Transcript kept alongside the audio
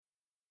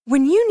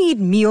When you need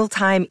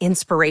mealtime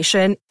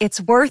inspiration,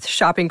 it's worth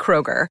shopping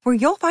Kroger, where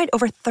you'll find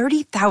over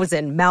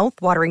 30,000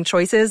 mouth-watering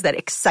choices that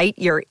excite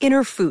your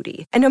inner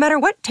foodie. And no matter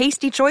what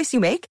tasty choice you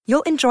make,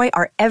 you'll enjoy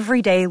our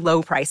everyday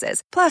low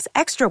prices, plus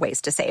extra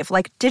ways to save,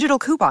 like digital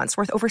coupons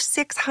worth over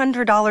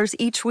 $600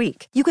 each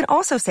week. You can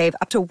also save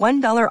up to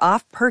 $1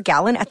 off per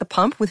gallon at the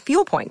pump with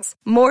fuel points.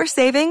 More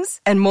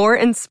savings and more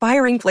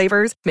inspiring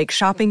flavors make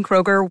shopping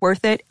Kroger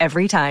worth it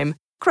every time.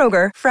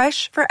 Kroger,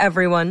 fresh for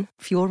everyone.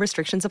 Fuel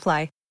restrictions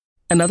apply.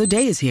 Another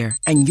day is here,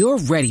 and you're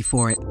ready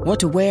for it. What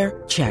to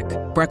wear? Check.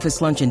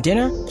 Breakfast, lunch, and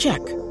dinner? Check.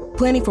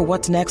 Planning for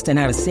what's next and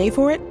how to save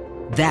for it?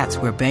 That's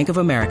where Bank of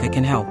America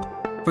can help.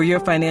 For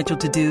your financial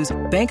to-dos,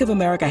 Bank of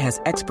America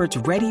has experts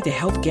ready to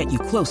help get you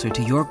closer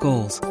to your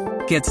goals.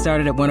 Get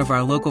started at one of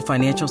our local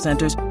financial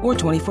centers or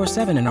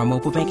 24/7 in our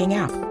mobile banking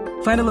app.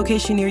 Find a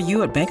location near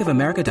you at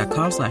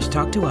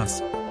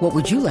bankofamerica.com/talktous. What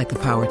would you like the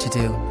power to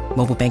do?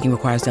 Mobile banking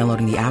requires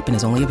downloading the app and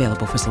is only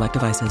available for select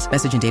devices.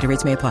 Message and data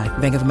rates may apply.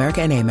 Bank of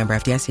America N.A., member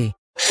FDIC.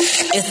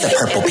 It's the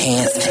Purple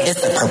Pants.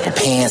 It's the Purple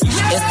Pants.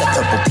 It's the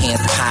Purple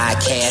Pants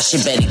podcast. You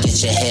better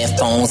get your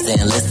headphones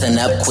and listen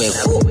up quick.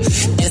 Woo.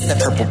 It's the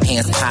Purple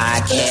Pants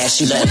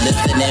podcast. You better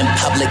listen in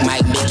public,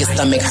 might make your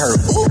stomach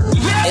hurt. Woo.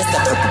 It's the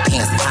Purple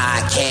Pants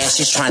podcast.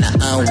 You're trying to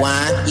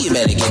unwind. You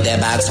better get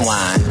that box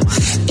wine.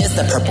 It's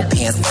the Purple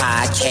Pants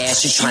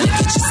podcast. You're trying to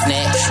get your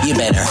snack. You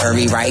better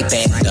hurry right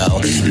back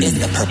though. It's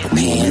the Purple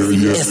Pants.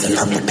 It's the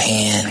Purple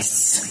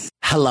Pants.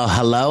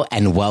 Hello,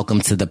 and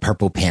welcome to the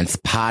Purple Pants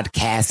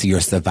Podcast, your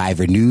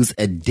Survivor News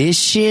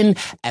edition,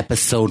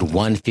 episode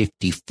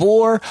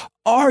 154.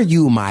 Are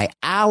you my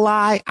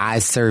ally? I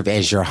serve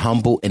as your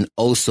humble and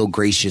oh so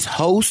gracious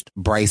host,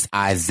 Bryce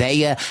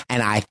Isaiah,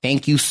 and I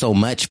thank you so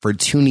much for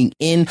tuning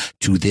in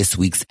to this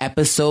week's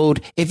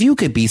episode. If you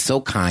could be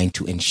so kind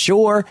to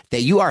ensure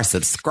that you are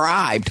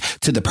subscribed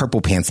to the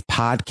Purple Pants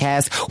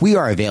Podcast, we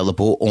are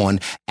available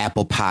on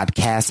Apple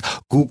Podcasts,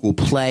 Google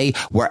Play,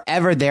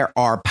 wherever there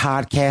are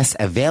podcasts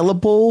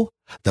available.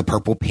 The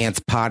Purple Pants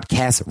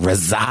Podcast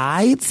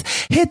resides.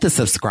 Hit the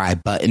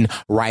subscribe button,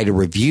 write a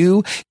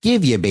review,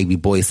 give your baby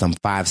boy some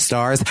 5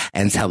 stars,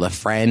 and tell a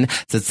friend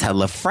to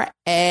tell a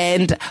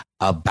friend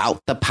about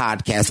the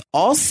podcast.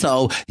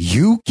 Also,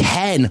 you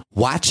can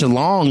watch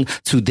along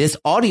to this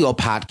audio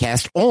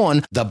podcast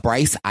on the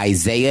Bryce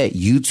Isaiah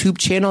YouTube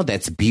channel.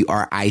 That's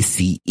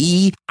BRICEIZYAH.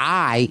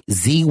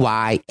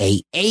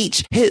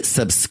 Hit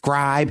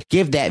subscribe,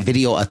 give that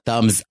video a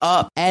thumbs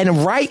up,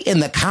 and write in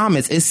the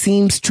comments. It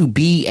seems to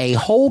be a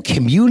whole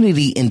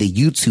community in the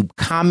YouTube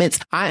comments.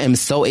 I am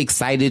so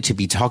excited to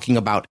be talking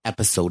about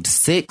episode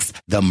 6,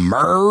 The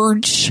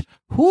Merge.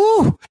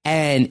 Woo!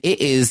 And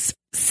it is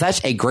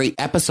such a great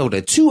episode,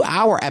 a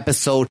 2-hour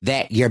episode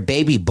that your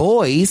baby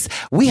boys,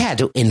 we had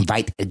to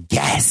invite a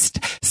guest.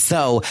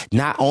 So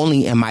not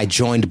only am I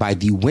joined by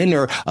the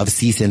winner of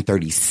season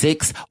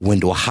 36,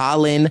 Wendell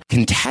Holland,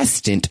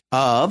 contestant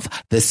of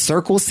The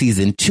Circle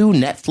season 2,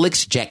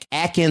 Netflix, Jack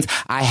Atkins,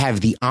 I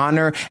have the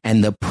honor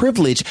and the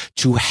privilege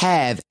to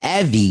have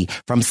Evie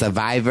from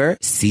Survivor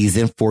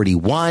season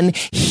 41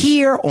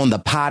 here on the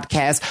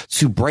podcast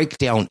to break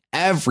down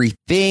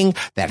everything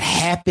that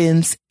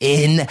happens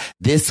in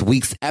this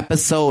week's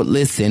episode.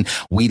 Listen,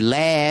 we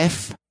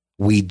laugh,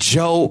 we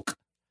joke,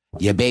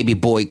 your baby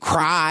boy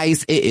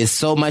cries. It is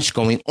so much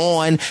going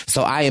on.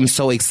 So I am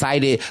so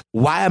excited.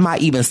 Why am I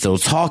even still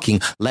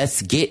talking?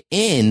 Let's get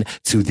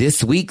into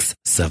this week's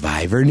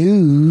Survivor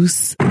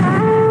News.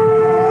 Survivor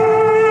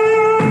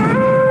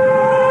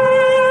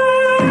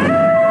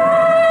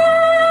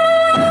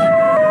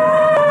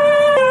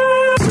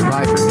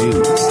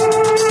News.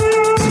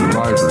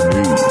 Survivor News. Survivor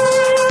News.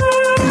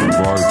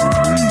 Survivor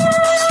News.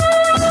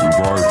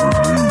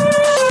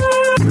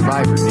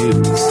 Survivor News. Survivor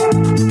News.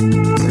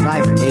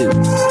 Survivor News.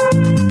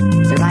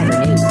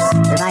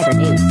 Survivor News. Survivor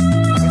News.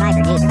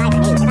 Survivor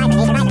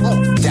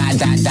News.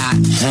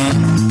 Survivor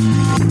News.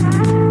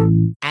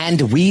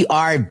 And we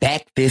are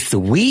back this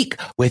week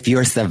with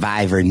your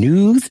Survivor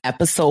News,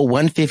 episode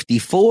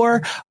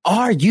 154.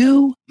 Are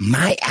you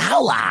my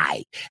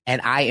ally?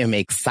 And I am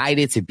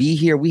excited to be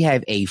here. We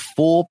have a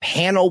full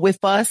panel with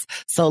us.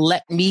 So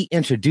let me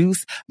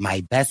introduce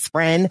my best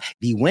friend,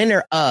 the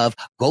winner of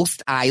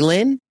Ghost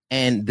Island.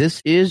 And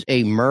this is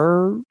a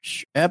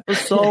merge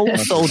episode.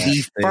 So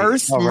the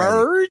first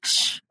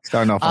merge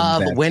starting off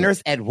of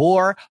Winners at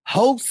War,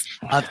 host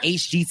of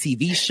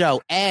HGTV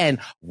show and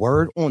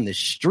Word on the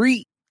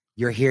Street.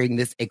 You're hearing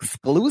this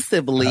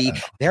exclusively.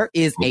 There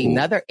is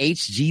another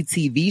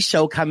HGTV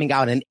show coming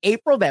out in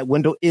April that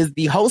Wendell is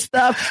the host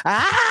of.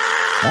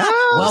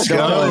 Welcome,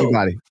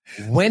 everybody.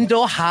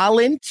 Wendell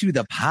Holland, to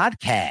the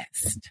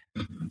podcast.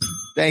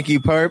 Thank you,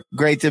 Perp.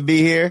 Great to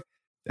be here.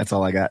 That's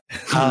all I got.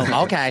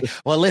 Okay.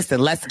 Well,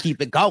 listen, let's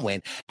keep it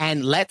going.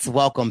 And let's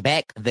welcome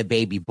back the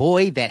baby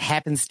boy that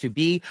happens to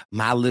be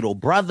my little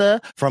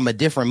brother from a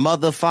different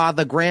mother,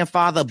 father,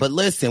 grandfather. But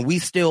listen, we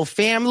still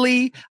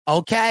family.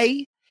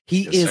 Okay.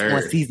 He is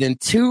on season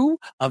 2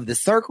 of The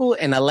Circle,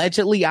 and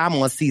allegedly I'm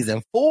on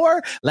season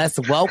 4. Let's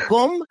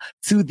welcome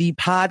to the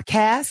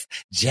podcast,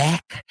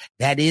 Jack.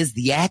 That is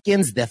the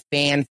Atkins, the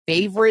fan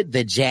favorite,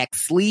 the Jack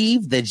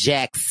Sleeve, the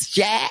Jack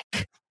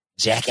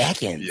Jack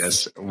Atkins.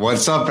 Yes.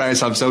 What's up,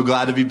 Bryce? I'm so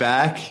glad to be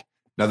back.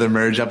 Another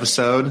Merge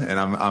episode,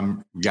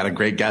 and we got a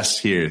great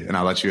guest here, and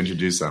I'll let you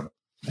introduce them.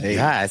 Hey.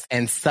 Yes,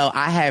 and so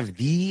I have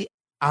the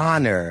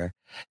honor,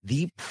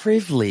 the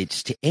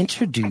privilege to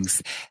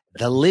introduce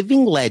the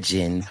living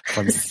legend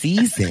from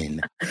season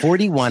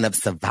 41 of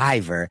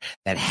Survivor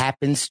that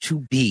happens to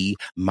be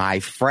my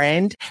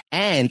friend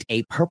and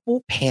a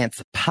Purple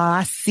Pants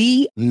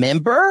Posse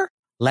member.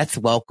 Let's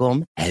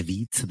welcome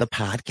Evie to the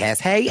podcast.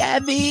 Hey,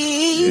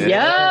 Evie.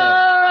 Yeah.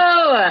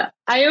 Yo,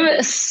 I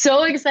am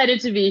so excited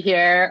to be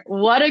here.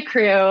 What a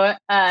crew.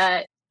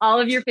 All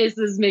of your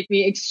faces make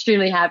me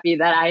extremely happy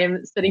that I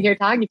am sitting here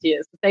talking to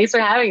you. So thanks for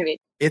having me.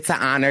 It's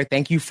an honor.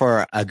 Thank you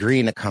for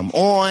agreeing to come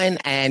on.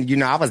 And, you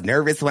know, I was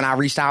nervous when I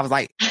reached out. I was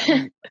like,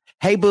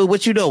 hey, boo,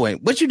 what you doing?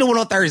 What you doing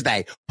on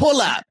Thursday?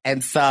 Pull up.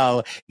 And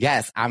so,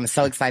 yes, I'm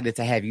so excited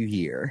to have you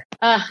here.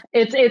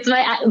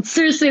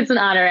 Seriously, it's an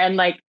honor. And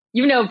like,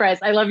 you know, Bryce,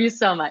 I love you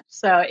so much.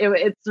 So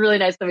it's really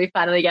nice that we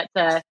finally get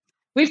to,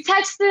 we've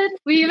texted,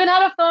 we even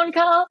had a phone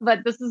call,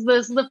 but this is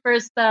the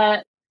first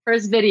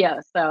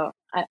video. So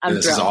I'm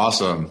This thrilled. is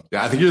awesome.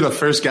 Yeah, I think you're the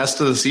first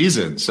guest of the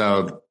season.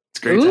 So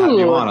it's great to have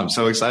you on. I'm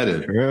so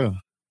excited. True.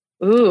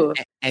 Ooh.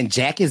 And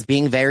Jack is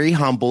being very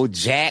humble.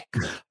 Jack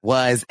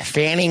was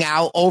fanning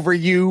out over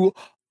you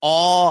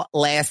all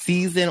last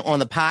season on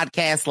the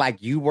podcast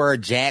like you were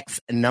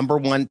Jack's number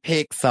one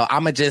pick. So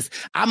I'm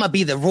gonna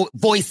be the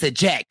voice of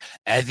Jack.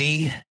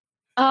 Evie.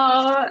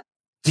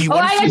 Do you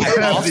want to see my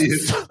boss?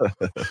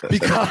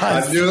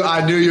 Because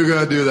I knew you were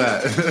going to do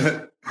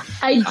that.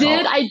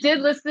 I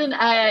did listen.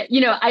 I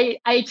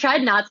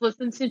tried not to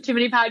listen to too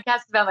many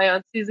podcasts about my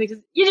own season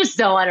because you just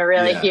don't want to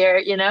really hear,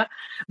 you know.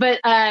 But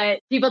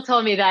people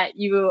told me that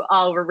you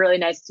all were really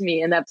nice to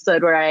me in the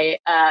episode where I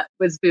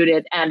was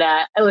booted, and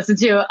I listened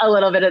to a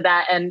little bit of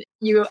that, and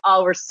you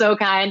all were so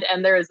kind.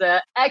 And there was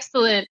an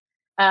excellent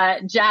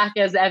Jack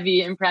as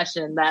Evie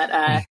impression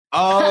that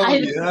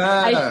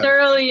I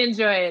thoroughly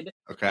enjoyed.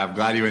 Okay, I'm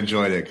glad you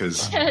enjoyed it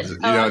because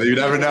you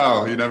never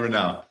know. You never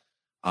know.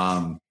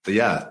 But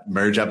yeah,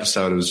 Merge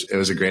episode, it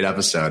was a great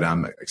episode.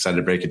 I'm excited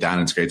to break it down.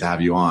 It's great to have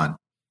you on.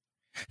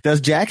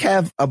 Does Jack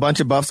have a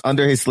bunch of buffs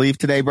under his sleeve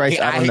today, Bryce?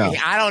 I don't know.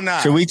 I don't know.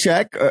 Should we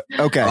check?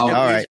 Okay. All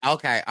right.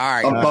 Okay. All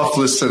right. I'm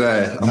buffless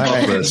today. I'm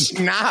buffless.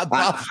 Nah,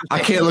 buff. I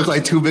can't look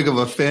like too big of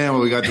a fan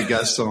when we got the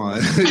guests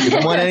on. You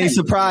don't want any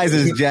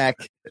surprises, Jack.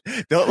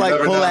 Don't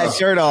pull that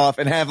shirt off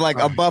and have like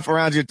a buff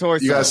around your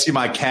torso. You guys see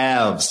my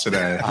calves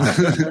today.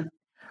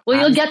 Well,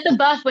 you'll get the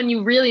buff when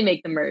you really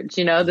make the merge.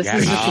 You know, this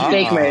is just a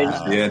fake merge.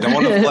 Yeah,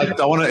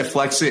 don't want to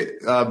flex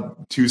it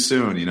too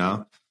soon. You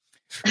know.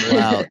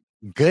 Well,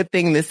 good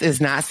thing this is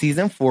not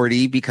season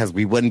 40 because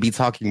we wouldn't be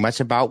talking much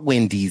about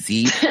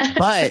Wendy's.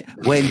 But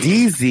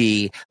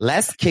Wendy's,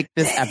 let's kick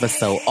this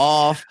episode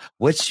off.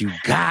 What you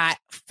got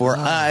for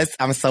us?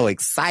 I'm so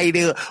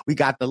excited. We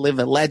got the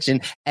living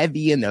legend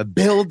Evie in the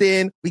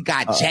building. We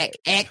got Jack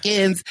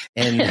Atkins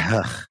and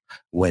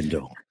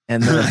Wendell.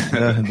 And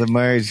the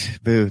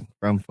merge boot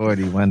from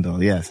 40,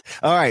 Wendell. Yes.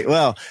 All right.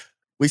 Well,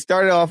 we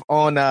started off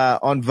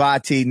on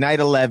Vati,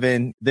 night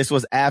 11. This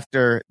was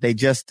after they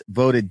just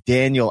voted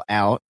Daniel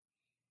out.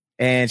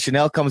 And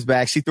Chanel comes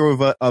back. She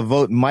threw a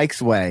vote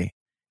Mike's way.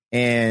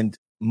 And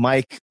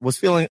Mike was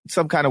feeling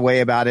some kind of way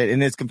about it. In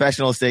his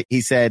confessional,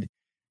 he said,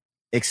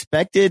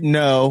 expected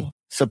no,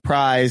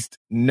 surprised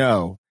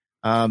no.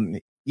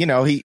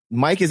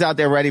 Mike is out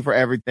there ready for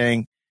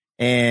everything.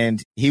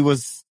 And he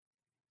was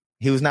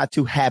not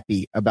too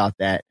happy about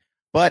that.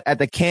 But at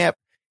the camp,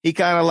 they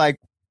kind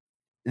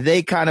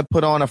of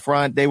put on a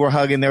front. They were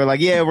hugging. They were like,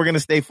 yeah, we're going to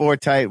stay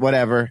forward tight,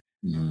 whatever.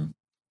 Mm-hmm.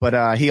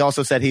 But he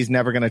also said he's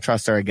never going to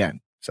trust her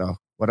again. So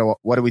what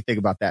do we think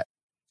about that?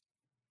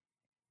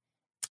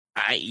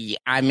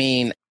 I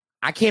mean,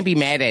 I can't be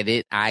mad at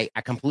it. I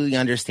completely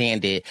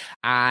understand it.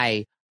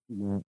 I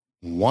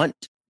want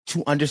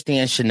to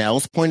understand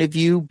Chanel's point of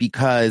view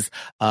because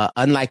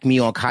unlike me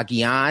on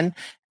Cagayan,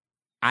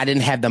 I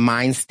didn't have the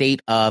mind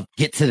state of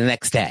get to the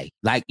next day,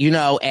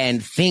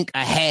 and think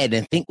ahead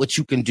and think what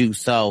you can do.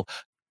 So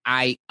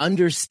I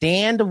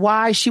understand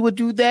why she would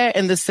do that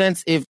in the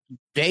sense if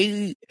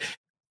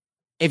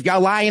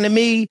y'all lying to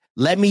me,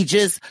 let me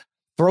just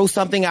throw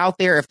something out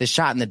there if the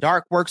shot in the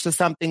dark works or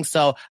something.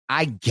 So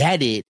I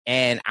get it.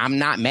 And I'm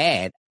not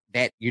mad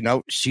that,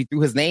 she threw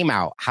his name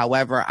out.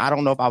 However, I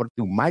don't know if I would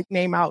threw Mike's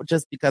name out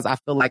just because I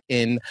feel like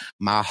in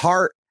my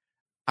heart,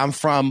 I'm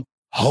from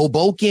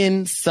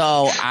Hoboken.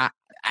 So I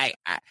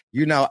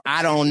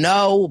don't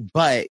know,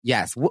 but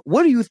yes.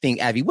 What do you think,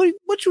 Abby?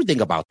 What you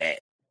think about that?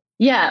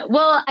 Yeah,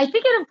 well, I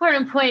think an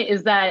important point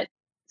is that,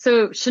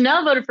 so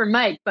Chanel voted for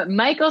Mike, but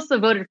Mike also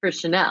voted for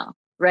Chanel,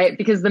 right?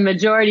 Because the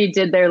majority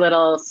did their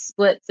little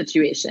split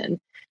situation.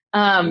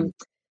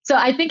 So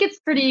I think it's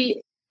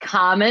pretty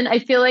common, I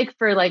feel like,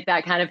 for like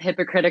that kind of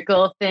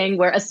hypocritical thing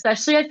where,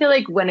 especially I feel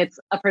like when it's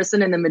a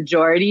person in the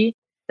majority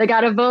that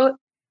got a vote,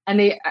 and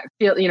they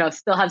feel,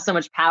 still have so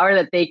much power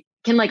that they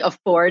can like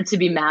afford to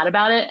be mad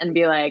about it and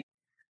be like,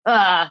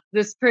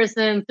 this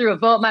person threw a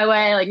vote my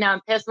way, like now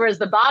I'm pissed. Whereas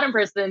the bottom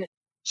person,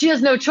 she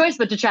has no choice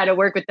but to try to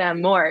work with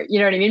them more. You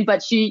know what I mean?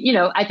 But she,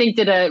 I think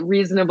did a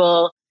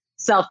reasonable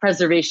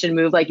self-preservation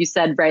move, like you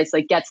said, Bryce,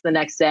 like gets the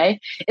next day.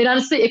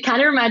 It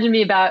kind of reminded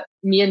me about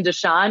me and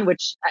Deshaun,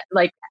 which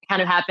like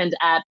kind of happened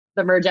at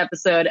the Merge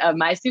episode of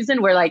my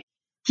season, where like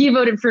he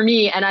voted for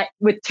me and I,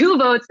 with 2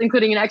 votes,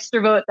 including an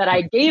extra vote that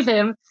I gave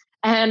him,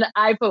 and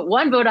I put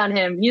 1 vote on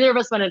him. Neither of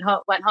us went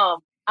home.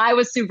 I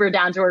was super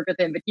down to work with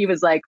him, but he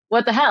was like,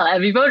 what the hell?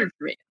 Have you voted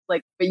for me?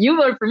 Like, but you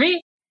voted for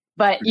me,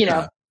 but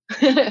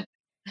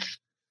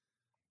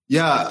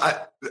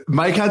Yeah,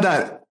 Mike had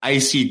that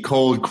icy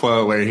cold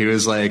quote where he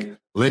was like,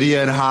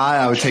 Lydia and Hai,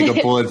 I would take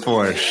a bullet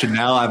for.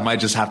 Chanel, I might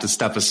just have to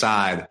step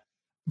aside.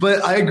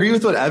 But I agree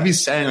with what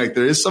Evie's saying. Like,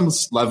 there is some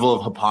level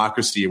of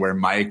hypocrisy where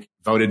Mike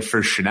voted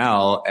for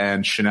Chanel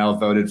and Chanel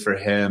voted for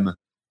him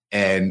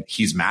and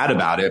he's mad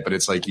about it. But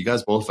it's like, you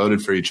guys both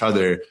voted for each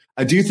other.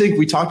 I do think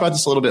we talked about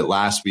this a little bit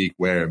last week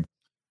where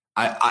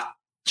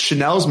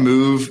Chanel's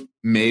move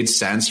made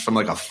sense from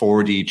like a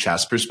 4D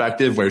chess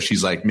perspective, where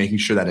she's like making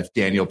sure that if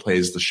Daniel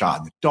plays the shot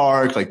in the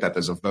dark, like that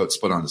there's a vote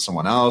split onto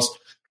someone else.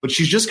 But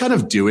she's just kind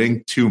of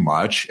doing too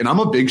much. And I'm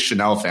a big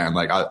Chanel fan.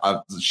 Like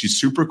she's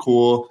super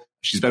cool.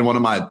 She's been one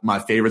of my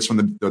favorites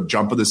from the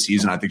jump of the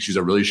season. I think she's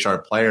a really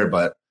sharp player,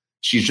 but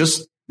she's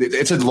just,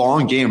 it's a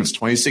long game. It's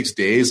 26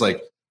 days.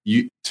 Like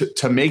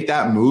to make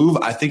that move,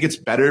 I think it's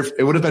better.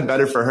 It would have been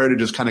better for her to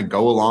just kind of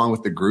go along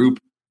with the group,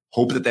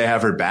 hope that they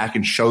have her back,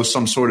 and show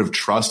some sort of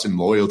trust and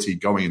loyalty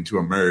going into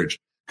a merge.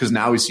 Because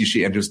now we see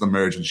she enters the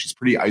merge and she's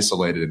pretty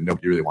isolated and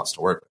nobody really wants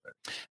to work with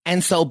her.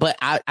 And so, but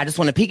I just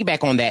want to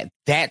piggyback on that.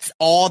 That's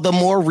all the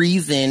more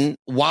reason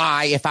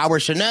why, if I were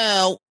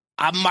Chanel,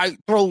 I might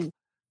throw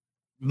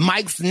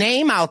Mike's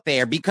name out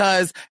there,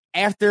 because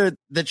after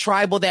the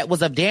tribal that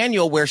was of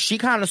Daniel, where she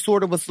kind of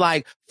sort of was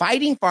like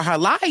fighting for her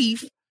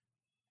life,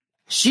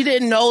 she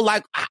didn't know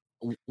like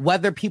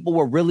whether people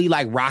were really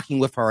like rocking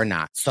with her or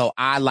not. So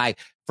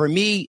for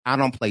me, I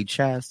don't play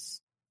chess.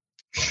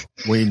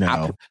 We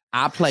know.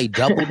 I play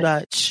double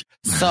dutch.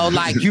 So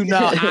like,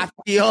 I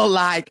feel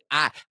like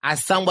I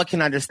somewhat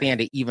can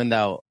understand it, even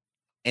though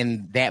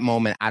in that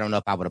moment, I don't know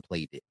if I would have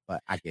played it,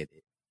 but I get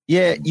it.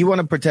 Yeah, you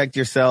want to protect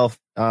yourself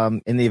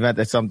in the event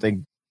that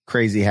something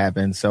crazy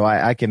happens. So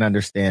I can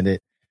understand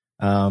it.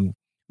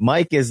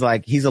 Mike is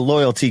like, he's a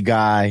loyalty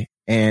guy,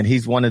 and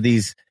he's one of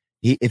these,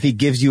 if he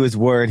gives you his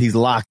word, he's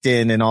locked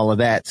in and all of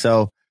that.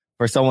 So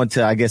for someone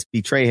to, I guess,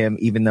 betray him,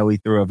 even though he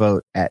threw a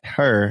vote at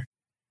her,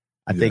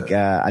 I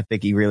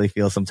think he really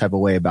feels some type of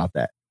way about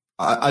that.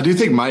 I do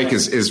think Mike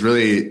is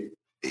really,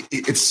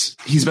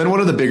 he's been one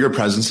of the bigger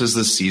presences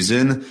this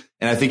season.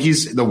 And I think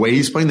the way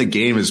he's playing the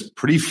game is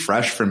pretty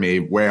fresh for me,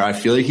 where I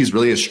feel like he's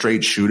really a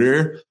straight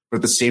shooter, but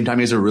at the same time,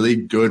 he has a really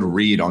good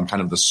read on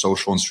kind of the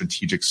social and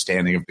strategic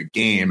standing of the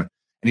game. And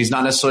he's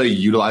not necessarily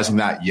utilizing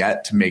that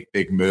yet to make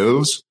big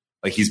moves.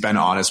 Like, he's been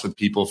honest with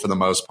people for the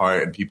most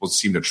part, and people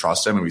seem to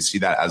trust him. And we see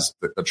that as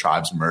the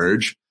tribes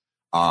merge.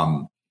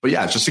 But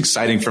yeah, it's just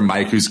exciting for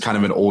Mike, who's kind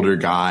of an older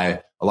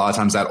guy. A lot of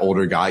times that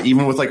older guy,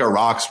 even with like a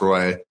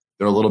Roxroy,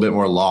 they're a little bit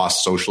more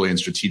lost socially and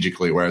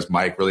strategically, whereas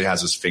Mike really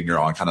has his finger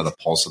on kind of the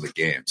pulse of the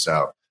game.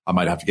 So I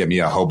might have to get me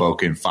a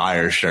Hoboken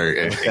Fire shirt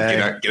and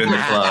get in the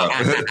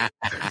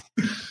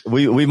club.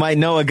 we might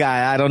know a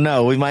guy. I don't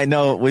know. We might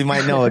know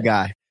a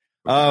guy.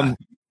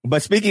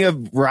 But speaking of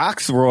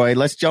Roxroy,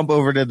 let's jump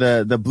over to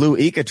the Blue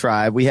Ika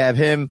tribe. We have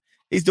him.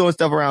 He's doing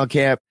stuff around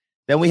camp.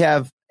 Then we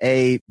have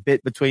a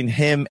bit between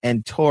him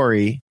and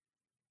Tori,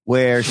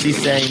 where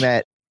she's saying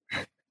that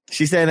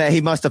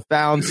he must have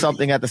found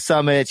something at the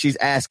summit. She's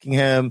asking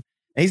him,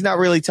 and he's not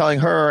really telling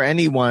her or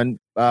anyone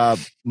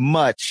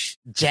much.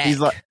 Jack, he's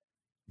like,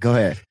 go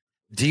ahead.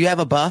 Do you have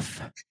a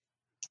buff?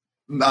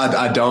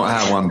 I don't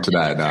have one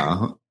today,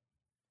 no.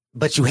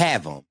 But you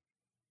have them.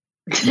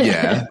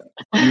 Yeah,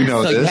 you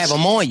know so this. You have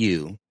them on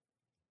you.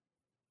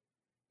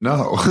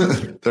 No,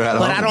 they're at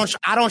but home.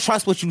 I don't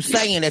trust what you're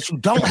saying that you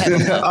don't have a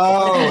buff.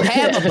 Oh, you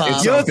have a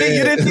buff. You don't think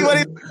you didn't see what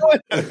he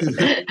was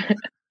doing?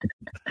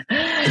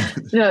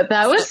 No,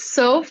 that was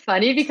so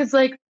funny, because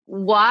like,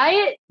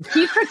 why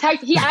he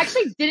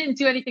actually didn't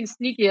do anything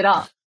sneaky at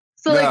all.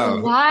 So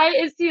like, why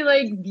is he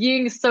like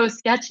being so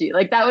sketchy?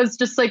 Like, that was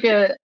just like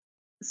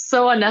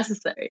so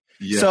unnecessary.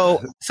 Yeah.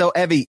 So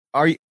Evie,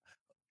 are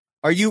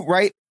you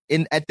right?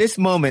 At this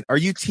moment, are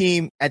you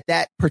team at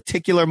that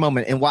particular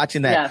moment in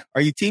watching that? Yeah. Are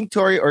you team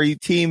Tori or are you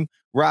team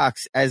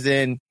Rox? As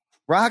in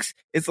Rox,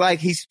 it's like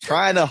he's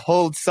trying to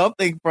hold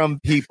something from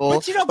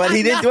people, but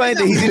he didn't do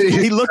anything.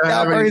 He looked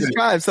out for his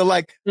tribe. So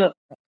like, what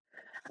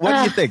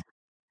do you think?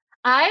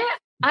 I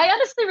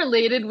honestly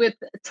related with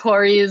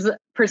Tori's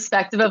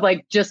perspective of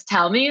like, just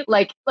tell me,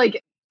 like,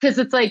 because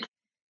it's like,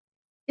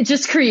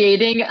 just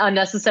creating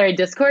unnecessary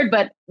discord.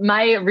 But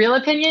my real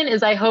opinion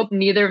is I hope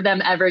neither of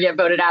them ever get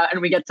voted out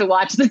and we get to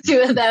watch the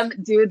two of them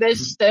do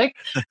this shtick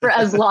for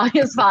as long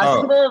as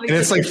possible. And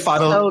it's like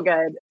so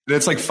good.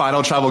 It's like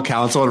Final Tribal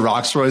Council and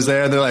Rocksroy's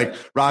there. And they're like,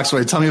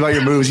 Rocksroy, tell me about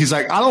your moves. He's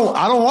like, I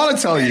don't want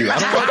to tell you. I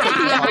don't want to tell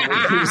you about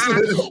my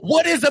moves.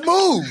 What is a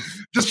move?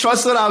 Just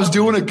trust that I was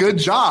doing a good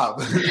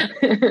job.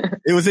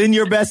 It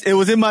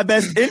was in my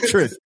best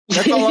interest.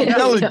 That's all I'm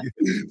telling you.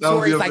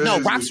 Tori's like, no,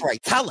 Rocksroy,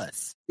 tell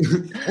us.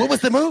 What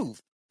was the move?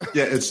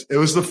 Yeah, it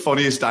was the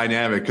funniest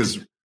dynamic because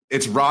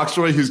it's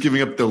Rocksroy who's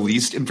giving up the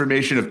least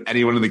information of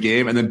anyone in the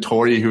game, and then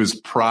Tori who's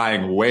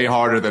prying way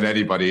harder than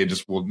anybody and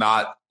just will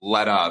not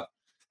let up.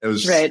 It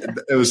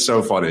was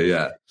so funny,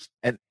 yeah.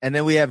 And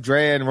then we have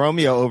Drea and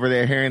Romeo over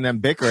there hearing them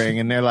bickering,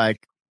 and they're like,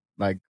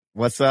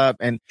 what's up?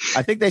 And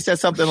I think they said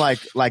something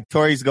like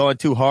Tori's going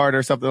too hard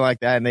or something like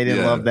that, and they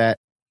didn't love that.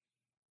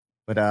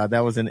 But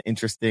that was an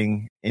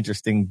interesting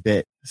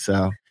bit.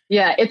 So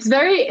yeah,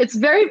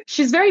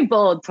 she's very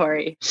bold,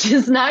 Tori.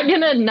 She's not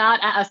gonna not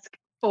ask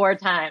 4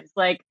 times.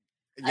 Like,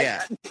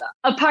 yeah,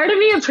 a part of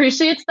me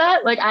appreciates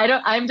that. Like,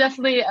 I'm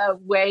definitely a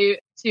way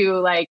to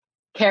like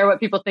care what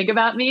people think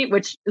about me,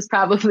 which is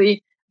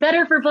probably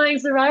better for playing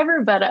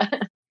Survivor.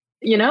 But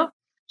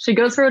she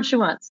goes for what she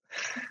wants.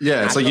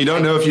 Yeah, it's like you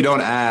don't know if you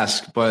don't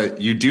ask,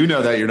 but you do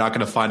know that you're not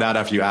going to find out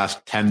after you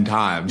ask 10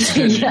 times.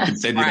 And you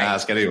continue to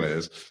ask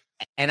anyways.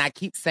 And I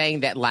keep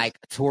saying that like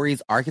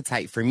Tori's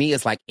archetype for me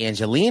is like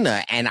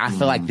Angelina. And I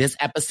feel like this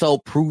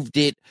episode proved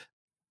it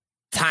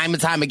time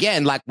and time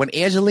again. Like when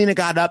Angelina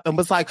got up and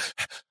was like,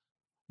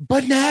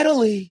 but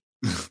Natalie.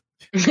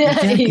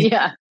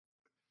 Yeah.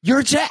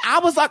 You're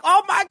I was like,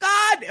 oh my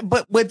God.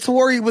 But when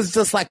Tori was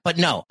just like, but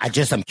no, I'm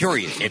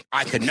curious if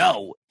I could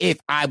know, if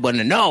I want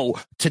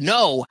to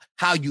know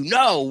how you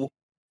know,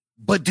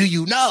 but do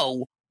you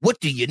know? What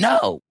do you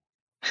know?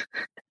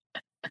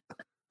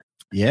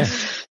 Yeah.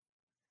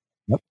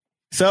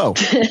 So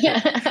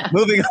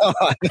moving on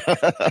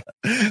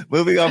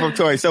from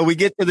Tori. So we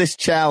get to this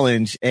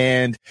challenge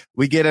and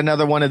we get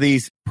another one of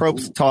these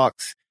Probst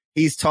talks.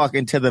 He's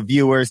talking to the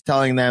viewers,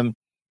 telling them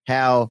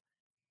how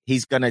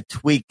he's going to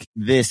tweak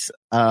this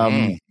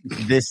variables.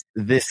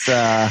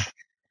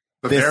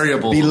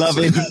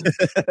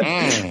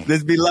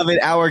 This beloved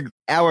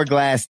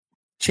hourglass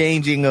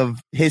changing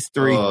of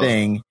history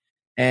thing.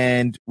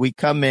 And we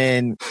come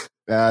in,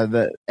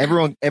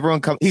 everyone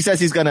come. He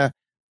says he's going to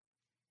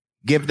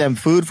give them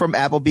food from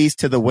Applebee's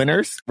to the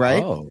winners,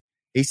 right? Oh.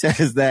 He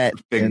says that.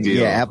 Big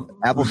deal. Yeah,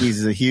 Applebee's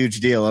is a huge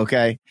deal.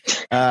 Okay.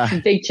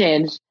 Big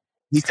change.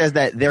 He says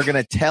that they're going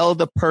to tell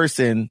the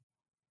person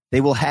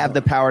they will have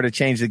the power to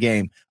change the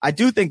game. I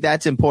do think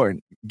that's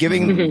important.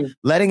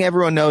 Letting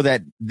everyone know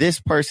that this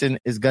person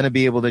is going to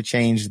be able to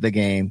change the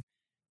game.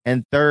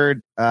 And third,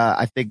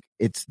 I think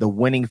it's the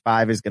winning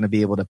 5 is going to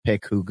be able to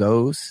pick who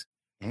goes,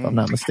 if I'm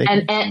not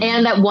mistaken.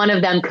 And that one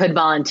of them could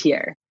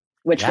volunteer,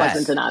 which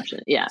wasn't an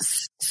option. Yeah.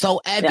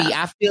 So, Evie,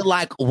 I feel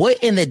like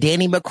what in the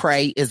Danny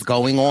McCray is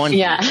going on?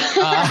 Yeah.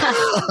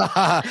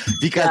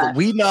 Because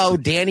we know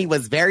Danny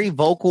was very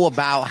vocal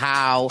about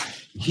how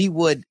he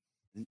would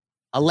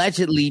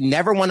allegedly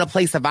never want to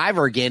play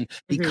Survivor again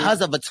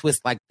because of a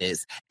twist like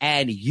this.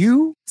 And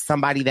you,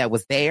 somebody that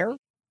was there.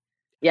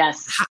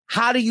 Yes.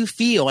 How do you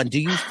feel? And do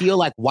you feel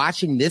like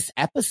watching this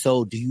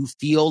episode, do you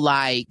feel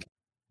like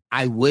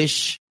I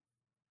wish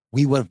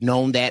we would have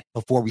known that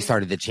before we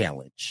started the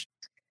challenge?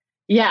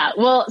 Yeah,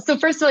 well, so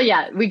first of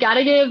all, we got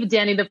to give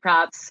Danny the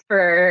props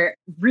for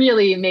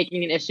really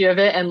making an issue of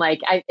it. And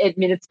like, I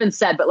mean, it's been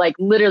said, but like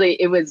literally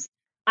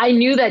I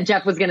knew that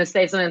Jeff was going to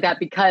say something like that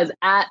because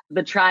at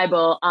the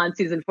Tribal on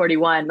season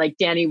 41, like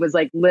Danny was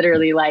like,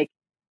 literally like,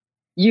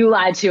 you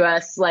lied to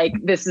us. Like,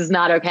 this is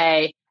not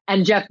okay.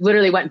 And Jeff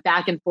literally went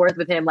back and forth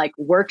with him, like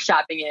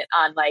workshopping it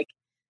on like,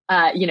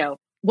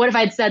 what if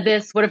I'd said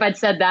this? What if I'd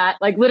said that?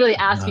 Like literally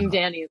asking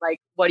Danny, like,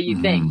 what do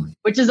you think?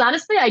 Which is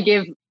honestly, I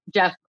give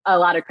Jeff a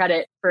lot of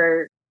credit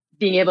for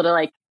being able to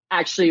like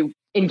actually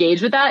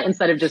engage with that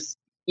instead of just,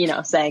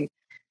 saying,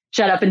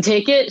 shut up and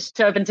take it,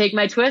 shut up and take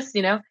my twist,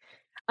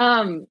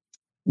 When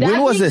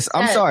was this?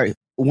 I'm sorry.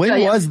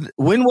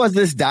 When was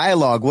this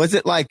dialogue? Was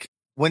it like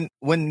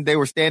when they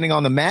were standing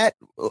on the mat?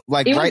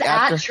 Like it right was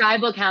after at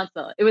Tribal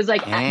Council. It was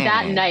like at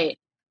that night.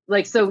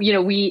 Like, so,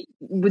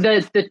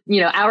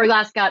 the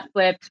hourglass got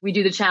flipped. We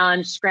do the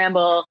challenge,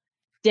 scramble.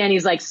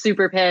 Danny's like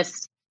super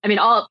pissed. I mean,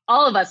 all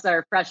of us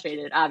are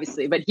frustrated,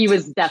 obviously, but he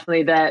was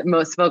definitely the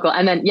most vocal.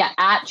 And then,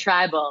 at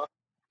Tribal,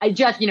 I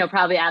just,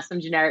 probably asked some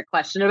generic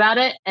question about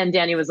it. And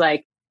Danny was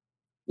like,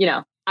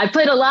 I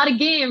played a lot of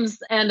games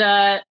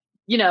and,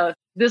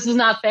 this was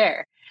not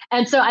fair.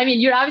 And so, I mean,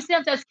 you'd obviously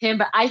have to ask him,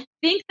 but I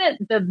think that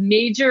the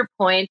major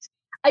point,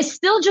 I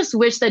still just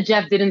wish that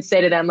Jeff didn't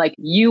say to them, like,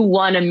 you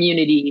won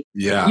immunity.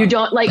 Yeah. You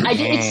don't like,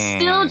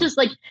 it's still just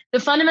like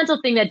the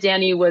fundamental thing that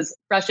Danny was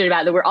frustrated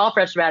about, that we're all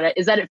frustrated about it,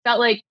 is that it felt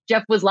like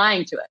Jeff was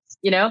lying to us,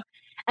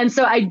 And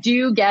so I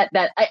do get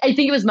that. I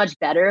think it was much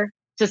better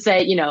to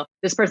say, you know,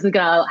 this person's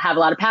going to have a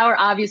lot of power.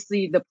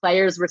 Obviously, the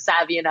players were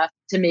savvy enough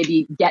to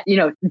maybe get, you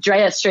know,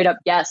 Drea straight up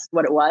guessed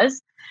what it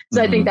was.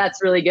 So I think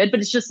that's really good.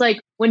 But it's just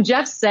like when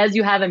Jeff says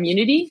you have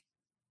immunity,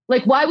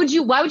 like, why would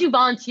you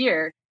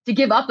volunteer to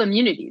give up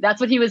immunity?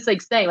 That's what he was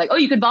like saying, like, oh,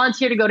 you could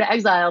volunteer to go to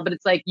exile, but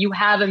it's like, you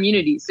have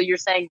immunity. So you're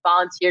saying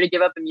volunteer to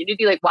give up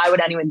immunity? Like, why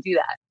would anyone do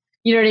that?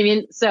 You know what I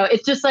mean? So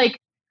it's just like,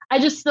 I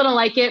just still don't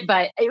like it,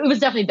 but it was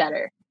definitely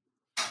better.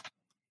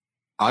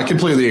 I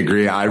completely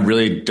agree. I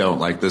really don't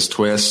like this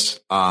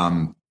twist.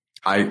 I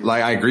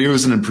agree it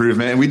was an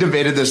improvement, and we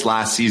debated this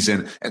last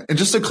season. And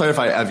just to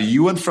clarify, Evie,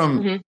 you went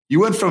from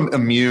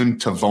immune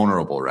to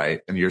vulnerable,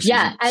 right? In your season.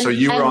 Yeah, so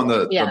you were on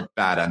the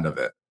bad end of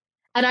it.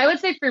 And I would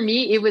say for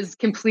me, it was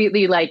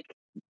completely like,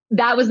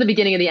 that was the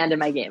beginning of the end of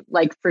my game,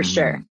 like for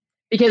sure.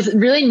 Because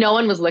really no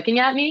one was looking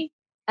at me.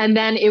 And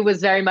then it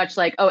was very much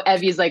like, oh,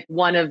 Evie's like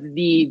one of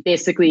the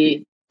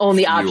basically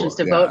only options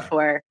to vote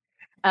for.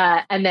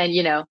 And then,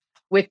 you know,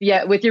 with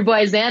your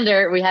boy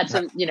Xander, we had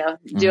to, you know,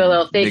 do a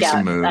little fake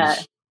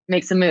out,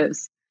 make some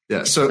moves.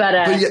 Yeah. So,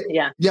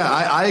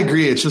 I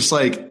agree. It's just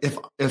like,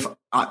 if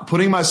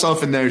putting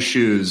myself in their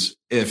shoes,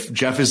 if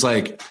Jeff is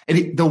like,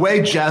 and the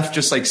way Jeff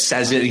just like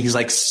says it, and he's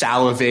like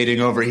salivating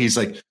over, he's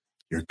like,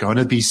 you're going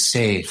to be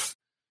safe.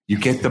 You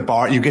get the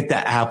bar, you get the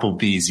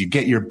Applebee's, you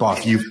get your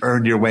buff, you've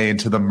earned your way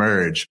into the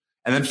merge.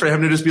 And then for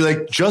him to just be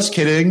like, just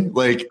kidding.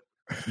 Like,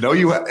 no,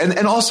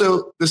 and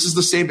also this is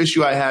the same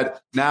issue I had.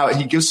 Now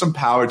he gives some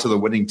power to the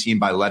winning team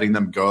by letting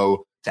them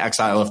go to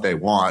exile if they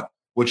want,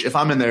 which if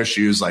I'm in their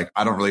shoes, like,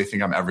 I don't really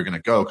think I'm ever going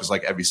to go. Cause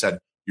like Evie said,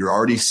 you're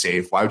already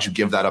safe. Why would you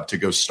give that up to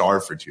go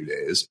starve for 2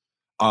 days?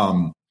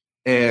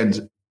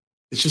 And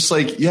it's just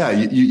like, yeah,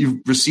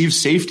 you receive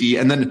safety,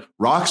 and then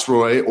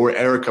Roxroy or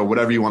Erica,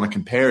 whatever you want to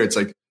compare. It's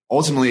like,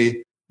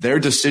 ultimately their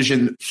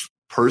decision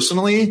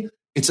personally,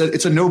 it's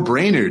a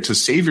no-brainer to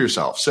save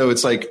yourself. So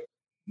it's like,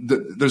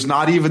 there's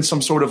not even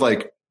some sort of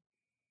like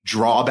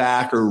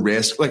drawback or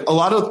risk. Like a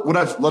lot of what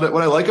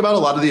I like about a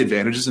lot of the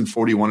advantages in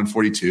 41 and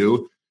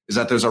 42 is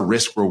that there's a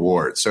risk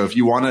reward. So if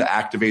you want to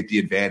activate the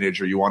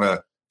advantage, or you want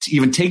to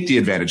even take the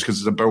advantage, because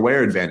it's a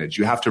beware advantage,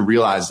 you have to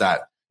realize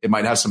that it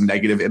might have some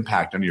negative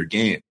impact on your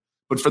game.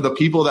 But for the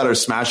people that are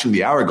smashing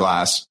the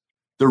hourglass,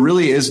 there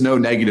really is no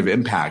negative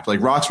impact.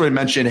 Like Roxroy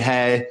mentioned,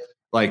 hey,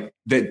 like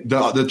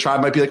the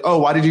tribe might be like, oh,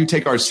 why did you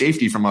take our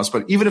safety from us?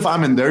 But even if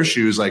I'm in their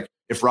shoes, like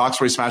if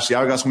Roxroy smashed the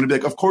hourglass, I'm going to be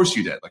like, of course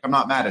you did. Like, I'm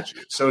not mad at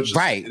you. So it's just,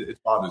 right. It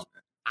bothers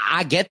me.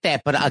 I get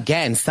that. But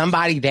again,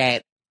 somebody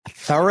that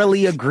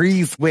thoroughly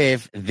agrees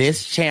with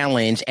this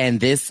challenge and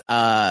this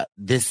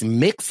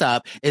mix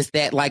up is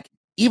that, like,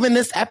 even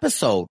this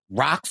episode,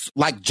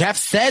 like Jeff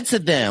said to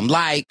them,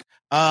 like,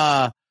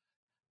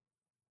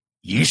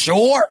 you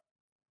sure?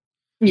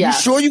 Yeah. You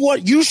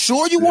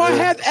sure you want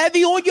to have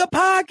Evie on your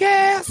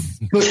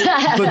podcast?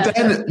 But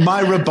then my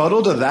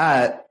rebuttal to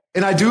that,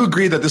 and I do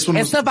agree that this one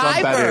was done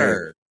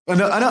better. I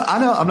know.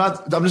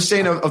 I'm just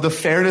saying of the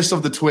fairness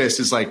of the twist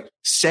is like,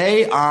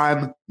 say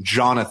I'm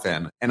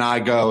Jonathan and I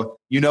go,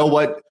 you know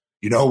what,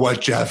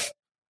 Jeff,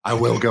 I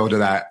will go to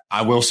that.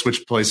 I will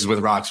switch places with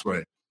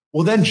Roxroy.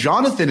 Well, then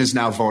Jonathan is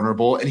now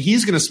vulnerable and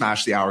he's going to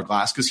smash the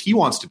hourglass because he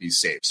wants to be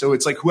safe. So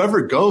it's like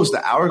whoever goes,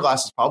 the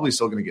hourglass is probably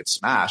still going to get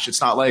smashed. It's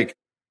not like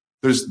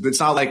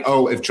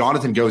oh, if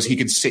Jonathan goes, he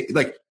could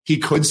he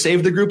could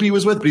save the group he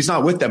was with, but he's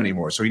not with them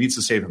anymore, so he needs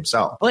to save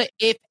himself.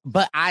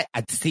 But I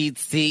see.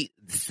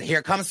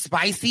 Here comes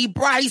Spicy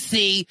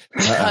Bricey,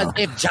 because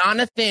if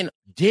Jonathan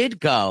did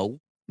go,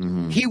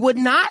 he would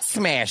not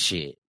smash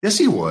it. Yes,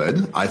 he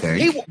would. I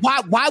think.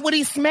 Why would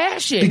he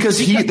smash it? Because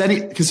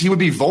he would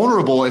be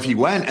vulnerable if he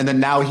went, and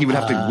then now he would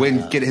have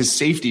to get his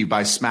safety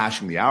by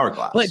smashing the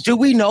hourglass. But do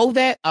we know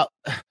that? Yeah.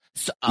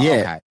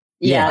 Okay.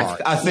 Yeah,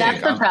 I think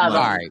that's the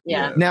problem. All right.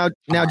 Yeah. Now,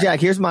 Jack,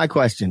 here's my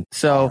question.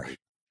 So,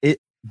 is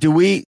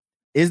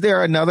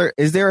there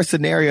a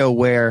scenario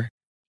where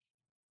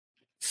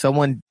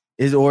someone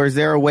is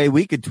there a way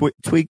we could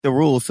tweak the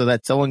rules so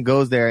that someone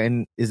goes there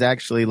and is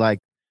actually like,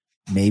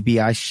 maybe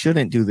I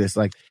shouldn't do this?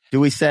 Like,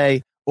 do we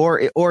say, or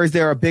is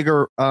there a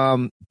bigger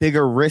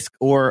risk,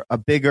 or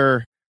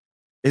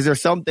is there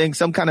some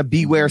kind of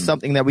beware,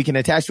 something that we can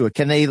attach to it?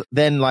 Can they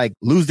then like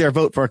lose their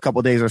vote for a couple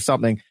of days or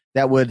something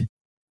that would?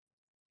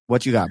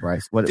 What you got,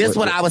 Bryce? What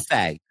I would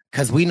say,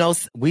 because we know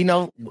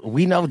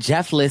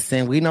Jeff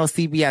listen, we know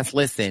CBS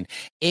listen.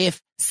 If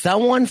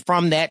someone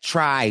from that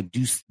tribe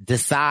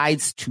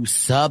decides to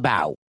sub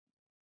out,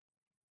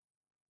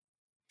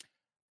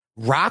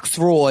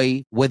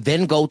 Roxroy would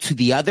then go to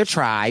the other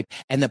tribe,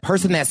 and the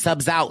person that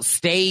subs out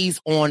stays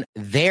on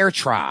their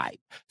tribe.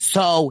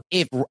 So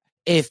if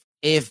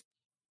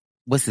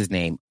what's his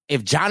name?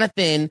 If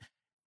Jonathan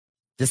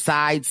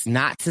decides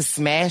not to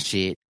smash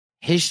it,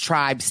 his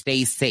tribe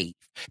stays safe.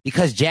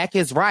 Because Jack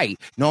is right.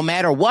 No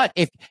matter what,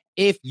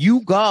 if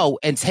you go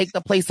and take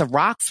the place of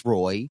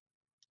Roxroy,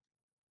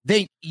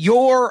 then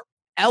you're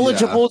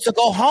eligible to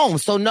go home.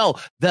 So no,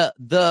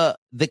 the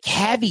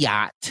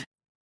caveat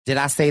Did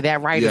I say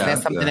that right? Yeah, Is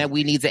that something that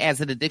we need to add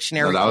to the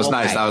dictionary? No, that was Okay.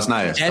 nice. That was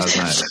nice. That was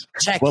nice.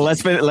 Check. Well,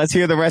 let's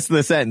hear the rest of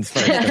the sentence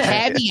first. The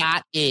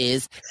caveat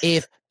is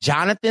if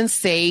Jonathan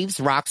saves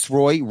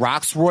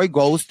Roxroy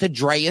goes to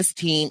Drea's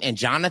team, and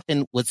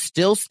Jonathan would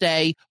still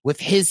stay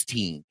with his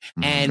team.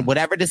 And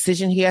whatever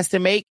decision he has to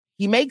make,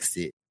 he makes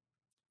it.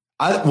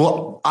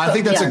 I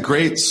think that's a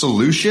great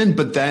solution,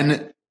 but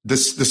then the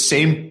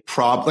same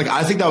problem, like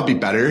I think that would be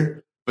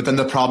better, but then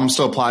the problem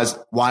still applies.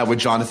 Why would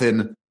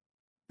Jonathan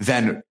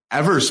then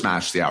ever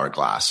smash the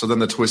hourglass? So then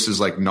the twist is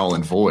like null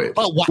and void.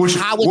 But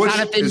how would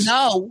Jonathan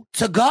know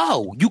to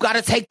go? You got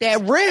to take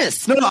that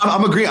risk. No,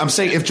 I'm agreeing. I'm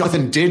saying if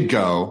Jonathan did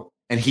go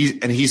and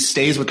he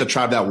stays with the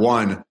tribe that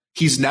won,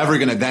 he's never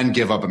going to then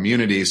give up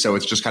immunity. So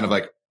it's just kind of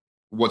like,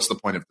 what's the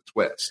point of the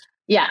twist?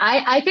 Yeah,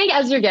 I think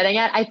as you're getting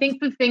at, I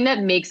think the thing that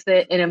makes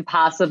it an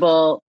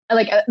impossible,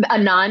 like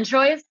a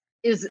non-choice,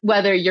 is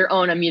whether your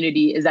own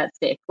immunity is at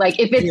stake. Like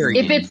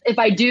if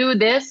I do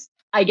this,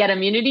 I get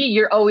immunity,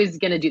 you're always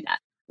going to do that.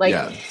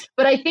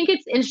 But I think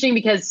it's interesting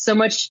because so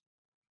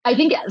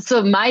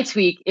my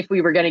tweak, if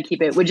we were going to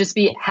keep it, would just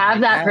be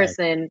have that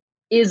person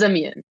is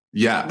immune.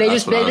 Yeah. They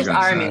just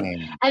are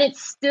immune. And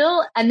it's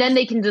still, and then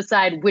they can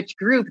decide which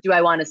group do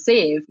I want to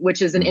save,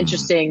 which is an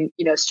interesting,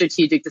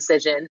 strategic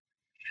decision.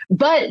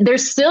 But they're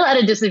still at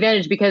a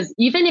disadvantage because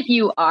even if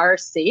you are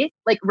safe,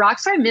 like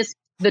Rockstar missed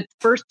the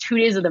first 2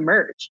 days of the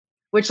merge,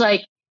 which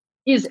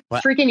is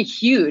freaking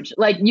huge.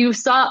 Like you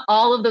saw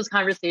all of those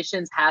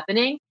conversations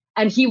happening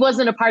and he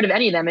wasn't a part of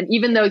any of them. And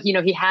even though,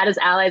 he had his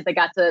allies that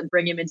got to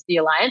bring him into the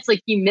alliance,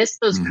 like he missed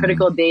those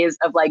critical days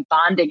of like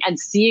bonding and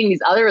seeing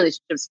these other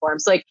relationships form.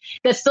 So like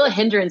that's still a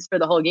hindrance for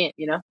the whole game,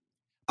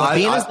 But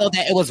being as though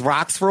that it was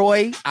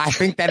Roxroy, I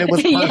think that it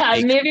was perfect.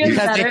 Yeah, maybe it was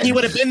because better. if he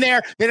would have been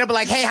there, they'd be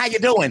like, "Hey, how you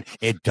doing?"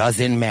 It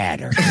doesn't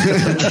matter.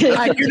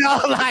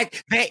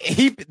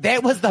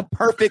 That was the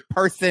perfect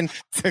person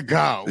to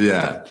go.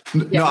 Yeah.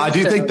 No, I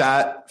do think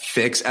that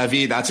fix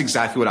Evie. That's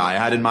exactly what I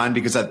had in mind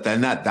because at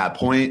that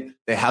point,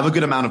 they have a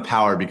good amount of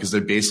power because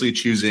they're basically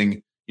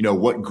choosing,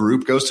 what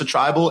group goes to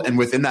tribal. And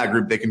within that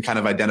group, they can kind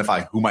of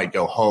identify who might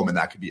go home and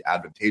that could be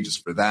advantageous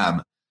for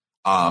them.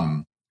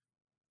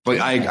 But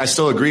I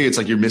still agree. It's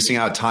like you're missing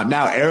out time.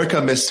 Now,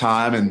 Erica missed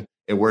time and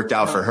it worked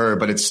out for her,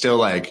 but it's still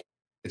like,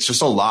 it's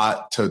just a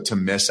lot to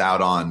miss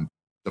out on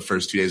the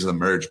first 2 days of the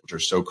merge, which are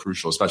so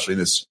crucial, especially in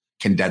this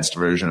condensed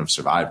version of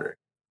Survivor.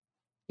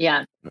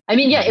 Yeah. I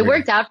mean, yeah, it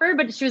worked out for her,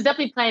 but she was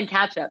definitely playing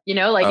catch up, it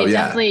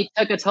definitely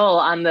took a toll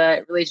on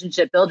the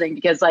relationship building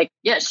because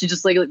she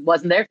just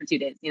wasn't there for 2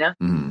 days,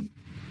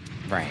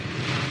 Right.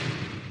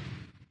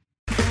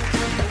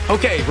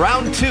 Okay,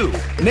 round 2.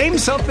 Name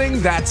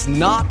something that's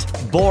not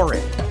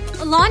boring.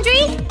 A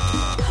laundry?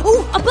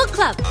 Ooh, a book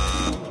club.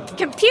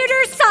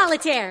 Computer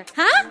solitaire,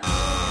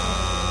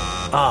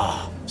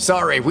 huh?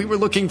 Sorry, we were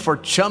looking for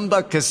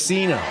Chumba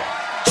Casino.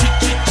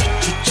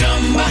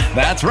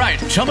 That's right.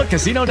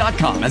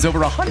 ChumbaCasino.com has over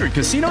 100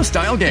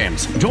 casino-style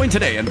games. Join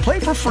today and play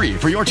for free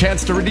for your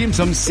chance to redeem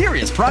some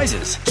serious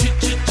prizes.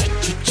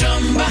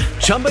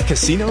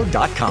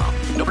 ChumbaCasino.com.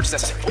 No purchase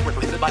necessary. Void where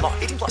prohibited by law.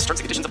 18+ terms and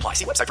conditions apply.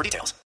 See website for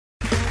details.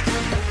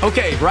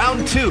 Okay,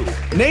 round 2.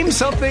 Name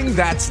something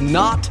that's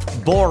not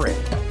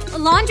boring. A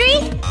laundry?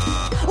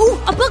 Ooh,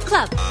 a book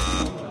club.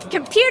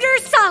 Computer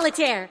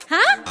solitaire,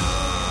 huh?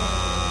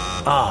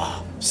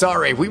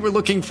 Sorry, we were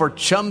looking for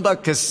Chumba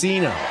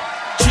Casino.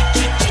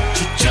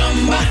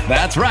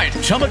 That's right.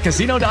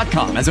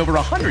 ChumbaCasino.com has over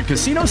 100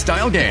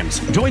 casino-style games.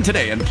 Join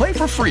today and play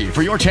for free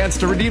for your chance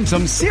to redeem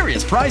some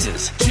serious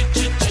prizes.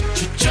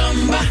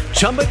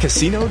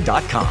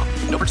 ChumbaCasino.com.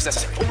 No purchase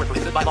necessary. Void where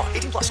prohibited by law.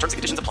 18+ terms and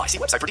conditions apply. See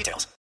website for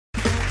details.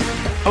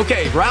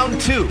 Okay,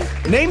 round 2.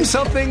 Name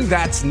something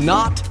that's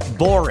not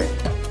boring.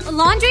 A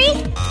laundry?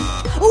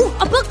 Ooh,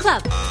 a book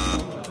club.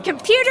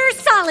 Computer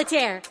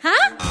solitaire,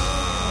 huh?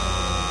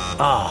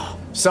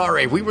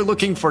 Sorry, we were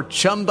looking for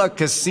Chumba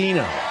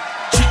Casino.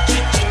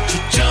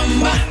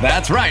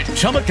 That's right.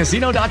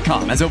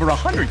 ChumbaCasino.com has over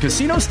 100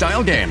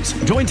 casino-style games.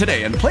 Join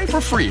today and play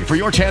for free for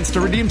your chance to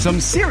redeem some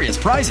serious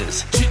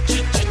prizes.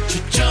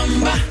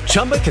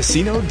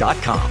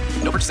 ChumbaCasino.com.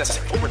 No purchase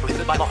necessary. Void where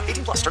prohibited by law.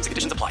 18+ terms and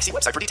conditions apply. See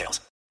website for details.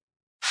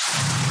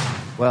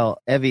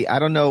 Well, Evie, I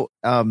don't know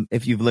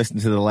if you've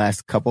listened to the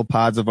last couple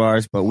pods of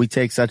ours, but we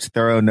take such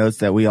thorough notes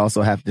that we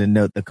also have to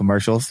note the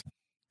commercials.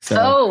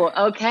 So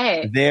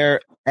okay. There,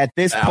 at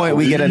this point,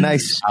 we get a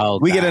nice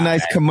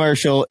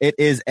commercial. It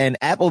is an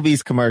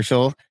Applebee's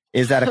commercial.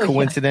 Is that a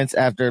coincidence?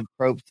 After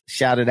Probst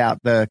shouted out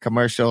the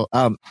commercial,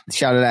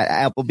 shouted at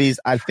Applebee's?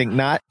 I think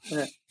not.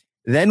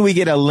 Then we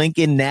get a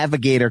Lincoln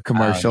Navigator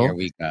commercial. Here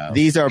we go.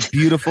 These are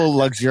beautiful,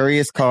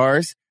 luxurious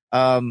cars.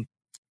 I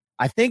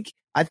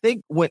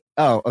think when,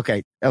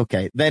 okay.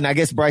 Then I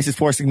guess Bryce is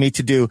forcing me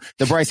to do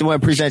the Bryce and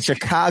Webb present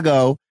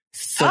Chicago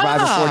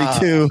Survivor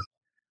 42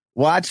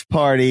 watch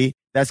party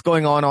that's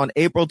going on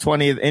April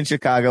 20th in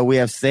Chicago. We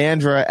have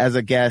Sandra as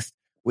a guest.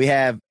 We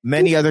have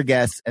many other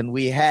guests and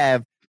we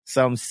have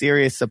some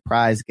serious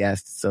surprise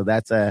guests. So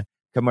that's a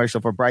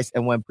commercial for Bryce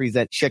and Webb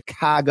present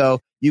Chicago.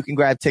 You can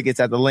grab tickets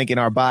at the link in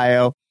our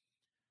bio.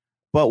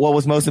 But what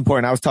was most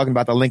important, I was talking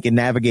about the Lincoln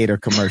Navigator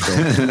commercial.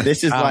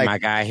 This is oh like, my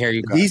God, here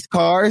you go. These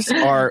cars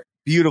are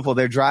beautiful.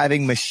 They're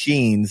driving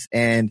machines.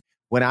 And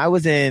when I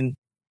was in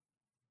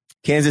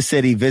Kansas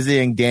City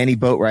visiting Danny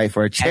Boatwright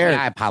for a charity,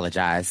 I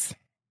apologize,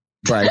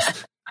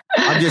 Bryce.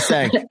 I'm just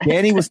saying,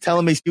 Danny was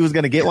telling me she was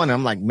going to get one.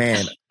 I'm like,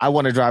 man, I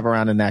want to drive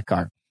around in that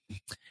car.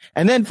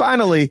 And then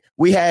finally,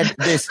 we had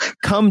this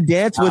 "Come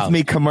Dance with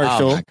Me"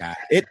 commercial. Oh my God.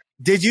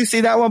 Did you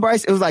see that one,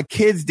 Bryce? It was like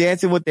kids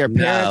dancing with their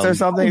parents or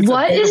something.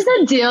 What is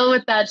the deal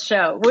with that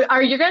show?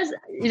 Are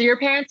your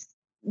parents,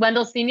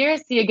 Wendell Sr.,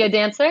 is he a good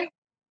dancer?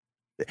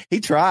 He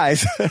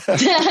tries.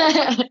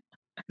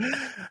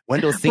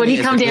 Wendell Sr. Would he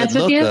come dance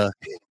with you?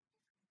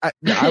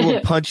 I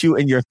will punch you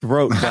in your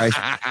throat, Bryce.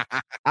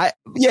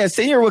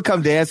 Senior would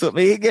come dance with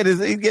me. He'd get his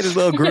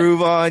little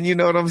groove on. You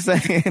know what I'm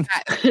saying?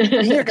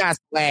 Senior got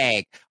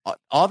swag.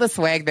 All the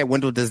swag that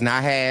Wendell does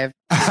not have,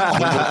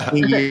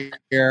 Senior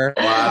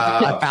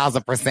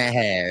 1,000%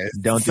 has.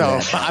 Don't do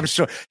that. I'm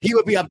sure he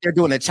would be up there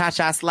doing a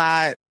cha-cha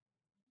slide.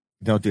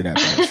 Don't do that,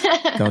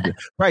 Bryce. Don't do it.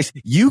 Bryce,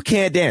 you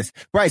can't dance.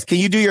 Bryce, can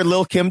you do your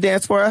Lil' Kim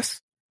dance for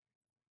us?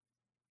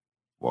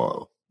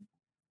 Whoa.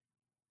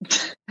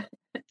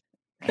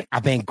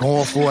 I've been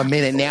going for a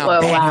minute now. Oh,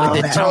 back wow.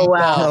 with the jump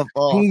Oh,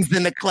 ball. Who's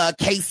in the club?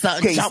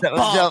 K-Sutton, jump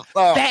ball.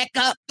 Back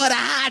up for the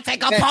high,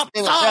 take a pump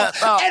song.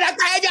 And a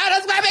graveyard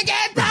is where we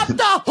get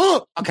dumped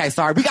off. Okay,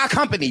 sorry. We got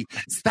company.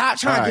 Stop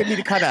trying to get me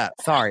to cut up.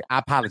 Sorry. I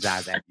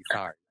apologize, Abby.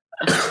 Sorry.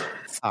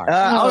 Sorry.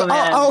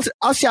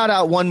 I'll shout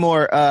out one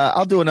more.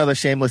 I'll do another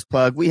shameless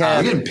plug. We have.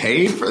 Are you getting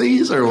paid for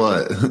these or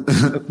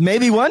what?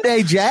 Maybe one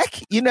day,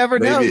 Jack. You never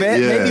know,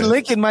 man. Yeah. Maybe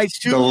Lincoln might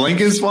shoot the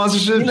Lincoln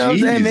sponsorship. You know what I'm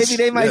saying? Maybe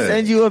they might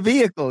send you a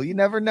vehicle. You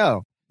never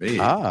know. We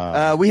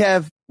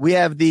have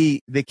the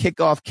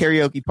kickoff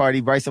karaoke party.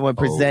 Bryson will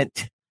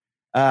present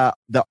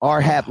the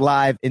RHAP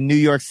Live in New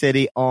York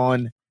City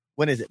on,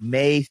 when is it?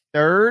 May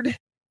 3rd.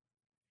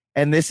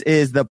 And this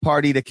is the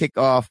party to kick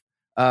off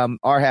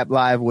RHAP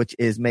Live, which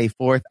is May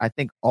 4th. I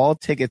think all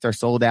tickets are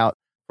sold out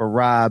for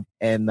Rob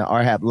and the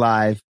RHAP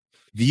Live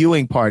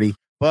viewing party,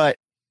 but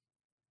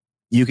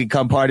you can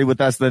come party with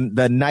us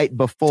the night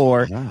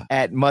before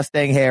at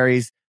Mustang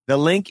Harry's. The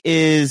link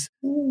it's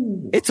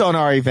on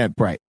our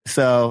Eventbrite,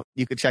 so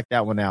you can check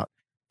that one out.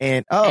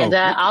 And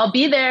I'll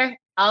be there.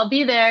 So,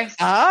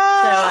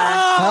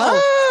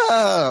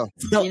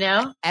 you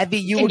know, Abby,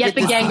 you can will get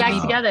the gang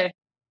back together.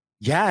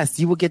 Yes,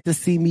 you will get to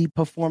see me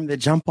perform the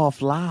jump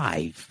off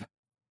live.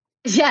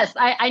 Yes,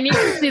 I need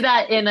to see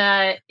that in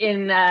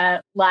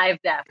live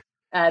def.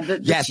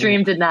 The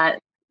stream did not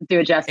do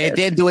it justice. It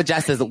did do it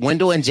justice.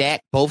 Wendell and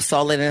Jack both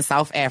saw it in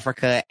South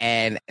Africa,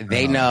 and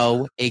they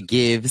know it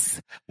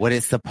gives what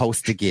it's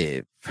supposed to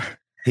give.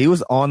 He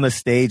was on the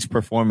stage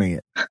performing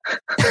it.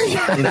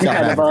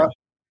 Incredible.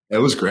 It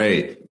was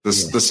great. The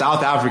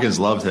South Africans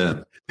loved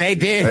him. They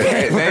did.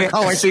 They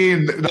haven't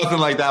seen nothing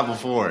like that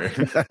before.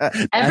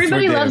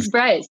 Everybody loves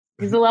Bryce.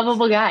 He's a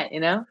lovable guy,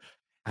 you know?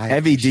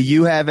 Evie, do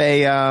you have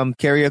a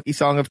karaoke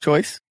song of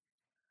choice?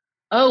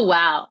 Oh,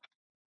 wow.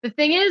 The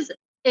thing is,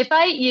 if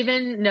I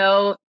even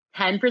know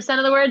 10%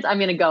 of the words, I'm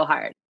going to go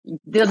hard. It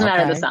doesn't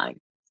matter the song.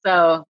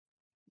 So,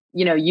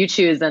 you know, you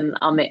choose and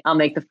I'll make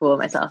the fool of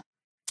myself.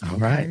 All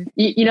right.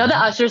 You know the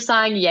Usher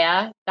song,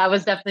 Yeah? That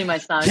was definitely my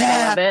song.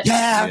 I love it.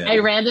 Yeah. I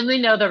randomly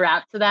know the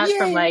rap to that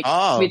from like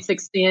Sweet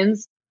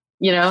 16s.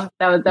 You know,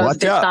 that was a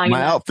big song.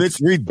 My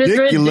outfit's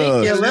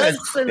ridiculous.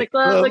 In the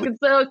club looking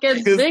so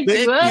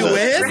conspicuous.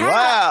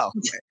 Wow.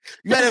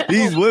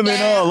 These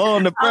women all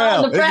on the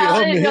prowl. On the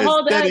prowl. You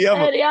hold that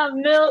steady.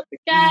 I'm milk the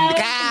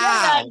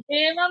cow. I'm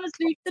gonna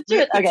speak the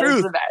truth. Okay, this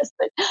is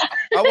embarrassing.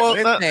 I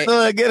want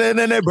to get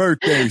in their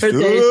birthdays.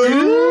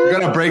 We're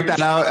going to break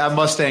that out at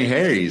Mustang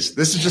Harry's.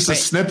 This is just a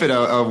snippet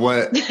of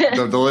what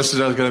the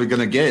listeners are going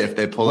to get if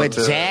they pull what up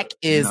to. What Jack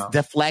is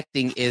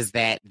deflecting is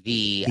that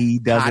the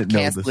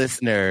podcast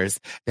listeners,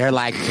 they're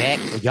like,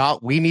 Jack, y'all,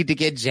 we need to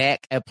get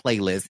Jack a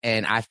playlist.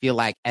 And I feel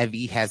like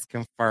Evie has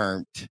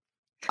confirmed.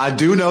 I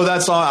do know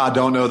that song. I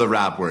don't know the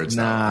rap words.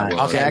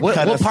 Nah. Okay. What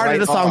part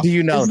of the song do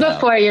you know? It's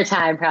before your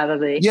time,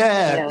 probably.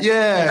 Yeah. I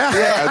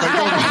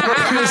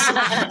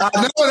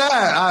know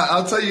that.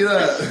 I'll tell you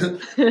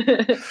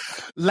that.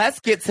 Let's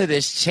get to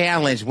this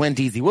challenge,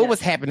 Wendeezy. What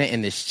was happening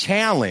in this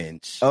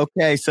challenge?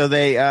 Okay, so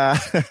they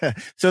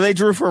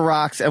drew for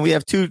rocks, and we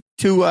have two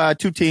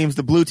teams.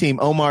 The blue team: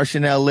 Omar,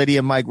 Chanel,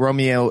 Lydia, Mike,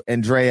 Romeo,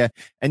 Andrea,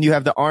 and you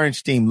have the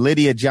orange team: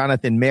 Lydia,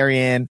 Jonathan,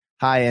 Marianne,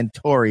 Hi, and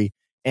Tori.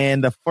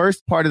 And the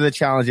first part of the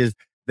challenge is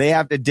they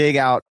have to dig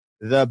out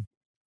what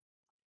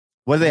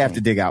do they have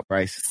to dig out,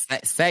 Bryce?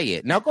 Say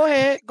it. No, go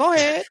ahead.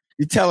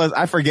 You tell us.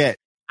 I forget.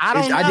 I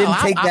don't know. I didn't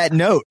take that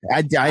note.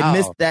 I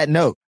missed that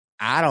note.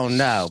 I don't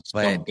know,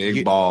 but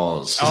big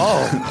balls.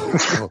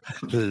 Oh,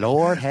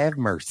 Lord have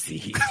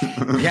mercy.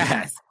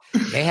 Yes.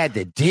 They had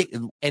to dig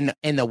in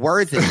the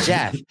words of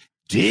Jeff.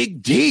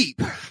 Dig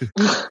deep.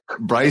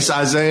 Bryce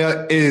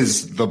Isaiah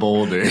is the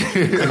boulder.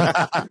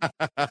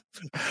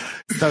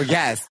 So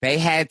yes, they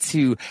had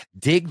to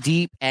dig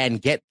deep and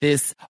get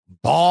this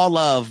ball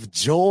of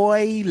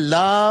joy,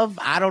 love.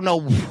 I don't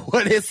know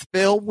what it's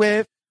filled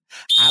with.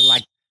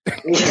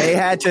 They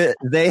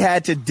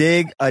had to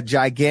dig a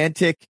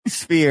gigantic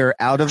sphere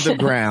out of the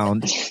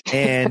ground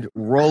and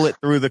roll it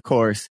through the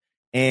course.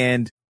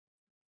 And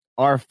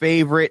our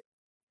favorite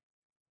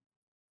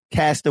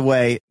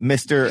castaway,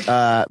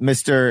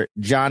 Mr.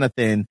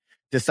 Jonathan,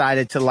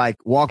 decided to like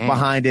walk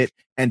behind it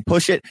and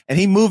push it. And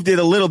he moved it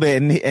a little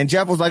bit. And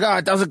Jeff was like, oh,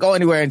 it doesn't go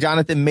anywhere. And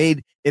Jonathan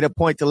made it a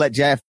point to let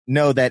Jeff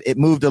know that it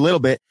moved a little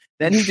bit.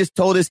 Then he just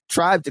told his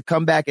tribe to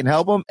come back and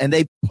help him. And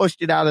they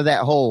pushed it out of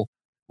that hole,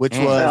 which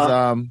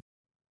was,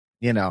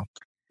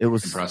 it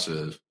was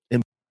impressive.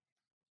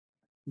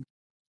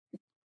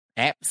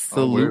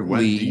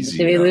 Absolutely.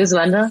 Did we lose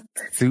Wendell?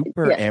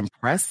 Super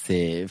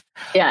impressive.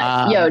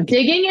 Yeah.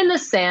 Digging in the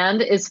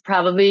sand is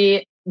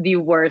probably the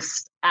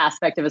worst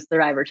aspect of a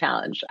Survivor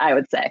challenge, I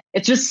would say.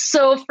 It's just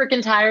so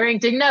freaking tiring.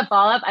 Digging that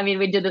ball up. I mean,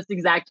 we did this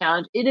exact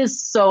challenge. It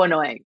is so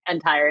annoying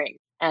and tiring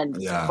and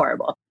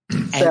horrible.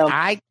 So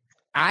and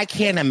I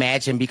can't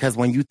imagine, because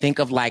when you think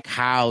of like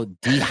how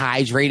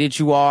dehydrated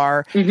you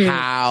are,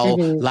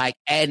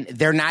 and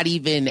they're not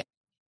even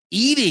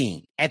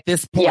eating at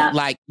this point. Yeah.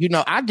 Like,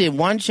 I did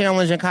one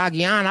challenge in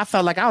Cagayan. I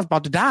felt like I was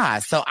about to die.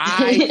 So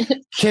I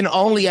can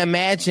only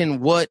imagine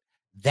what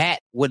that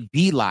would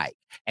be like.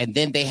 And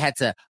then they had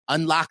to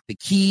unlock the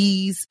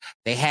keys.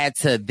 They had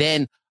to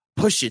then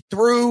push it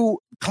through,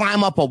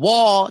 climb up a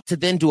wall to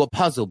then do a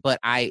puzzle. But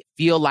I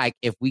feel like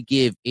if we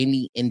give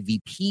any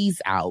MVPs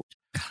out,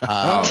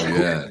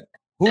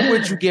 who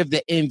would you give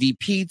the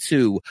MVP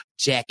to?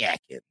 Jack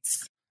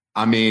Atkins.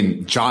 I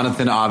mean,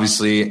 Jonathan,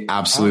 obviously,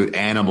 absolute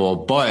animal,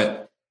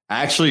 but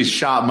I actually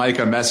shot Mike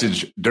a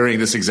message during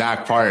this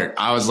exact part.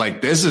 I was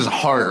like, this is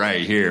heart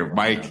right here.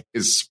 Mike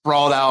is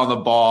sprawled out on the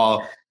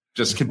ball,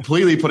 just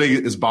completely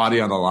putting his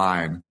body on the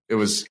line. It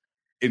was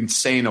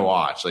insane to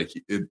watch. Like,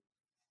 it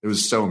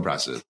was so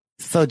impressive.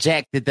 So,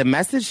 Jack, did the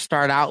message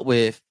start out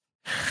with,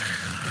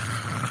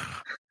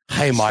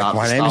 hey, Mike,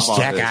 my name is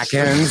Jack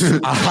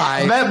Atkins.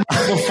 I met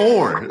Mike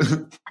before.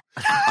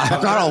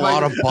 I've got a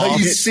lot of buffs.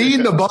 You've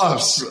seen the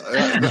buffs.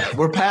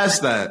 We're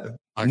past that.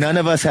 None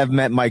of us have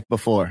met Mike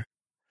before.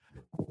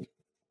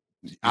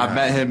 I've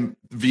met him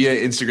via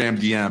Instagram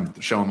DM,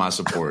 showing my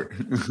support.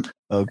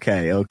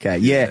 Okay.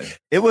 Yeah.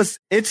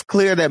 It's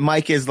clear that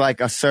Mike is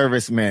like a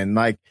serviceman.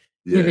 Like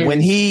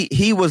when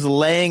he was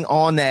laying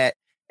on that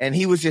and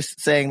he was just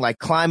saying like,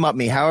 climb up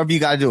me, however you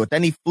got to do it.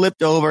 Then he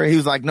flipped over. He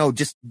was like, no,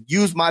 just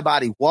use my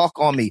body. Walk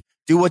on me.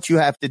 Do what you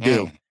have to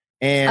do.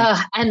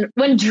 And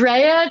when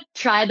Drea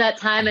tried that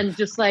time and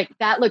just like,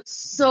 that looked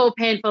so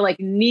painful, like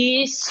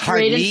knee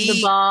straight into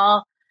the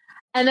ball.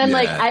 And then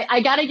like,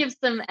 I got to give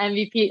some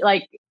MVP,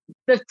 like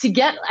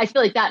I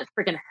feel like that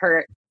freaking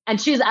hurt. And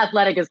she's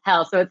athletic as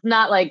hell. So it's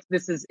not like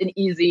this is an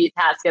easy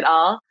task at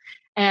all.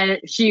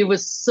 And she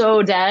was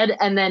so dead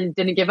and then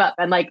didn't give up.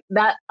 And like,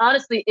 that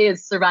honestly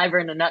is Survivor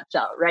in a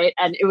nutshell. Right.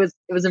 And it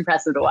was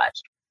impressive to watch.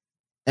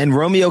 And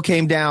Romeo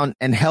came down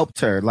and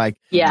helped her. Like,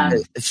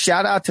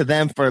 shout out to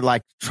them for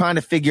like trying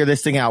to figure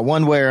this thing out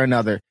one way or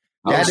another.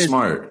 That is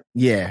smart.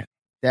 Yeah,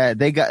 that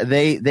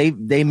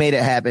they made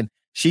it happen.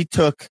 She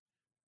took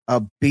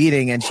a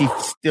beating and she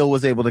still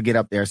was able to get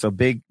up there. So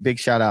big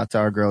shout out to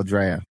our girl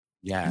Drea.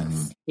 Yes.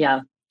 Mm-hmm.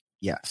 Yeah.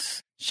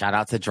 Yes. Shout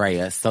out to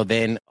Drea. So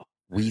then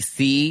we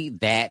see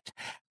that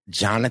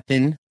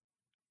Jonathan,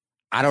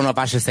 I don't know if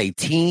I should say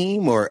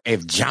team or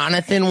if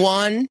Jonathan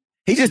won.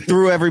 He just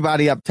threw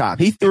everybody up top.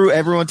 He threw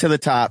everyone to the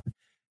top.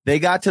 They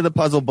got to the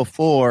puzzle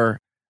before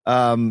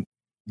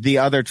the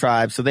other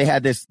tribe, so they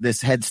had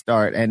this head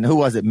start. And who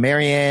was it?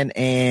 Marianne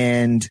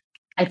and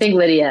I think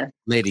Lydia.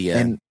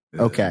 And,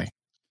 okay.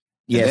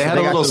 Yeah, they had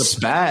a little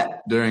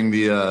spat during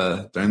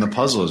the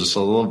puzzle. Just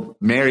a little.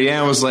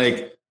 Marianne was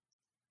like,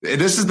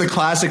 "This is the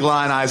classic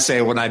line I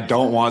say when I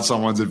don't want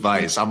someone's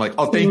advice. I'm like,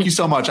 oh, thank you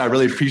so much. I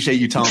really appreciate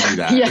you telling me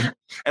that." Yeah.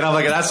 And I'm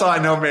like, that's how I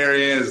know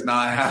Marianne is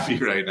not happy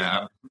right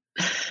now.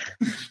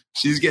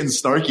 She's getting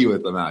snarky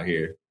with them out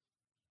here.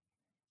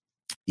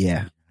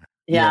 Yeah.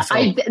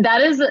 Being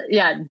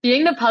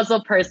the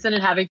puzzle person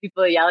and having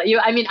people yell at you.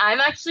 I mean, I'm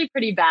actually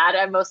pretty bad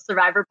at most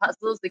Survivor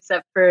puzzles,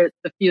 except for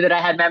the few that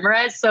I had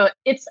memorized. So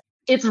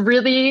it's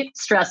really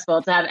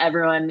stressful to have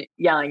everyone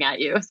yelling at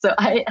you. So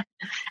they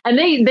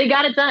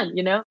got it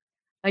done,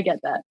 I get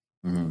that.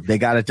 Mm-hmm. They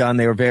got it done.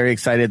 They were very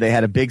excited. They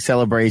had a big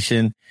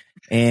celebration,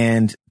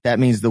 and that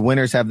means the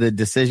winners have the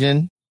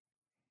decision.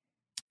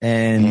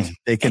 And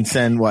they can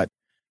send what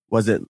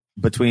was it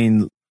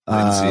between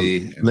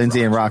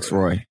Lindsay and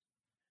Roxroy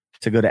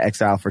to go to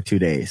exile for 2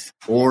 days,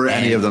 or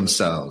any of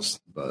themselves.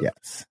 But.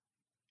 Yes,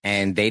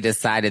 and they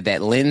decided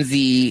that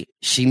Lindsay,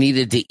 she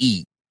needed to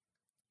eat.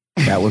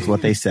 That was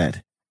what they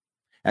said,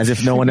 as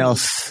if no one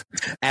else,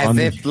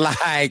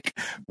 like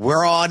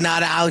we're all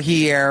not out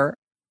here.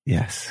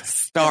 Yes,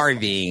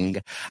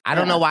 starving. I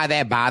don't know why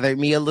that bothered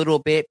me a little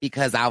bit,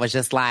 because I was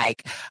just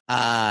like,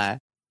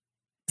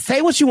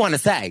 say what you want to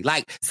say.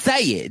 Like,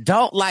 say it.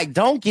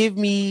 Don't give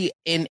me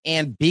an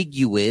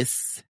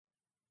ambiguous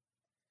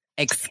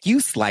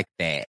excuse like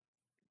that.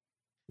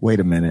 Wait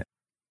a minute.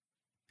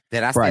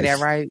 Did I say that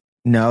right?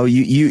 No,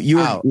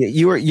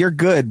 you're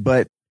good,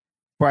 but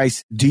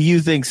Bryce, do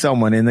you think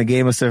someone in the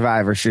game of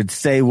Survivor should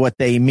say what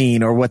they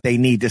mean or what they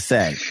need to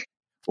say?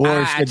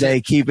 Or should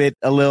they keep it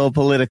a little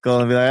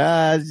political and be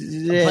like,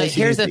 yeah, but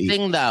here's the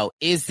thing, though.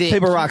 Is it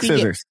paper, rock,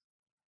 scissors?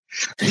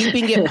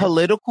 Keeping it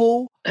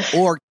political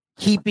or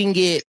keeping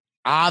it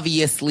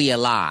obviously a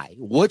lie?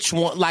 Which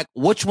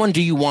one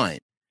do you want?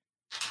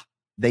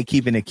 They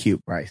keeping it cute,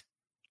 Bryce.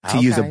 To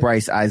use a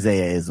Bryce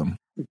Isaiah-ism.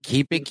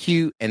 Keep it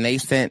cute. And they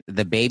sent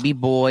the baby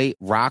boy,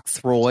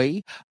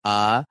 Roxroy,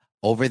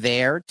 over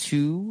there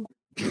to...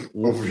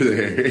 Over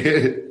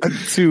there.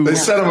 They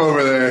sent him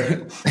over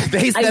there.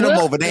 They sent him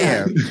over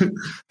there.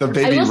 The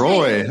baby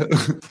Roy.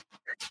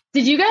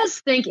 Did you guys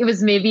think it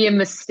was maybe a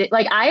mistake?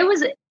 Like, I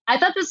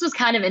thought this was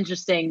kind of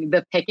interesting,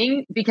 the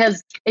picking,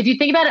 because if you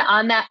think about it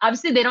on that,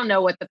 obviously they don't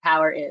know what the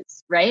power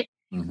is, right?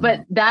 Mm-hmm.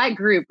 But that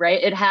group,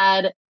 right, it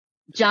had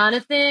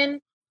Jonathan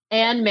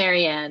and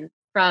Marianne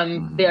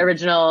from the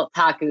original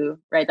Taku,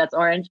 right? That's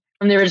orange,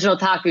 from the original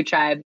Taku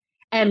tribe.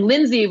 And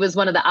Lindsay was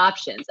one of the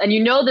options. And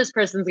you know this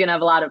person's going to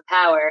have a lot of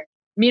power.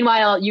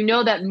 Meanwhile, you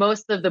know that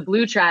most of the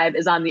blue tribe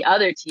is on the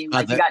other team.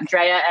 Like you got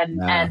Drea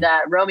and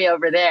Romeo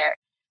over there.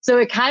 So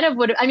it kind of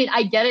would, I mean,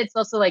 I get it. It's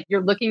also like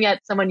you're looking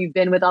at someone you've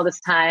been with all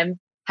this time.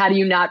 How do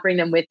you not bring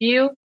them with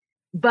you?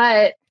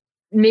 But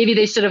maybe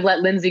they should have let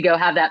Lindsay go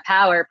have that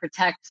power,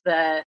 protect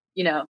the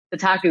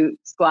Taku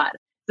squad.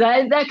 So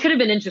that could have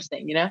been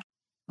interesting, you know?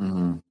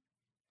 Mm-hmm.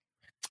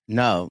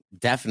 No,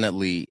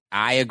 definitely.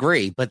 I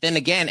agree. But then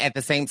again, at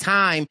the same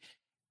time,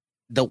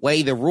 the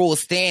way the rules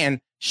stand,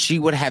 she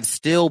would have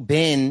still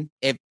been,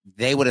 if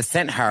they would have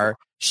sent her,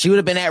 she would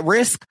have been at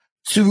risk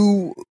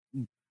to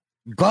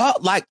go,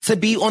 like, to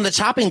be on the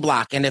chopping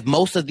block. And if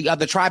most of the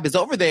other tribe is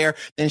over there,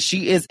 then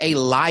she is a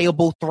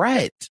liable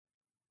threat.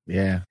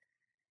 Yeah.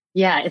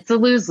 Yeah, it's a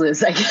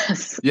lose-lose, I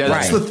guess. Yeah,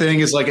 that's the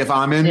thing is, like, if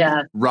I'm in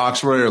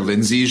Roxroy or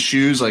Lindsay's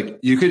shoes, like,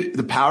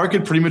 the power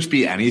could pretty much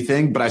be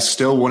anything, but I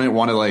still wouldn't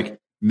want to, like,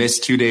 miss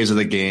 2 days of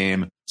the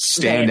game,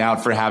 stand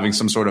out for having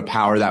some sort of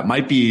power that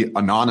might be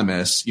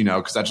anonymous, you know,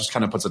 because that just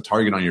kind of puts a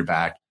target on your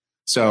back.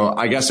 So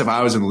I guess if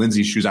I was in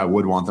Lindsay's shoes, I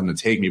would want them to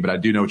take me, but I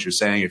do know what you're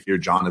saying. If you're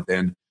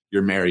Jonathan,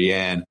 you're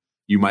Marianne,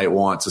 you might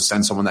want to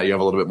send someone that you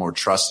have a little bit more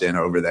trust in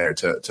over there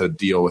to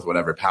deal with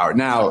whatever power.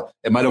 Now,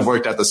 it might have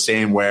worked out the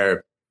same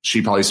where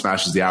she probably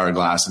smashes the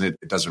hourglass and it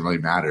doesn't really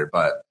matter.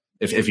 But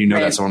if you know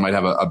that someone might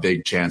have a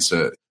big chance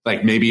to,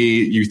 like, maybe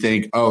you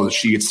think, oh,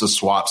 she gets to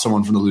swap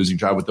someone from the losing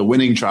tribe with the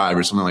winning tribe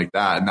or something like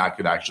that, and that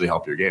could actually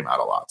help your game out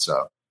a lot.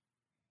 So,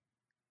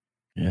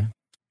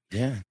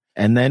 yeah.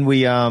 And then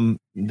we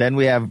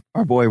have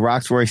our boy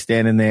Roxroy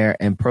standing there,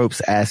 and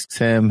Probst asks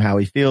him how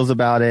he feels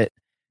about it,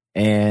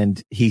 and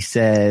he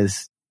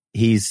says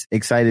he's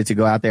excited to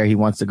go out there. He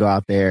wants to go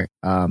out there.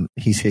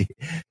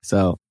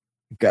 So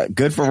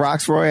good for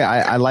Roxroy.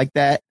 I like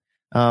that.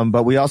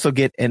 But we also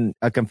get in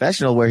a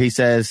confessional where he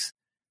says,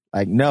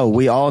 like, no,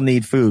 we all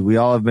need food. We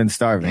all have been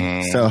starving.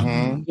 Mm-hmm.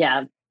 So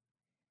yeah,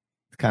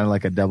 it's kind of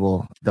like a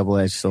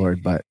double-edged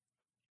sword. But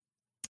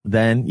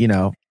then, you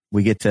know,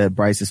 we get to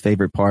Bryce's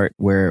favorite part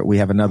where we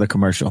have another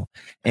commercial.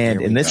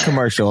 And in this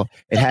commercial,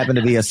 it happened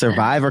to be a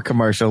Survivor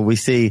commercial. We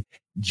see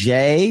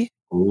Jay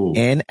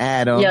and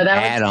Adam. Yeah,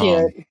 that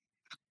was cute.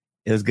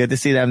 It was good to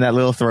see them, that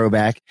little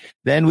throwback.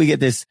 Then we get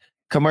this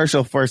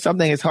commercial for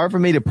something it's hard for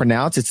me to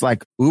pronounce. It's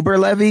like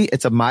Uberlevy.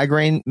 It's a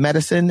migraine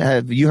medicine.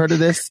 Have you heard of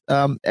this,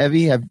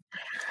 Evie?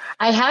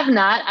 I have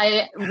not.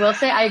 I will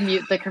say I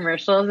mute the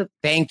commercials.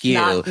 Thank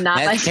you.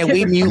 Can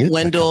we mute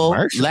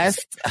Wendell?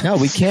 No,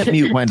 we can't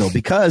mute Wendell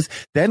because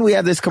then we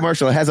have this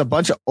commercial. It has a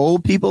bunch of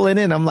old people in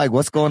it. And I'm like,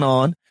 what's going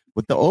on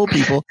with the old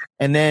people?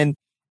 And then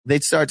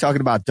they'd start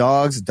talking about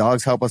dogs.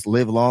 Dogs help us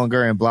live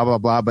longer and blah, blah,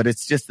 blah. But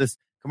it's just this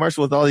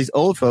commercial with all these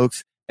old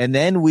folks. And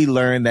then we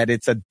learn that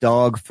it's a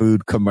dog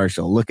food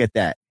commercial. Look at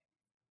that.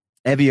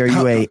 Evie, are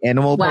you a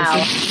animal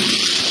person?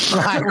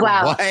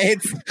 Wow. What?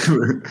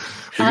 We're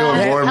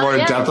going more and more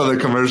in depth on the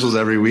commercials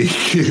every week.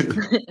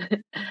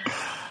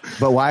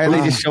 But why are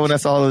they just showing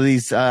us all of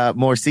these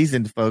more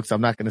seasoned folks?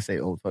 I'm not going to say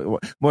old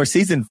folks. More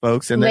seasoned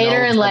folks. And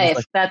later in life.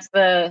 Like, that's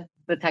the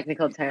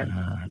technical term.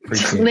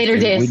 Later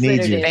days. We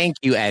need you. Thank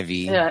you, Evie.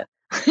 Yeah.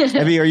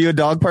 Evie, are you a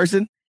dog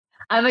person?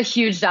 I'm a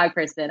huge dog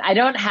person. I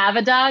don't have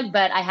a dog,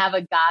 but I have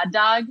a god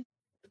dog,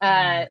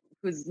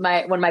 who's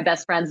one of my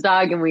best friend's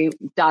dog, and we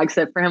dog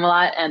sit for him a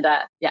lot. And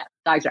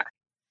dogs rock.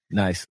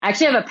 Nice. I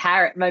actually have a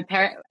parrot.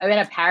 I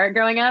had a parrot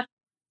growing up.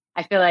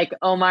 I feel like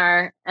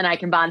Omar and I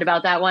can bond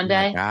about that one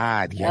day. Oh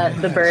God,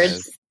 yes. The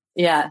birds.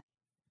 Yeah.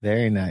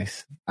 Very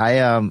nice.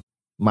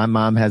 My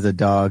mom has a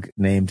dog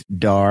named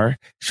Dar,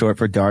 short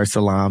for Dar es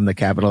Salaam, the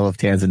capital of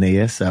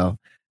Tanzania. So,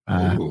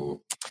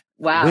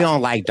 wow. We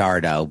don't like Dar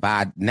though.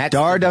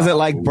 Dar doesn't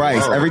like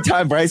Bryce. Every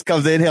time Bryce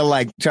comes in, he'll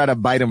like try to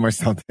bite him or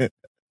something.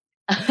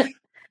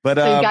 But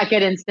so you got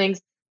good instincts.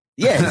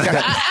 Yeah.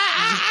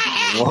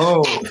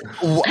 Whoa.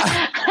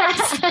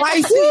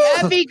 Spicy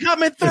Evie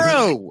coming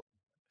through.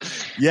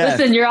 Yeah.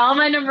 Listen, you're all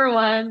my number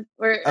one.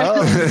 All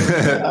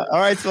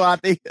right,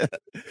 Swati.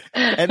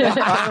 And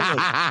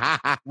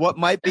what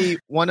might be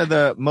one of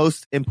the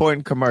most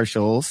important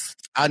commercials?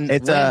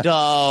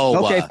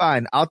 Okay,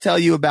 fine. I'll tell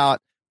you about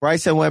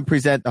Bryce and Wen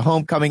present The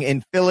Homecoming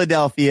in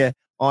Philadelphia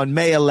on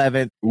May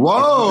 11th.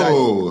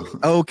 Whoa.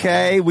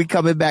 Okay, we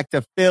coming back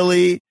to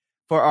Philly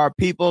for our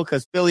people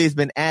because Philly has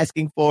been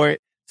asking for it.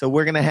 So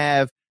we're going to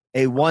have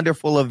a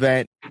wonderful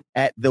event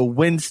at the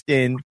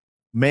Winston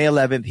May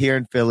 11th here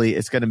in Philly.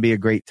 It's going to be a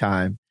great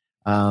time.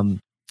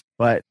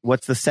 But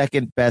what's the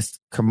second best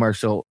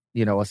commercial,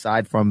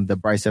 aside from the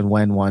Bryce and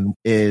Wen one,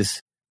 is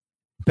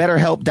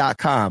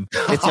BetterHelp.com.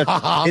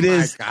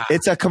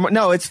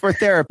 It's for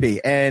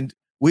therapy, and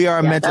we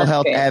are mental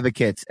health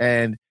advocates,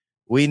 and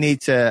we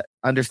need to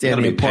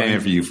understand the importance.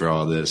 Paying for you for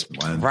all this,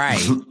 Wen.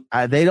 Right?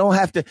 They don't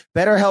have to.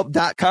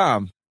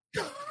 BetterHelp.com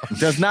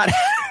does not.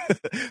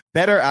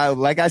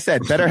 Like I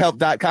said,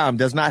 BetterHelp.com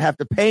does not have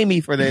to pay me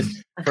for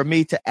this, for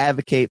me to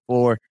advocate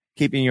for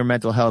keeping your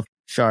mental health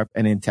sharp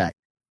and intact.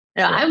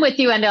 No, I'm with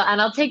you, Wendell,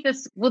 and I'll take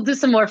this. We'll do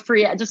some more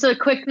free ad. Just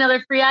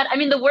another free ad. I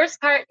mean, the worst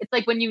part, it's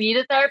like when you need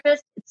a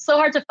therapist, it's so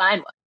hard to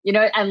find one,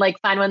 and like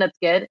find one that's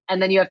good,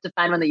 and then you have to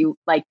find one that you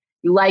like,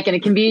 and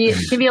it can be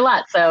a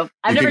lot. So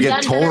I've never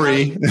done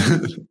Tori.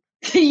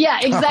 Yeah,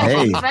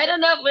 exactly. You might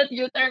end up with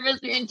your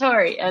therapist being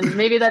Tori, and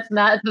maybe that's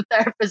not the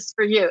therapist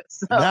for you.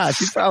 So. Nah,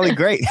 she's probably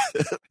great.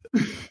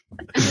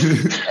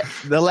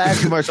 The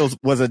last commercial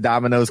was a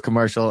Domino's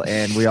commercial,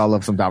 and we all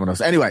love some Domino's.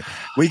 Anyway,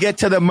 we get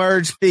to the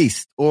Merge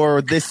Feast,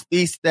 or this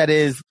feast that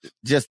is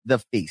just the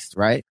feast,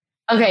 right?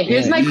 Okay,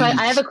 here's my question.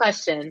 I have a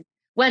question.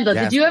 Wendell,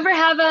 did you ever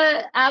have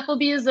a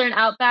Applebee's or an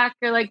Outback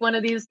or like one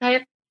of these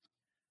types?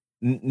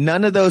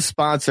 None of those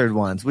sponsored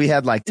ones. We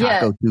had like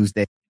Taco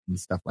Tuesday and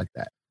stuff like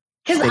that.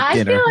 Because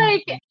I feel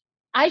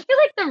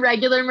like the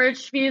regular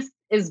Merge Feast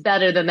is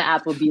better than the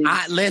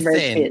Applebee's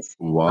Merge Feast.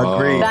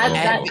 Agreed.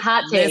 That's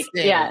hot take.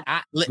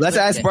 Let's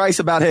ask Bryce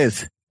about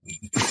his.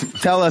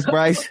 Tell us,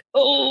 Bryce.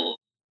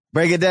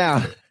 Break it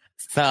down.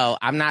 So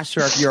I'm not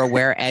sure if you're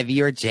aware,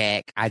 Evie or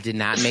Jack. I did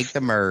not make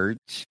the merge.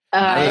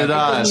 I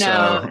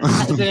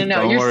didn't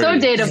know. You're so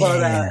dateable,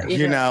 though.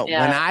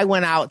 When I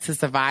went out to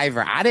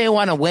Survivor, I didn't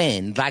want to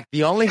win. Like,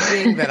 the only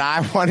thing that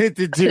I wanted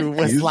to do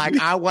was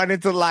I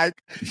wanted to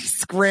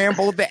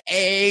scramble the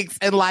eggs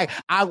and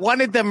I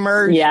wanted the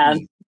merge. Yeah.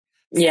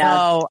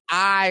 So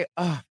I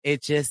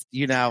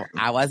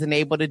wasn't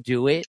able to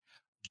do it,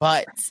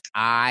 but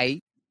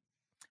I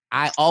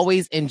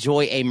always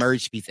enjoy a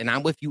merge feast, and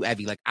I'm with you,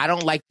 Evie. Like, I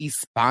don't like these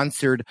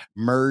sponsored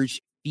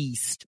merge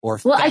feast or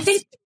fest. Well, I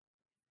think,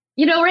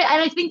 right.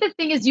 And I think the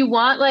thing is you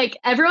want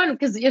everyone,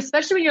 because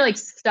especially when you're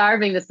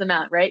starving this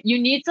amount, right? You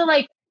need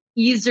to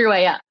ease your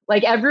way up.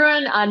 Like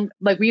everyone on,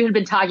 we had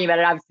been talking about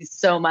it obviously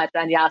so much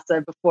on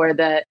Yasa before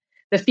the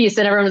feast,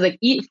 and everyone was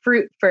eat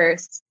fruit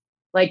first,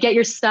 get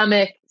your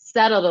stomach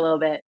settled a little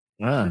bit,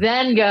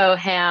 then go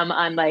ham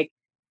on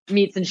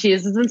meats and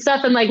cheeses and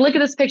stuff. And look at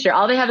this picture.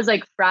 All they have is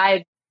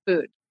fried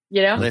food,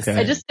 Listen,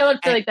 I just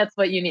don't feel like that's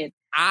what you need.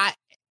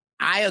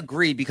 I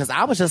agree, because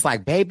I was just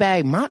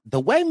baby, the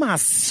way my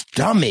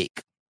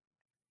stomach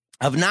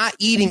of not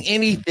eating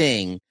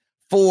anything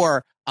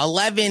for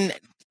 11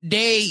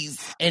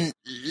 days, and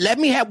let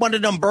me have one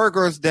of them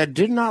burgers that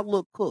did not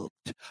look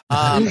cooked.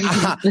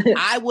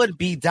 I would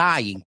be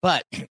dying.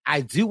 But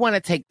I do want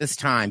to take this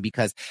time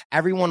because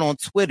everyone on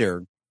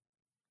Twitter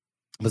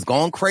was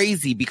going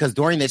crazy because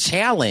during the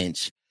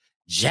challenge,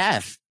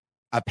 Jeff,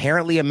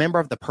 apparently a member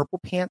of the Purple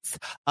Pants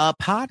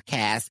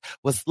podcast,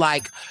 was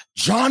like,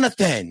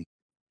 Jonathan,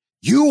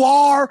 you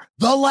are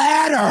the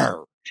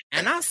ladder.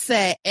 And I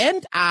said,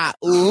 and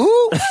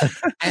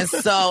and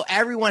so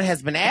everyone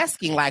has been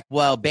asking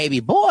well, baby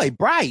boy,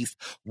 Bryce,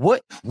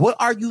 what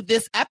are you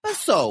this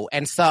episode?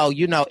 And so,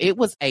 it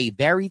was a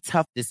very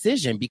tough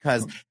decision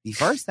because the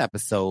first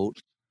episode,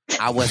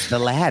 I was the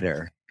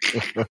ladder.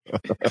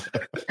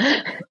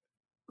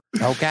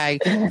 Okay,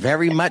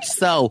 very much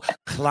so.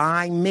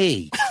 Climb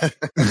me.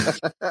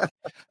 The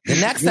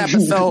next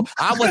episode,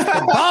 I was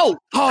the boat.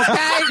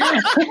 Okay,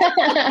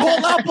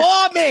 pull up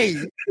on me.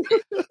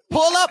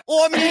 Pull up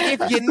on me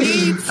if you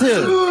need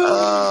to.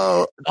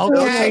 Okay. Oh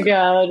my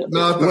God.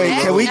 Wait,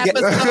 can we get?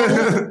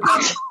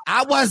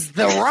 I was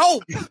the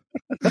rope.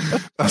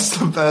 That's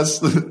the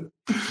best.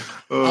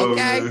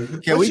 Okay,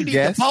 Man. Can we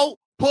guess? Pull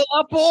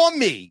up on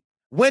me.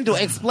 Wendell,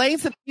 explain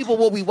to people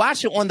what we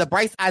watching on the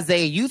Bryce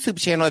Isaiah YouTube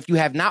channel. If you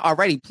have not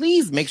already,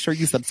 please make sure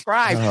you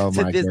subscribe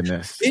to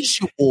this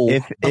visual.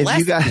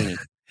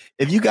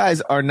 If you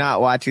guys are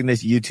not watching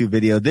this YouTube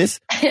video,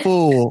 this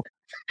fool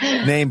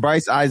named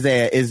Bryce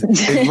Isaiah is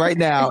right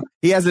now.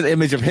 He has an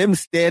image of him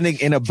standing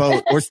in a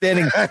boat or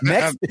standing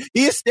next.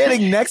 He is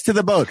standing next to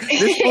the boat.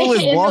 This fool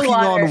is walking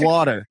on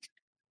water.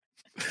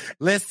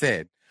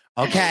 Listen,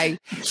 okay,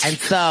 and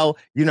so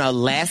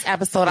last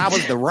episode I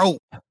was the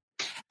rope.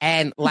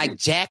 And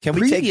Jack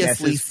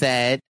previously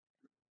said.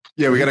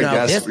 Yeah, we got to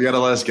guess. We got to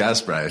let us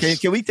guess, Bryce.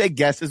 Can we take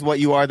guesses what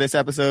you are this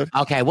episode?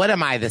 Okay, what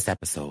am I this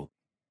episode?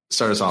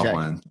 Start us off,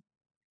 Wen.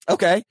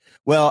 Okay.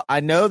 Well, I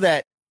know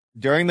that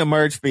during the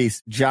merge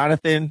feast,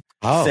 Jonathan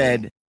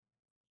said,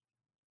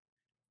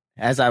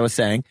 as I was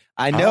saying,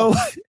 I know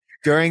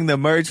during the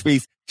merge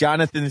feast,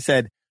 Jonathan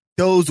said,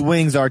 those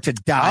wings are to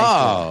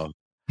die for.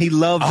 He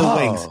loved the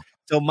wings.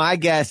 So my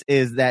guess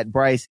is that,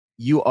 Bryce,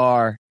 you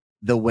are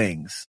the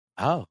wings.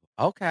 Oh,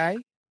 okay.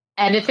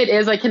 And if it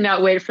is, I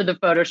cannot wait for the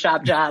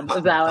Photoshop job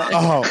of that one.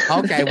 Oh,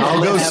 okay. Well,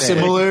 I'll go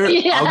similar.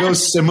 Yeah. I'll go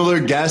similar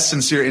guess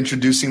since you're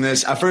introducing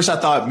this. At first, I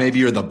thought maybe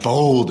you're the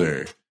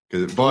boulder,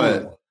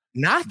 but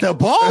not the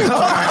boulder.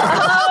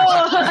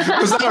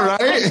 Was that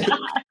right?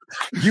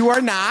 You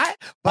are not.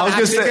 But I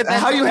was going to say,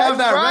 how you have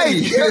that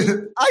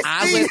right?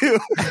 I see you.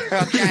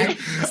 Okay.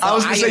 So I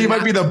was going to say you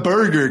might be the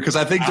burger because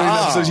I think during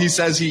the episode he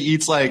says he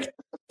eats like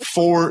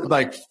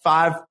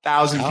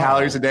 5,000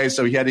 calories a day,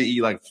 so he had to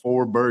eat like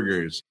 4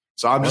 burgers.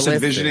 So I'm just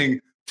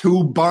envisioning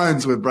 2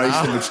 buns with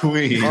Bryce in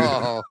between.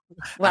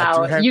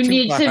 Wow, you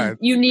need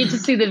to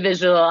see the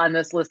visual on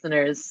this,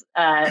 listeners.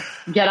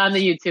 Get on the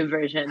YouTube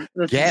version.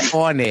 Get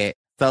on it.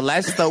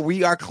 So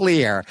we are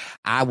clear.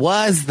 I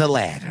was the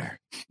ladder.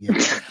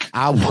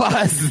 I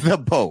was the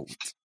boat.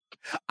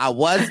 I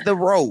was the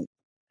rope.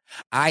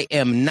 I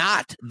am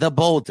not the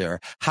boulder.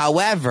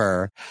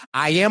 However,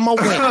 I am a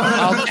wing.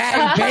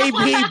 Okay,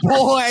 baby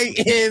boy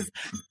is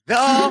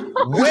the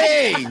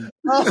wing.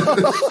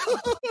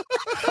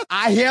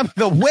 I am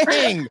the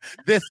wing.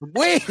 This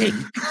wing.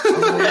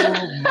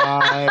 Oh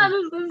my!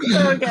 This is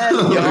so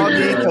good. Y'all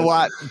need to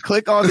watch.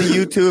 Click on the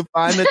YouTube.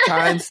 Find the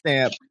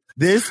timestamp.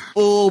 This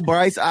fool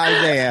Bryce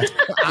Isaiah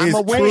is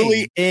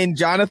truly in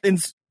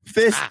Jonathan's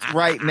fist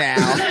right now.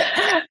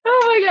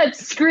 Oh my God,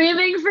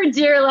 screaming for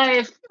dear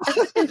life.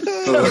 Oh my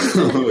God.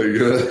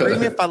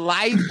 Screaming for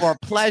life or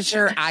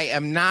pleasure. I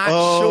am not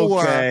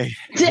sure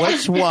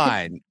which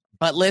one.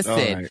 But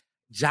listen,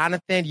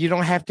 Jonathan, you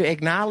don't have to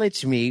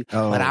acknowledge me,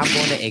 but I'm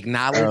going to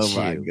acknowledge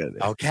you.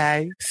 Goodness.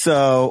 Okay?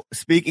 So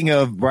speaking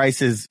of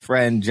Bryce's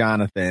friend,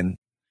 Jonathan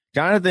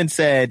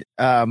said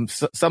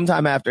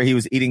sometime after he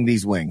was eating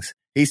these wings,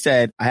 he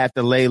said, I have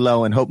to lay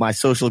low and hope my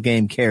social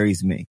game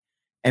carries me.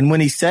 And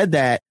when he said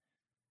that,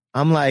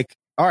 I'm like,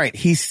 all right,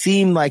 he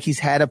seemed like he's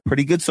had a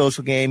pretty good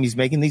social game. He's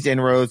making these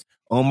inroads.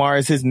 Omar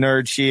is his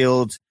nerd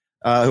shield,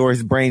 or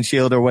his brain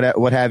shield or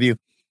what have you.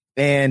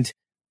 And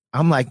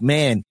I'm like,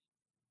 man,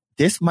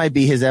 this might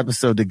be his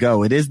episode to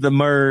go. It is the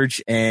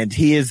merge and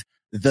he is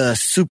the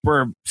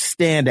super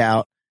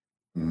standout.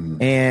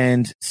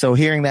 And so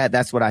hearing that,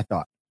 that's what I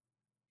thought.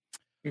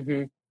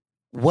 Mm-hmm.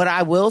 What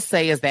I will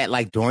say is that,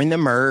 like, during the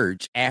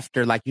merge,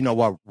 after, like, you know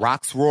what,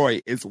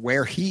 Roxroy is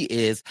where he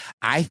is,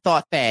 I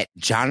thought that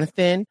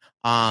Jonathan,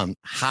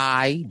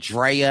 Hai,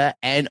 Drea,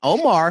 and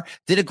Omar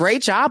did a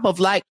great job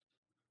of, like,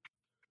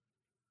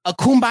 a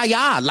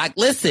kumbaya. Like,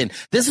 listen,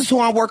 this is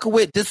who I'm working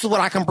with. This is what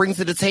I can bring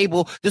to the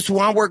table. This is who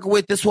I'm working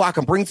with. This is who I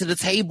can bring to the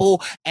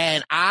table.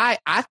 And I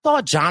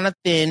thought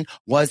Jonathan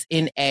was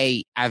in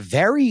a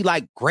very,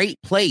 like, great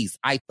place.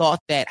 I thought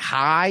that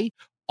Hai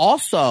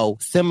also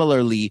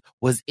similarly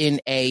was in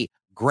a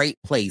great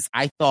place.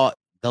 I thought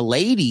the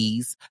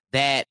ladies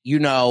that, you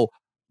know,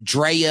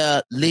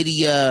 Drea,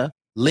 Lydia,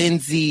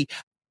 Lindsay,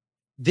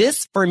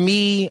 this for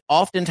me,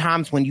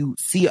 oftentimes when you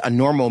see a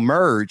normal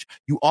merge,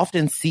 you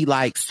often see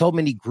like so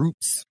many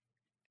groups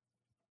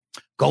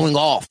going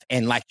off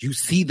and like you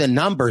see the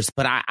numbers.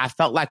 But I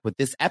felt like with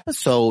this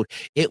episode,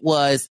 it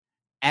was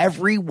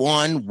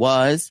everyone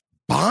was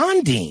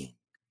bonding.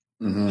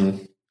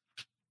 Mm-hmm.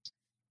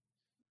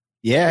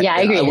 Yeah,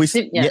 I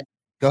agree.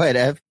 Go ahead,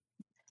 Ev.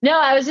 No,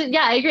 I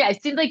agree. I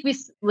seemed like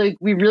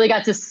we really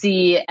got to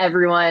see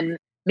everyone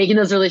making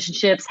those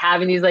relationships,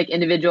 having these like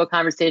individual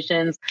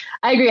conversations.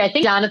 I agree. I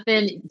think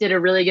Jonathan did a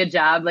really good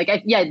job. Like,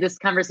 this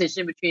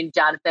conversation between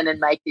Jonathan and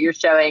Mike that you're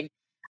showing.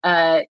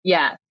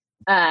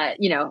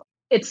 You know,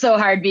 it's so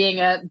hard being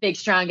a big,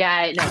 strong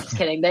guy. No, just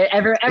kidding.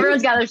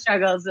 Everyone's got their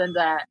struggles, and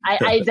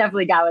I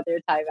definitely got what they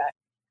were talking about.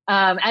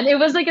 And it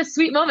was like a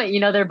sweet moment, you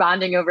know, they're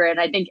bonding over it. And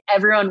I think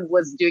everyone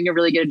was doing a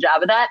really good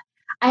job of that.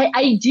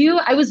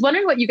 I was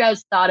wondering what you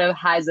guys thought of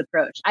Hai's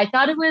approach. I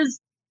thought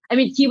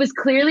he was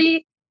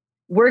clearly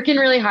working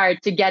really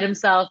hard to get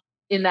himself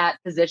in that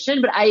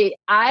position. But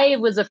I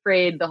was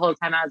afraid the whole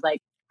time. I was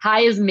like,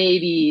 Hai is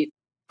maybe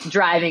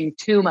driving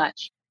too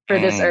much for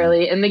this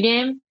early in the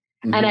game.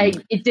 Mm-hmm.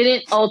 And it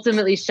didn't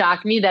ultimately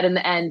shock me that in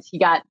the end he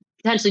got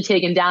potentially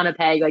taken down a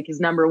peg, like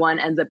his number one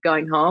ends up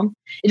going home.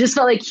 It just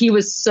felt like he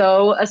was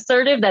so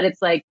assertive that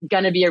it's like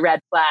gonna be a red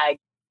flag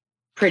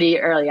pretty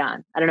early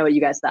on. I don't know what you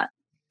guys thought.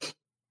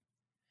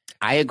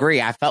 I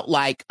agree. I felt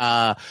like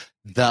the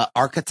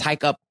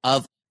archetype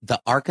of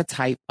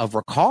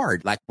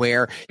Ricard, like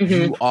where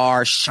you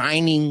are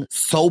shining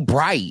so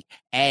bright.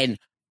 And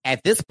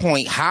at this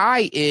point,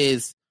 Hai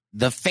is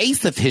the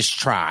face of his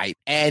tribe,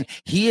 and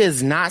he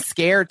is not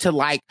scared to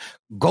like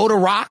go to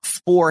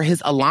rocks for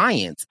his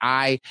alliance.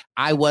 I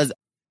was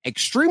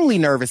extremely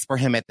nervous for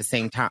him at the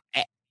same time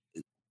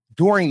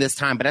during this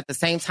time, but at the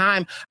same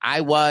time,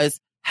 I was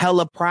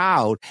hella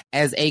proud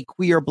as a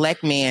queer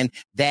Black man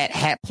that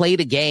had played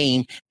a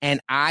game, and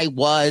I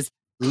was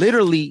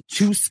literally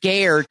too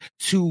scared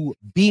to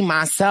be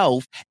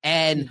myself.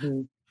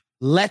 And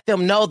let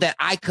them know that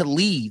I could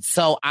lead.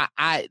 So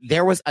I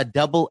there was a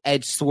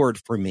double-edged sword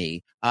for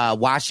me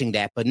watching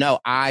that. But no,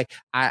 I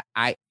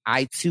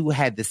too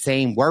had the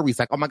same worries.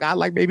 Like, oh my God,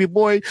 like, baby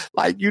boy,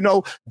 like,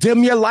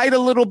 dim your light a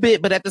little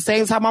bit. But at the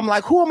same time, I'm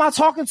like, who am I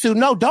talking to?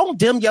 No, don't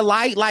dim your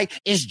light. Like,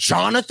 is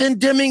Jonathan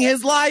dimming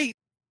his light?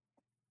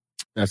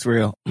 That's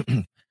real.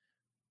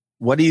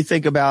 What do you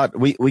think about,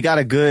 we got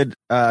a good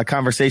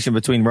conversation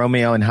between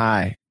Romeo and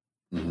Hai.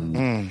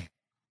 And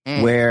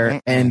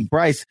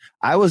Bryce,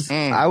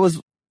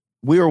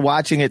 we were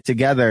watching it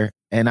together,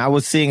 and I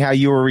was seeing how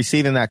you were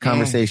receiving that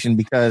conversation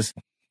because,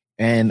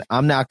 and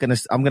I'm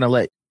going to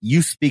let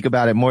you speak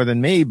about it more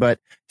than me, but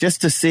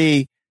just to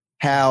see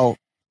how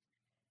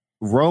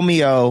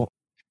Romeo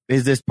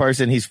is this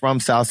person, he's from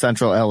South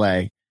Central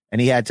LA,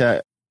 and he had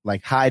to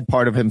like hide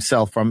part of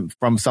himself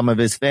from some of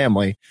his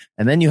family.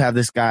 And then you have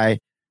this guy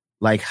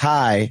like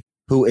Hai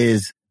who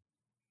is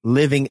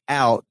living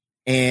out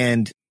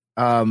and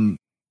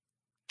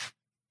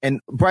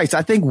Bryce,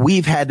 I think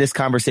we've had this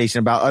conversation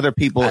about other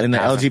people in the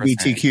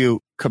LGBTQ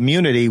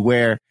community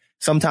where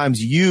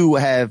sometimes you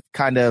have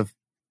kind of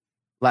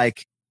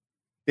like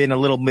been a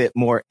little bit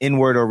more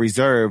inward or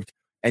reserved,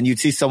 and you'd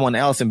see someone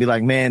else and be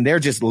like, man, they're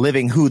just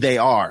living who they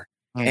are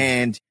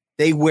and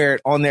they wear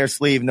it on their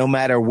sleeve no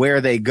matter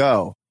where they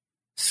go.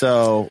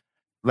 So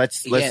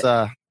let's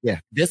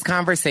This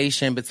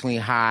conversation between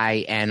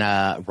Hai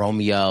and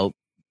Romeo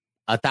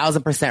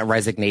 1,000%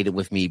 resonated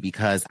with me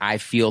because I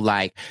feel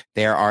like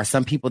there are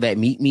some people that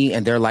meet me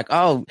and they're like,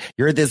 oh,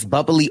 you're this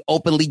bubbly,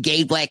 openly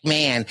gay black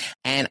man.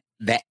 And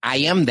that I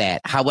am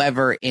that.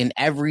 However, in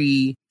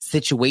every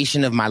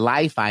situation of my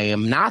life, I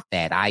am not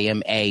that. I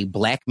am a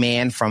black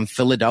man from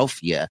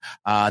Philadelphia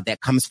that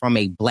comes from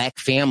a black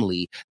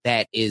family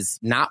that is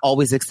not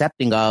always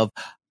accepting of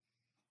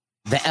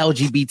the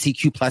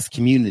LGBTQ plus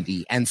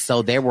community. And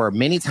so there were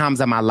many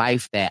times in my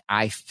life that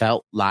I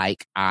felt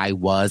like I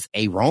was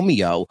a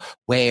Romeo,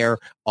 where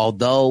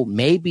although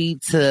maybe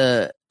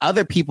to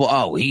other people,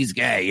 oh, he's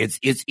gay,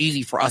 it's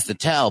easy for us to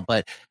tell,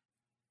 but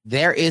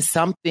there is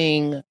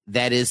something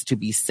that is to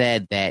be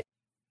said that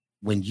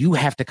when you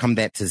have to come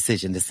to that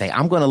decision to say,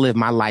 I'm going to live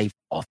my life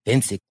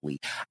authentically,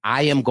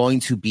 I am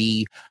going to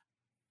be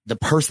the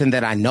person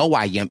that I know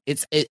I am,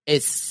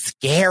 it's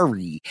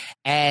scary.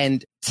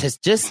 And to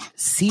just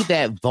see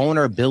that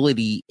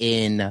vulnerability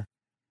in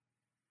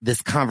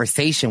this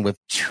conversation with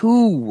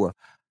two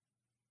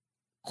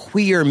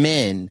queer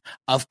men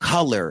of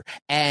color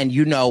and,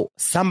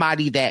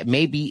 somebody that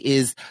maybe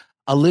is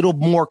a little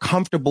more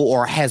comfortable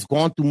or has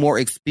gone through more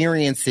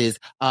experiences,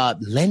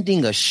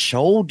 lending a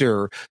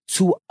shoulder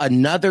to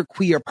another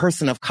queer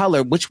person of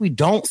color, which we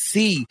don't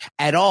see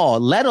at all,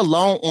 let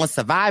alone on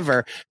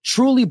Survivor,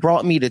 truly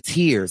brought me to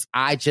tears.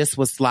 I just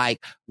was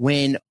like,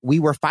 when we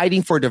were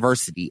fighting for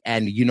diversity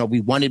and,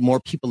 we wanted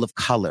more people of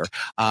color,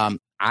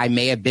 I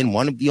may have been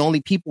one of the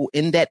only people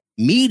in that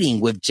meeting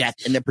with Jeff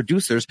and the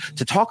producers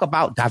to talk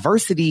about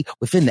diversity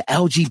within the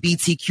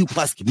LGBTQ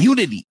plus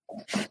community.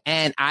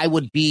 And I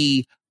would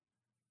be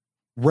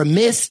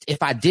remiss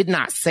if I did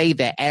not say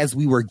that as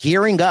we were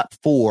gearing up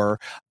for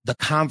the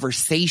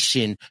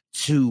conversation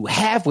to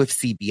have with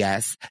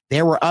CBS,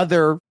 there were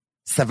other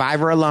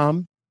Survivor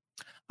alum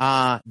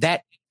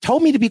that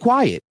told me to be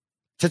quiet.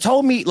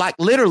 Told me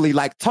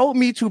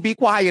to be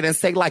quiet and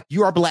say, like,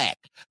 you are black.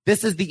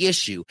 This is the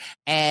issue.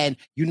 And,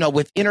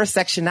 with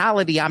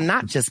intersectionality, I'm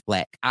not just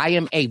black. I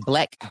am a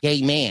black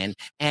gay man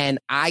and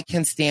I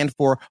can stand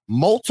for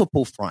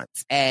multiple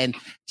fronts. And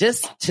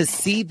just to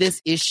see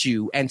this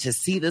issue and to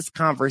see this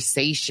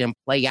conversation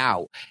play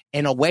out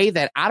in a way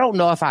that I don't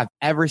know if I've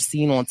ever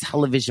seen on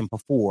television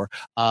before,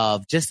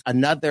 of just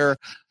another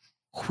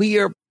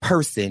queer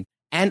person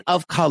and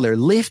of color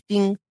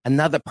lifting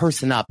another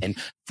person up. And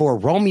for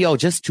Romeo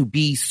just to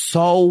be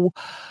so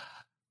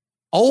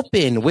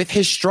open with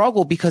his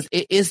struggle, because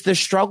it is the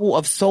struggle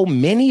of so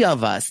many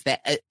of us that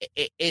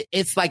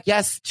it's like,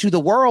 yes, to the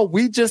world,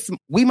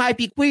 we might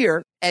be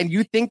queer and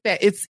you think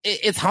that it's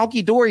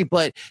honky dory,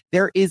 but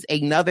there is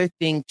another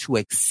thing to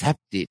accept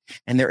it.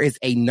 And there is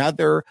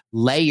another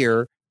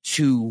layer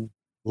to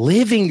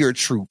living your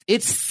truth.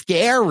 It's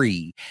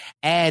scary.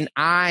 And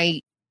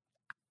I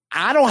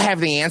don't have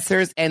the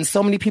answers. And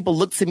so many people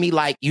look to me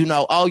like,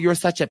 oh, you're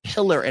such a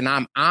pillar, and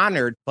I'm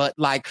honored. But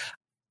like,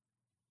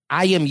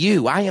 I am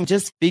you. I am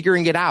just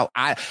figuring it out.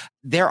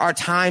 There are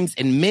times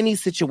in many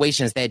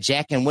situations that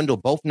Jack and Wendell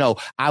both know.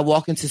 I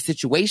walk into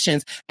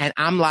situations and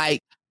I'm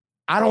like,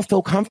 I don't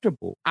feel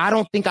comfortable. I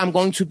don't think I'm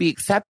going to be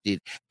accepted.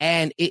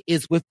 And it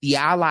is with the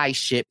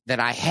allyship that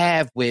I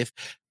have with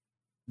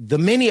the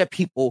many of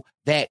people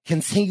that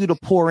continue to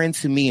pour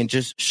into me and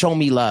just show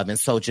me love. And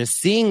so just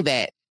seeing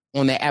that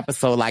on that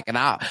episode, like, and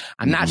I'm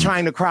not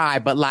trying to cry,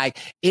 but like,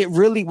 it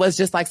really was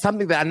just like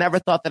something that I never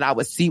thought that I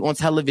would see on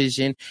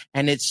television.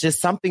 And it's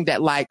just something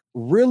that like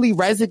really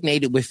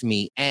resonated with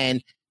me.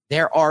 And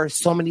there are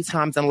so many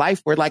times in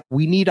life where like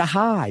we need a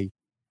high,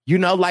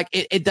 like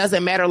it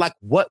doesn't matter like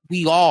what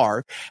we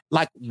are,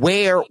 like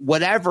where,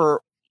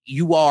 whatever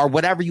you are,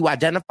 whatever you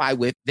identify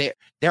with,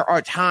 there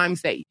are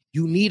times that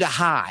you need a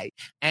high.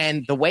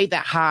 And the way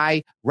that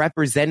High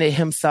represented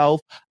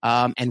himself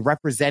and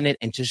represented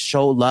and just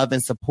showed love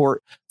and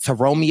support to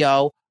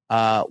Romeo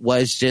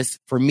was just,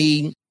 for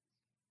me,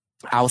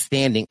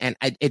 outstanding. And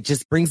it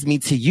just brings me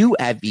to you,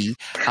 Evie.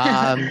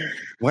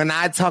 When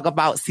I talk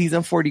about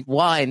season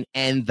 41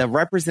 and the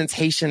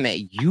representation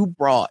that you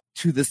brought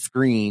to the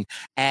screen,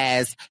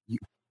 as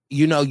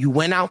you know, you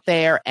went out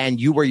there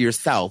and you were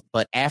yourself,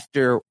 but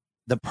after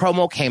the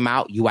promo came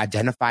out, you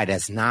identified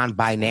as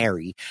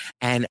non-binary.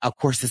 And of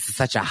course, this is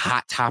such a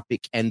hot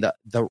topic in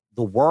the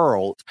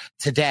world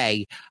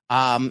today.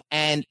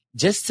 And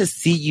just to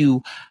see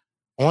you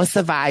on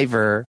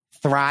Survivor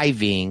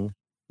thriving,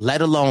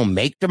 let alone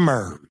make the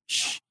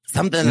merge,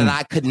 something that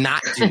I could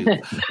not do.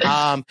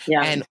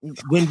 And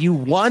when you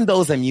won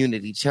those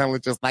immunity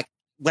challenges, like,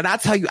 when I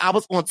tell you, I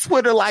was on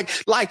Twitter, like,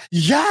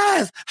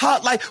 yes,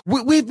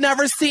 we've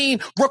never seen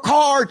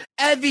Ricard,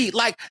 Evie,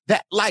 like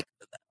that, like,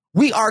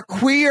 we are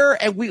queer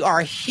and we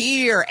are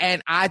here.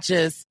 And I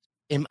just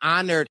am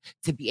honored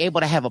to be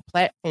able to have a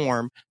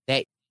platform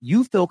that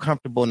you feel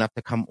comfortable enough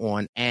to come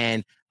on.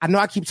 And I know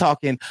I keep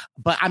talking,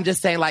 but I'm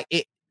just saying, like,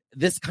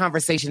 this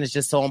conversation is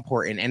just so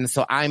important. And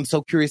so I'm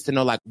so curious to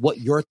know, like, what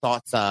your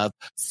thoughts of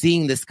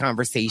seeing this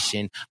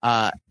conversation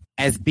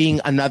as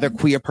being another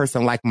queer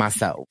person like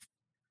myself.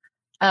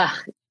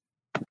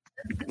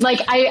 Like,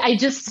 I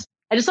just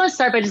want to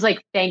start by just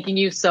like thanking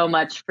you so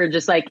much for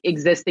just like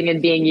existing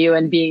and being you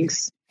and being,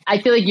 I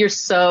feel like you're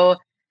so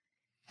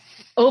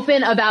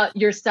open about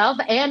yourself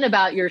and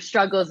about your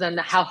struggles and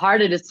how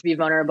hard it is to be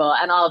vulnerable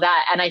and all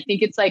that. And I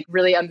think it's like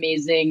really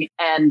amazing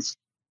and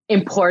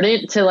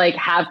important to like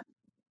have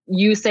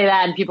you say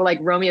that and people like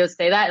Romeo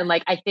say that. And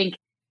like, I think,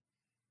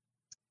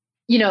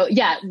 you know,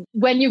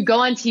 when you go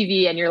on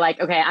TV and you're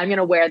like, okay, I'm going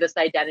to wear this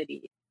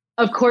identity.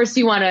 Of course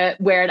you want to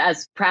wear it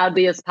as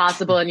proudly as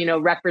possible and, you know,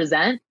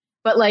 represent,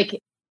 but like,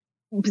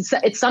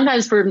 it's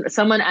sometimes for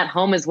someone at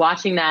home is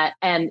watching that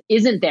and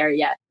isn't there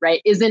yet,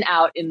 right? Isn't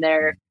out in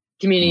their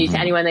community to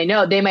anyone they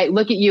know. They might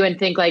look at you and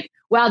think like,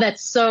 wow,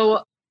 that's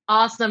so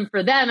awesome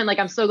for them. And like,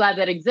 I'm so glad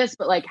that exists,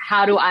 but like,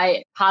 how do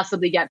I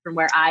possibly get from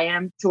where I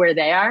am to where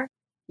they are,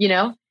 you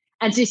know?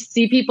 And to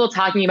see people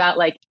talking about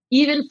like,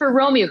 even for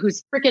Romeo,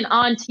 who's freaking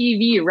on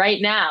TV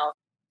right now,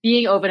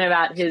 being open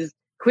about his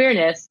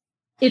queerness,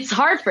 it's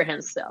hard for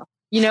him still.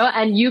 You know,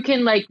 and you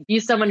can like be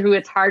someone who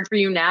it's hard for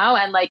you now.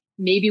 And like,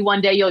 maybe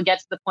one day you'll get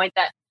to the point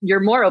that you're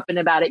more open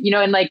about it, you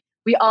know, and like,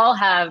 we all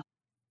have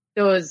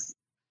those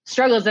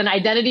struggles and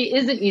identity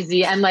isn't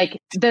easy. And like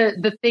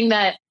the thing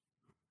that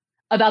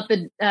about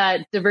the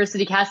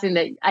diversity casting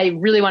that I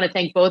really want to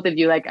thank both of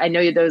you. Like, I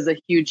know that was a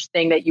huge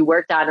thing that you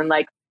worked on, and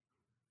like,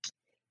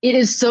 it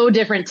is so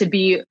different to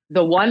be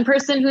the one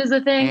person who's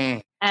the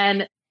thing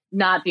and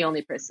not the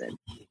only person.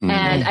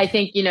 And I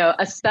think, you know,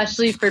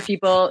 especially for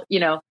people, you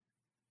know,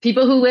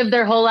 people who live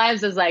their whole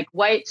lives as like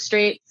white,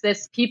 straight,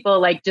 cis people,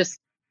 like just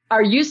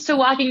are used to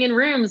walking in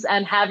rooms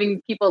and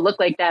having people look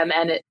like them.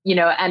 And it, you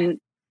know, and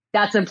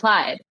that's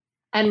implied.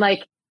 And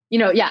like, you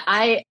know,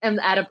 I am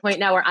at a point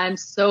now where I'm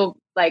so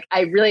like,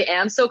 I really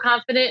am so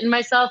confident in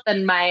myself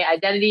and my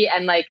identity.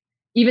 And like,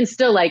 even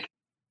still, like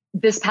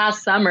this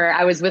past summer,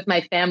 I was with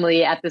my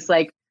family at this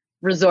like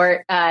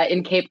resort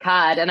in Cape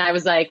Cod. And I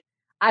was like,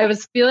 I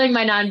was feeling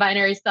my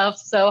non-binary self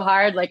so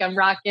hard. Like I'm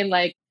rocking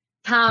like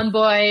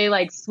tomboy,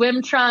 like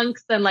swim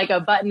trunks and like a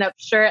button-up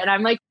shirt. And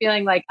I'm like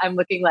feeling like I'm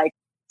looking like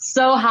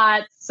so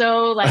hot,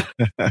 so like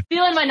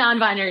feeling my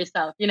non-binary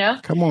self, you know?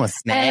 Come on,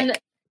 snack. And,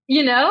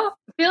 you know,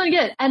 feeling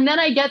good. And then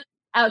I get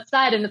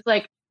outside and it's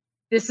like,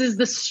 this is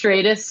the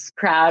straightest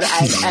crowd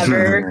I've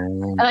ever,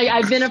 like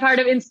I've been a part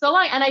of in so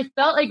long. And I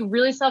felt like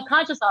really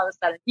self-conscious all of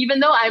a sudden, even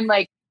though I'm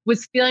like,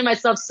 was feeling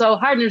myself so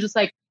hard. And it was just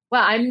like,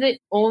 wow, I'm the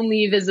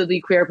only visibly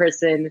queer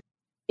person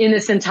in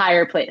this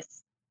entire place.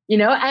 You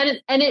know,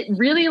 and it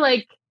really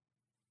like,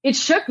 it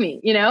shook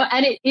me, you know,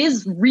 and it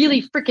is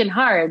really freaking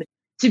hard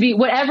to be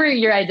whatever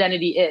your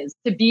identity is,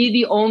 to be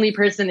the only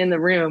person in the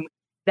room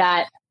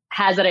that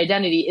has that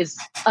identity is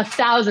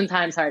 1,000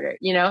 times harder,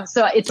 you know?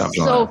 So it's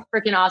so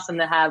freaking awesome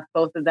to have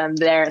both of them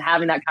there and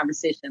having that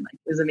conversation. Like,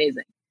 it was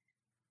amazing.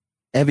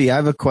 Evie, I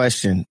have a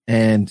question,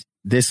 and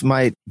it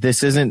might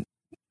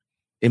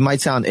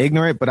sound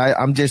ignorant, but I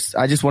just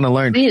want to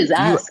learn. Please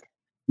ask.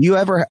 You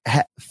ever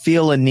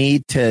feel a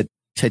need to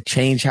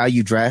change how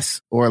you dress,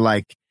 or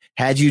like,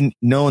 had you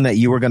known that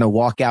you were going to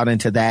walk out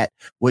into that,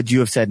 would you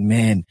have said,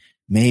 man,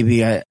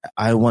 maybe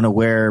I want to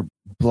wear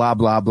blah,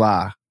 blah,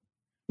 blah?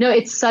 No,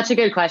 it's such a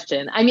good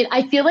question. I mean,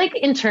 I feel like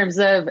in terms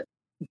of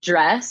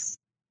dress,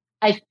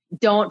 I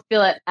don't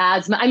feel it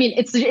as much. I mean,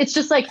 it's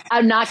just like,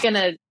 I'm not going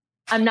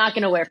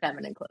to wear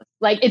feminine clothes.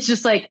 Like, it's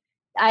just like,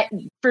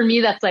 for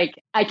me, that's like,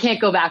 I can't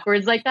go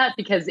backwards like that,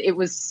 because it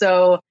was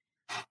so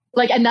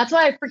like, and that's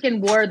why I freaking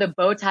wore the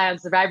bow tie on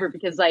Survivor,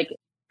 because like,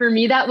 for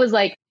me, that was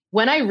like,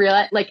 when I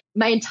realized, like,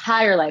 my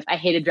entire life, I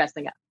hated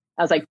dressing up.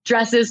 I was like,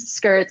 dresses,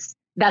 skirts,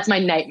 that's my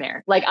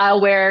nightmare. Like,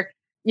 I'll wear,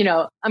 you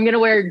know, I'm going to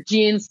wear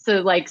jeans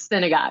to like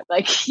synagogue.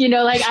 Like, you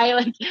know, like I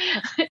like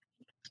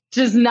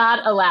just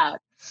not allowed.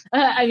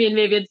 I mean,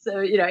 maybe it's,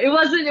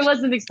 it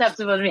wasn't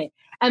acceptable to me.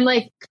 And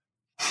like,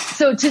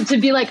 so to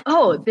be like,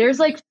 oh, there's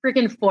like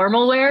freaking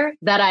formal wear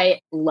that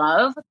I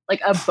love,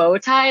 like a bow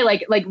tie,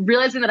 like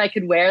realizing that I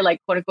could wear like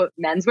quote unquote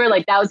menswear,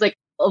 like that was like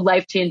a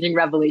life-changing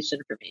revelation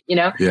for me,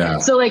 Yeah.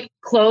 So like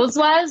clothes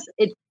wise,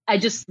 I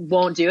just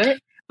won't do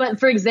it. But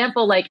for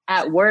example, like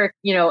at work,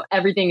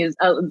 everything is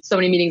so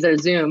many meetings are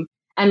Zoom,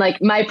 and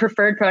like my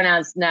preferred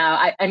pronouns now,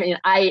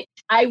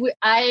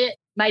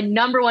 my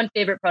number one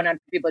favorite pronoun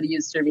for people to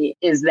use for me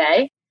is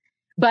they,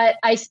 but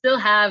I still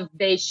have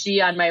they, she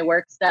on my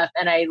work stuff.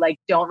 And I like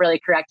don't really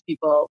correct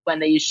people when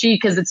they use she,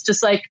 because it's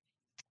just like,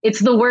 it's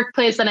the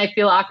workplace and I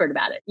feel awkward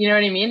about it. You know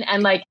what I mean?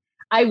 And like,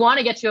 I want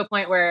to get to a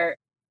point where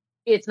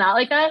it's not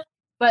like that,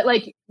 but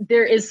like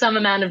there is some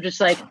amount of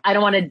just like, I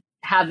don't want to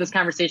have this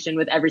conversation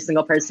with every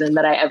single person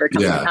that I ever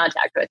come into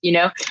contact with,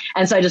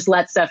 And so I just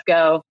let stuff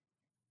go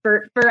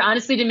for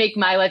honestly to make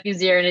my life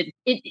easier. And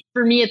it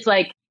for me, it's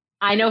like,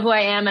 I know who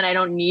I am and I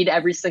don't need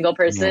every single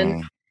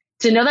person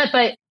to know that,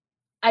 but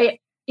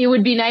it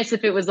would be nice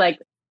if it was like,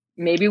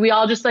 maybe we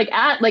all just like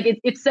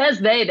it says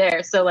they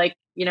there. So like,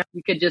 you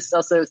could just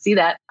also see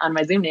that on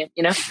my Zoom name,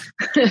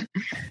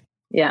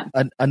 Yeah.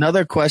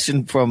 Another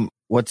question from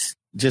what's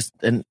just,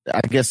 and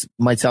I guess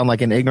might sound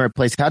like an ignorant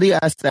place. How do you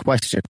ask that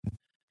question?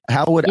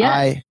 How would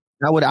I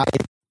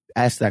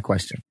ask that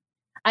question?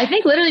 I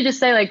think literally just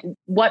say like,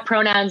 what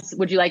pronouns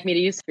would you like me to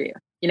use for you?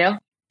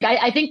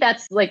 I think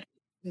that's like,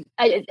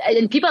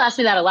 and people ask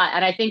me that a lot.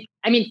 And I think,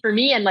 for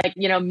me and like,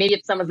 maybe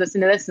if someone's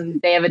listening to this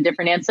and they have a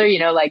different answer,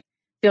 like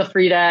feel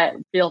free to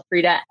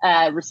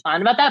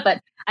respond about that. But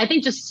I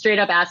think just straight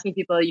up asking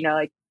people,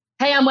 like,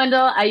 hey, I'm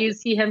Wendell. I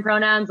use he, him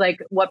pronouns. Like,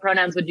 what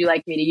pronouns would you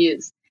like me to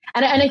use?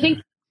 And I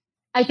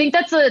think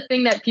that's a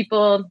thing that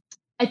people,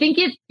 I think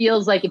it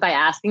feels like by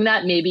asking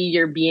that, maybe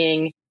you're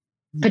being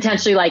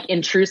potentially like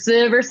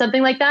intrusive or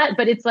something like that.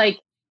 But it's like,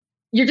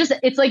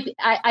 it's like,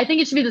 I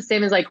think it should be the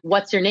same as like,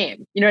 what's your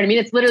name? You know what I mean?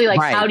 It's literally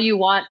like, How do you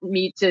want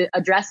me to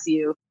address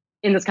you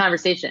in this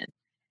conversation?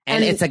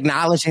 And it's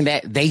acknowledging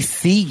that they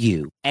see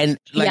you. And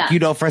like,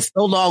 for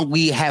so long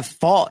we have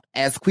fought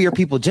as queer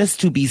people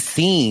just to be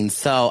seen.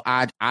 So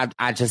I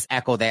just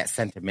echo that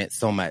sentiment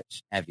so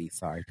much. Evie,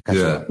 sorry.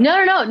 No,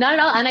 not at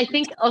all. And I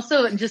think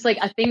also just like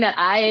a thing that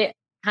I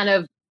kind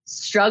of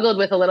struggled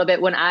with a little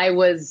bit when I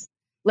was,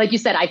 like you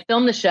said, I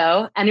filmed the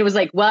show and it was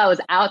like, well, I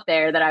was out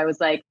there that I was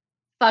like,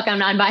 fuck, I'm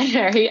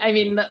non-binary.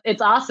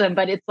 It's awesome,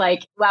 but it's like,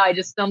 wow, I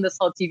just filmed this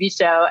whole TV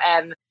show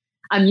and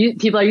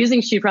people are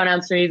using she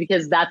pronouns for me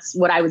because that's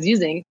what I was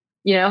using,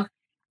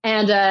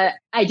 And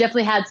I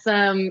definitely had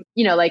some,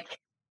 like,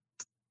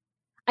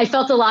 I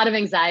felt a lot of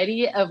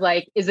anxiety of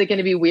like, is it going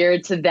to be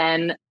weird to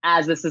then,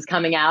 as this is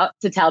coming out,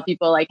 to tell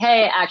people like,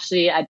 hey,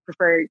 actually, I'd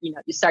prefer, you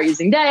start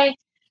using they.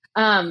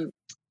 And,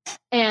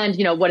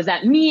 what does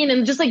that mean?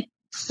 And just like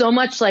so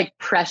much like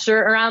pressure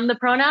around the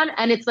pronoun.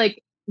 And it's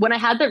like, when I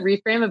had the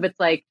reframe of it's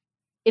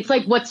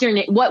like, what's your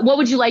name? What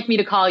would you like me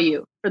to call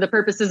you for the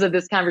purposes of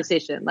this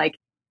conversation? Like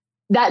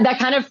that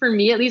kind of, for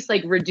me at least,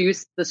 like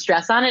reduced the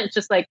stress on it. It's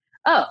just like,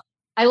 oh,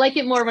 I like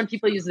it more when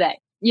people use they,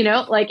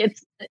 like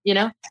it's,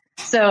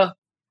 so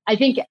I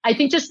think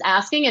just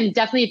asking, and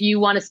definitely if you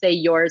want to say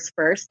yours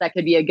first, that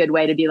could be a good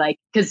way to be like,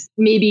 because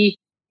maybe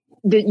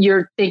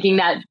you're thinking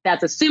that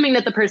that's assuming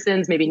that the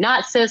person's maybe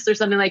not cis or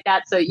something like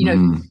that. So,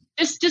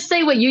 just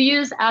say what you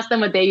use, ask them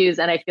what they use.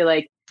 And I feel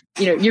like,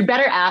 you're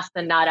better asked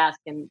than not asked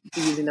and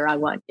using the wrong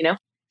one,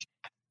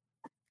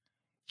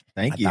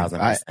 Thank you.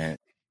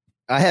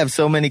 I have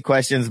so many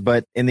questions,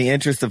 but in the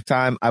interest of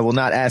time, I will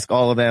not ask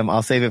all of them.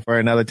 I'll save it for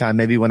another time,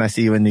 maybe when I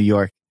see you in New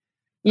York.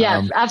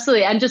 Yeah,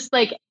 absolutely. And just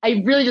like,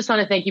 I really just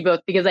want to thank you both,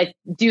 because I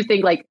do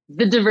think like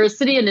the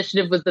diversity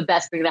initiative was the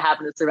best thing that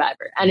happened to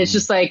Survivor. And it's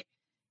just like,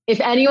 if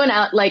anyone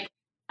out, like,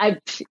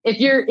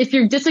 if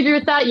you disagree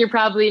with that, you're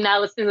probably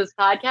not listening to this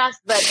podcast,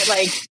 but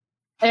like,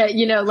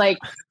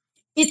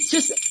 it's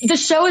just, the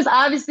show is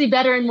obviously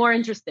better and more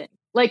interesting.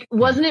 Like,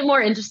 wasn't it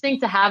more interesting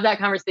to have that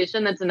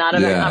conversation than to not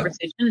have that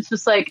conversation? It's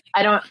just like,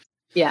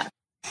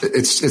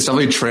 It's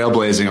definitely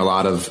trailblazing a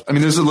lot of,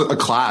 there's a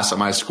class at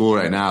my school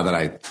right now that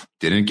I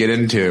didn't get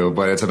into,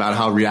 but it's about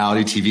how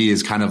reality TV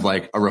is kind of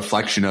like a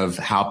reflection of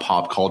how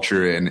pop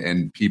culture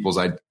and people's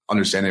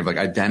understanding of like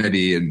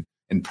identity and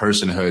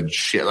personhood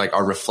shit like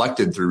are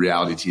reflected through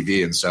reality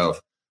TV. And so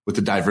with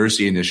the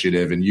diversity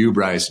initiative and you,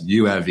 Bryce, and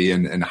you, Evie,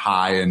 and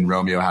Hi and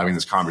Romeo having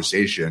this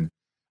conversation,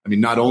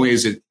 not only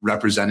is it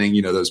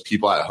representing, those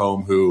people at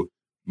home who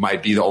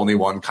might be the only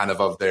one kind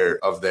of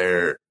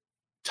their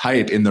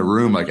type in the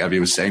room, like Evie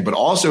was saying, but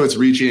also it's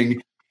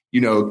reaching,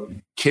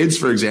 kids,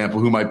 for example,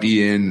 who might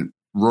be in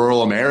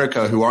rural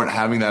America who aren't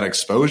having that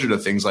exposure to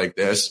things like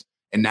this.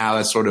 And now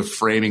that's sort of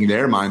framing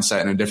their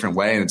mindset in a different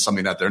way. And it's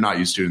something that they're not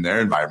used to in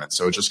their environment.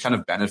 So it's just kind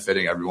of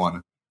benefiting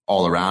everyone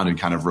all around and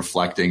kind of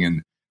reflecting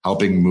and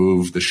helping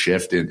move the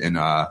shift in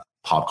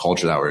pop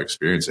culture that we're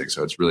experiencing.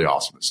 So it's really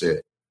awesome to see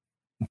it.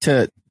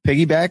 To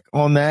piggyback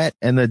on that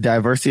and the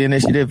diversity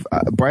initiative,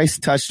 Bryce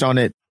touched on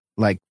it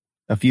like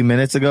a few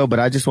minutes ago, but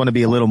I just want to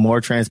be a little more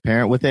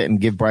transparent with it and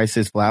give Bryce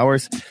his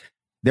flowers.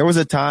 There was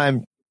a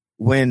time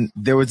when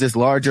there was this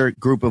larger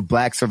group of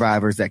Black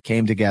survivors that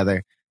came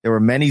together, there were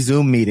many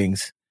Zoom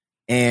meetings,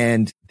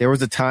 and there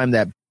was a time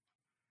that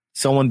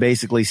someone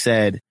basically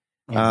said,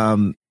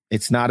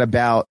 it's not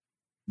about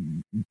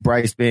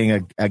Bryce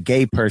being a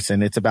gay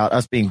person. It's about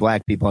us being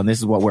Black people, and this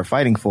is what we're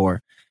fighting for.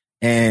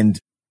 And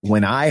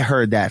when I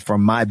heard that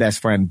from my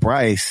best friend,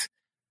 Bryce,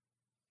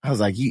 I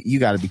was like, you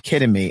got to be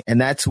kidding me. And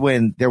that's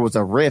when there was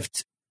a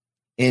rift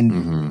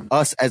in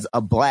us as a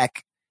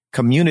Black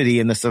community,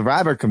 in the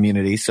survivor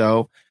community.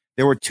 So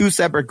there were two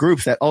separate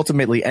groups that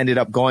ultimately ended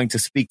up going to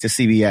speak to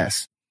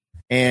CBS.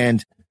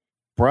 And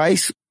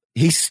Bryce,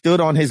 he stood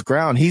on his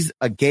ground. He's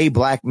a gay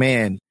Black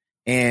man,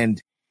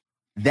 and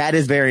that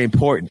is very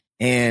important.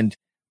 And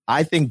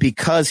I think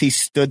because he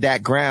stood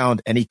that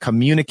ground and he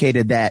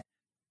communicated that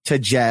to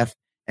Jeff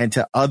and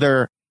to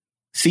other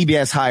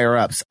CBS higher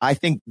ups, I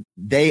think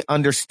they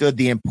understood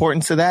the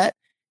importance of that.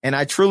 And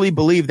I truly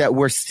believe that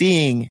we're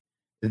seeing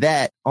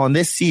that on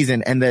this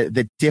season, and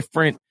the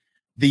different,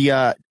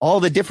 all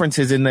the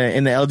differences in the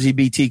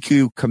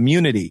LGBTQ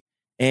community.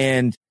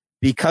 And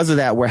because of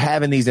that, we're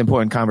having these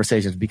important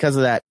conversations. Because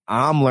of that,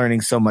 I'm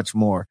learning so much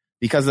more.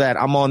 Because of that,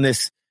 I'm on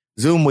this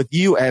Zoom with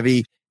you,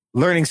 Evie,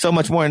 learning so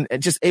much more and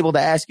just able to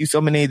ask you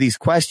so many of these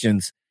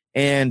questions.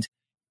 And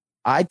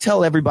I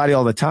tell everybody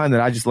all the time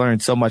that I just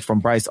learned so much from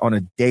Bryce on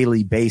a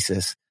daily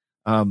basis,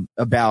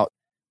 about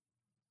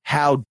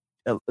how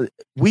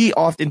we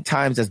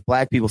oftentimes as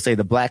Black people say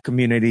the Black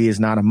community is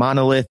not a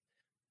monolith.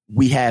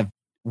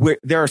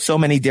 There are so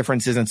many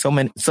differences and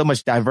so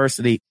much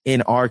diversity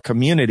in our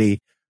community.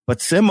 But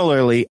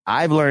similarly,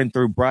 I've learned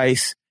through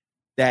Bryce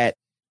that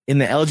in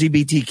the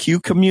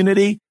LGBTQ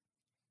community,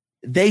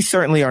 they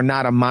certainly are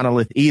not a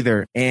monolith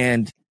either.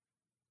 And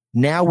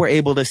now we're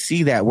able to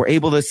see that. We're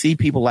able to see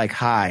people like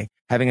Hai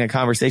having a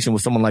conversation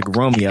with someone like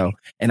Romeo.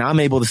 And I'm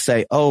able to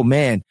say, oh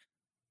man,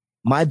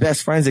 my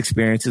best friend's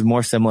experience is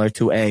more similar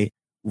to a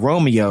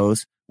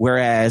Romeo's.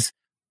 Whereas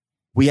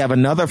we have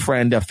another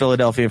friend, a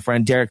Philadelphia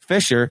friend, Derek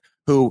Fisher,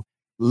 who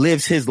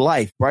lives his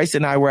life. Bryce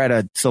and I were at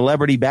a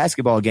celebrity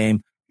basketball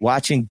game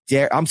watching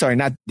Derek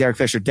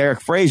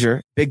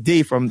Frazier, Big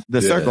D from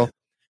The Circle.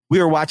 We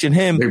were watching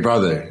him. Big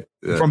Brother.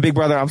 Yeah. From Big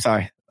Brother. I'm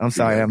sorry.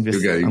 I'm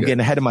getting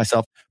ahead of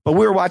myself. But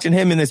we were watching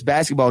him in this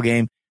basketball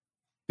game.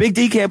 Big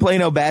D can't play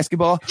no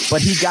basketball,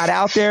 but he got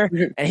out there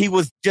and he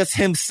was just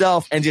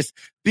himself and just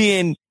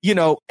being,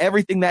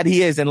 everything that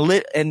he is and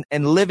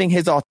living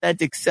his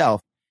authentic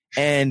self.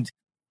 And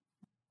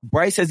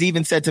Bryce has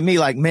even said to me,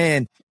 like,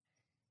 man,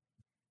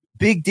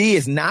 Big D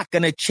is not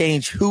going to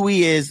change who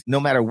he is no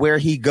matter where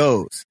he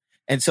goes.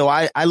 And so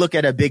I look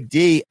at a Big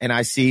D and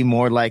I see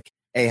more like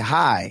a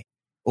Hai,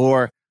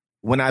 or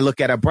when I look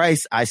at a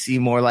Bryce, I see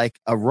more like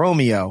a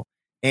Romeo.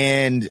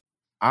 And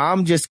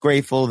I'm just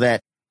grateful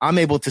that I'm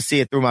able to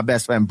see it through my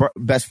best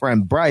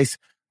friend Bryce,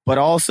 but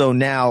also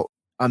now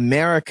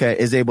America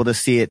is able to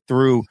see it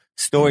through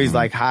stories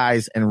like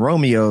Hai's and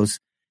Romeo's.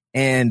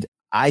 And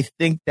I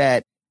think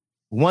that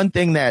one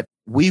thing that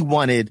we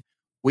wanted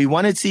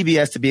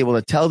CBS to be able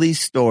to tell these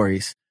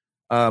stories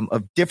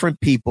of different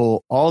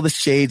people, all the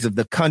shades of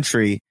the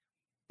country.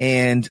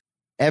 And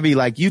Evie,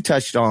 like you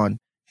touched on,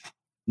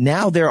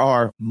 now there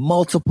are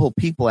multiple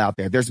people out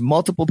there. There's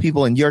multiple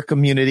people in your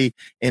community,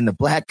 in the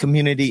Black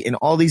community, in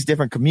all these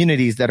different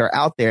communities that are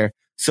out there.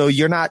 So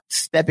you're not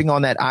stepping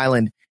on that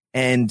island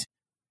and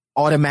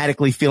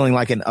automatically feeling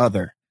like an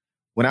other.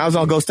 When I was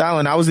on Ghost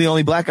Island, I was the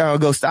only Black guy on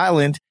Ghost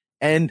Island.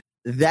 And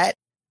that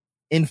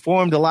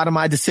informed a lot of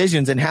my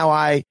decisions and how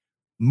I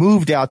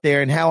moved out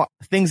there and how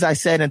things I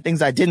said and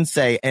things I didn't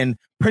say and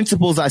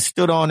principles I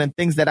stood on and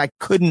things that I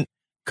couldn't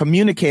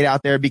communicate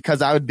out there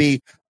because I would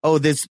be,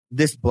 this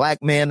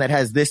Black man that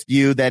has this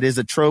view that is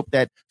a trope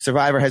that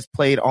Survivor has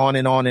played on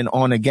and on and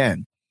on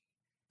again.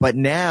 But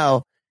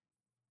now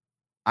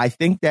I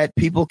think that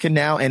people can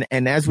now,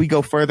 and as we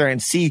go further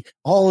and see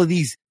all of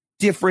these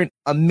different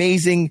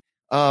amazing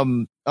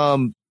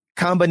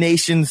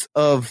combinations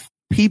of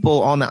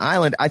people on the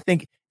island, I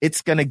think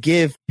it's going to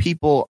give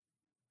people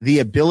the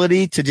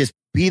ability to just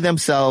be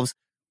themselves,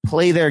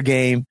 play their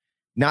game,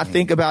 not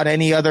think about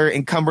any other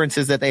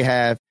encumbrances that they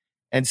have.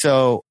 And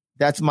so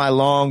that's my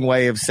long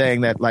way of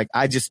saying that, like,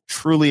 I just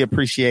truly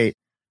appreciate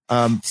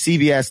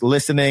CBS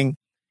listening,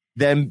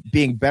 them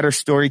being better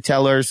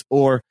storytellers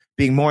or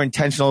being more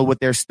intentional with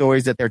their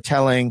stories that they're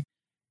telling.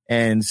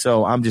 And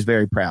so I'm just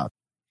very proud.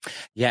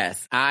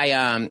 Yes.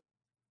 I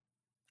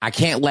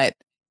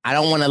don't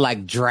want to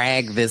like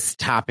drag this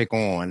topic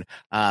on,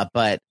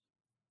 but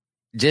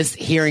just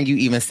hearing you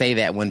even say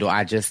that, Wendell,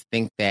 I just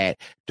think that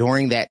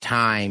during that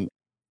time,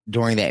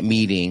 during that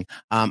meeting,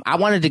 I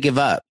wanted to give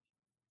up.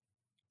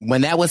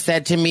 When that was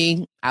said to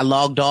me, I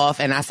logged off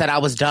and I said I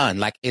was done.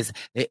 Like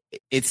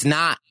it's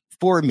not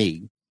for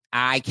me.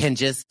 I can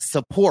just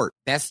support.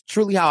 That's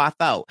truly how I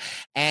felt.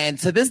 And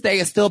to this day,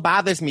 it still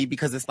bothers me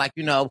because it's like,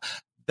 the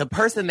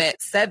person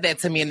that said that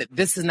to me, and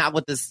this is not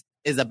what this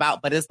is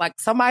about, but it's like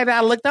somebody that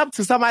I looked up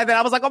to, somebody that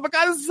I was like, oh my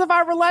God, this is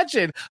Survivor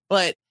legend.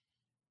 But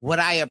what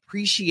I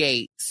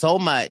appreciate so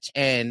much,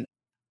 and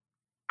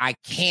I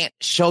can't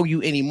show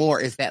you anymore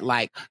is that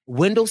like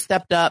Wendell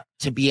stepped up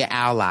to be an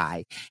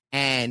ally.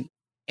 And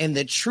in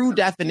the true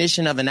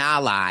definition of an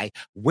ally,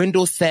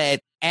 Wendell said,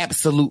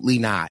 absolutely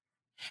not.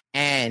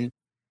 And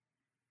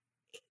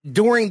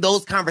during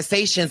those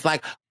conversations,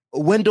 like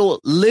Wendell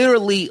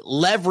literally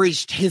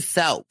leveraged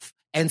himself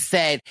and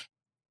said,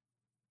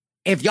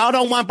 if y'all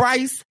don't want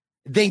Bryce,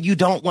 then you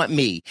don't want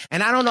me.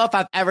 And I don't know if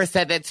I've ever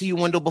said that to you,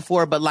 Wendell,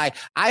 before, but like,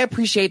 I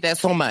appreciate that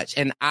so much.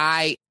 And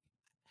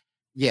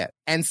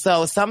and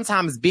so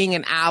sometimes being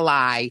an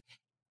ally,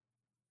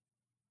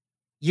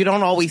 you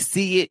don't always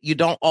see it. You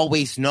don't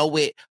always know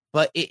it,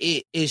 but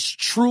it is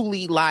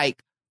truly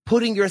like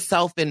putting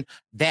yourself in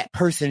that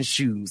person's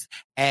shoes.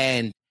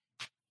 And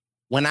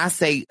when I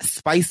say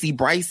spicy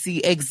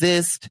Brycey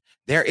exists,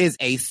 there is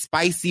a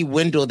spicy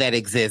Wendell that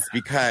exists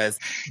because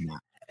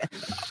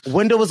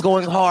Wendell was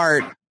going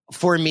hard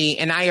for me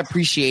and I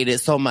appreciate it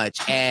so much.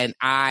 And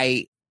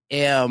I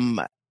am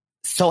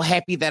so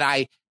happy that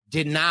I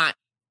did not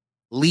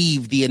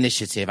leave the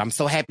initiative. I'm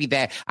so happy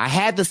that I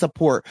had the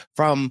support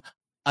from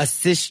a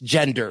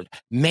cisgendered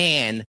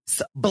man,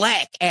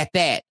 Black at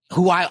that,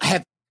 who I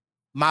have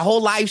my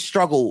whole life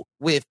struggled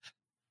with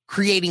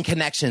creating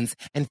connections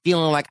and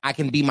feeling like I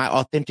can be my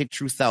authentic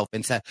true self,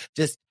 and to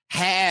just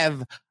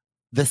have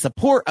the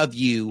support of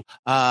you,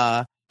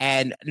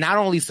 and not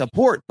only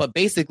support, but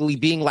basically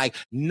being like,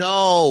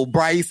 no,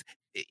 Bryce,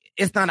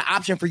 it's not an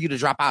option for you to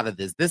drop out of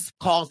this. This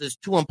cause is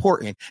too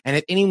important. And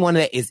if anyone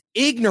that is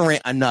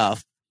ignorant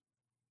enough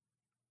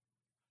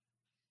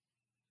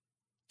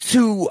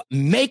to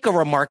make a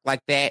remark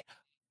like that,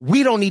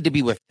 we don't need to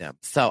be with them.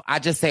 So I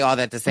just say all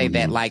that to say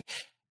that, like,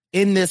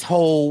 in this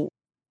whole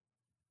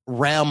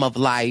realm of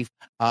life,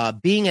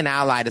 being an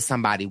ally to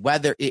somebody,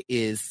 whether it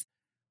is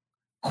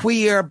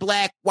queer,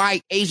 Black,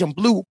 white, Asian,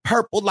 blue,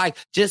 purple, like,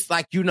 just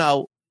like, you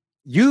know,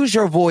 use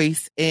your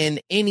voice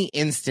in any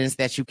instance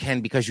that you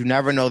can, because you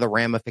never know the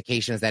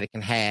ramifications that it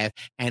can have.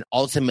 And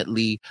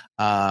ultimately,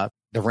 the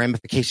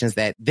ramifications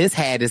that this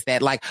had is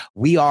that, like,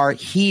 we are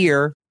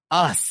here,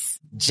 us,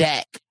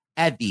 Jack,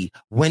 Evie,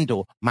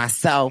 Wendell,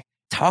 myself,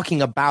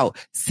 talking about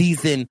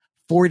season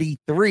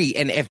 43.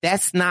 And if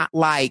that's not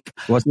like...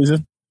 What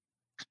season?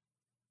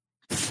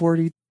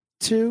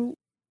 42?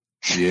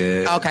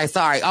 Yeah. Okay,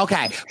 sorry.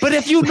 Okay. But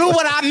if you knew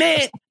what I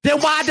meant, then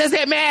why does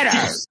it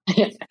matter?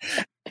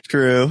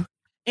 True.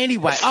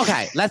 Anyway,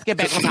 okay, let's get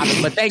back on topic.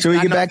 But thanks. Should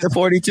we get back to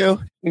 42?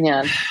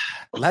 Yeah.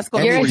 Let's go.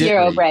 You're a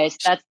hero, Bryce.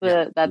 That's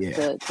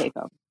the take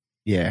home.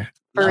 Yeah.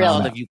 For real.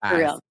 All of you guys, For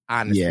real.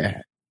 honestly.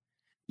 Yeah.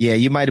 Yeah,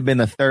 you might have been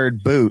the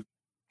third boot.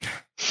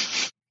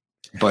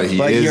 But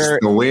he is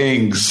the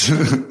wings.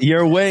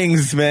 Your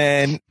wings,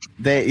 man.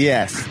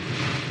 Yes.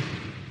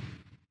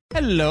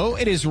 Hello,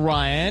 it is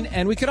Ryan,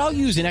 and we could all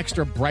use an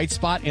extra bright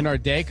spot in our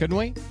day, couldn't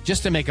we?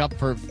 Just to make up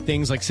for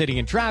things like sitting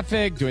in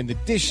traffic, doing the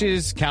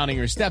dishes, counting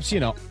your steps, you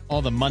know,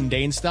 all the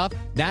mundane stuff.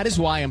 That is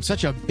why I'm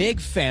such a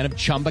big fan of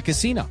Chumba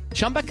Casino.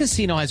 Chumba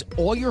Casino has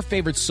all your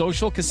favorite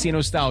social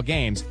casino-style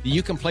games that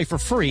you can play for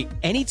free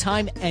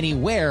anytime,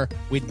 anywhere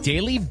with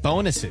daily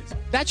bonuses.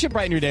 That should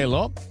brighten your day a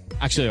little.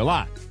 Actually, a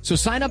lot. So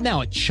sign up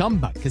now at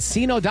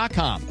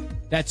ChumbaCasino.com.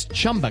 That's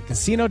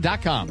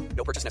ChumbaCasino.com.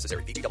 No purchase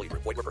necessary. VGW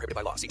Group. Void where prohibited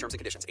by law. See terms and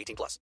conditions.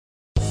 18+.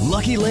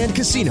 Lucky Land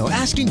Casino,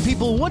 asking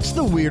people, what's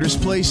the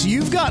weirdest place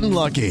you've gotten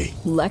lucky?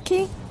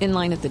 Lucky? In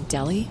line at the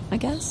deli, I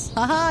guess?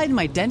 Aha, in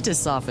my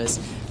dentist's office.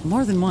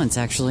 More than once,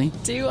 actually.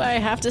 Do I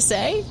have to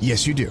say?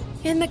 Yes, you do.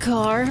 In the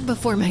car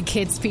before my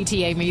kids'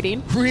 PTA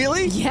meeting.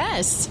 Really?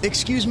 Yes.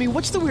 Excuse me,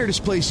 what's the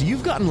weirdest place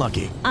you've gotten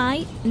lucky?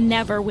 I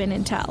never win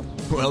and tell.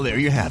 Well, there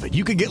you have it.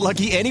 You can get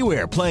lucky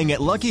anywhere, playing at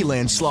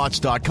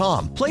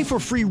LuckyLandSlots.com. Play for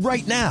free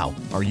right now.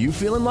 Are you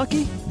feeling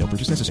lucky? No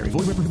purchase necessary. Void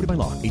where prohibited by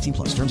law.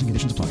 18+. Terms and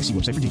conditions apply. See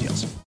website for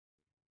details.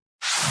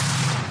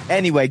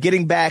 Anyway,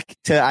 getting back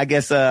to, I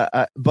guess,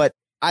 but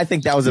I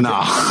think that was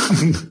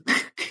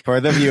for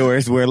the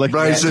viewers. We're looking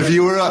Bryce, if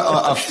you were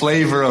a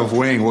flavor of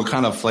wing, what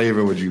kind of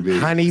flavor would you be?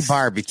 Honey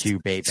barbecue,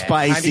 baby.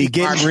 Spicy,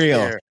 get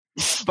real.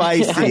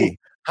 Spicy.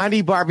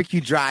 Honey barbecue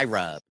dry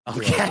rub.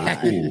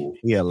 Okay.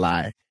 Yeah,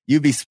 lie.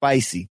 You be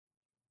spicy.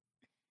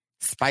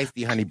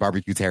 Spicy honey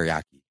barbecue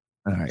teriyaki.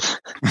 All right.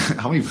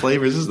 How many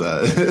flavors is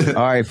that?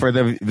 All right, for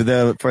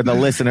the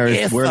listeners,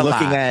 It's we're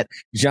looking at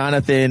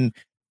Jonathan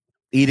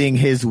eating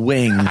his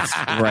wings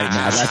right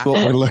now. That's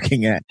what we're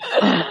looking at.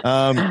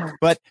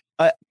 But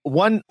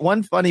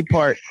one funny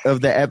part of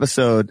the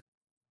episode,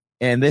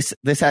 and this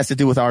has to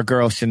do with our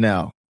girl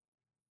Chanel.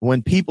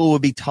 When people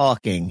would be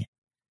talking,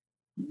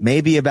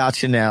 maybe about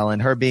Chanel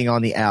and her being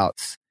on the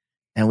outs,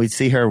 and we'd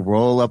see her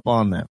roll up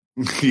on them.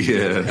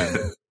 Yeah.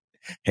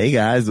 Hey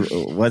guys,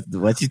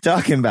 what you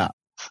talking about?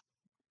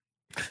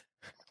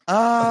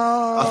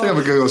 I think I'm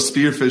gonna go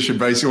spearfishing,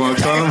 Bryce. You want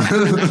to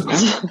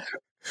come?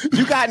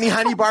 You got any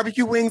honey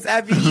barbecue wings,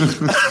 Evie?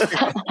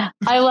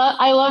 I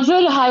love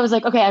when Hai was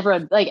like, okay,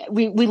 everyone, like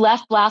we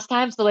left last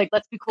time, so like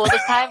let's be cool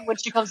this time. When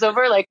she comes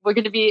over, like we're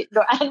gonna be,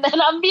 and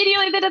then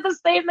immediately they did the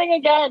same thing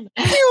again.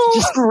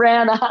 Just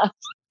ran up.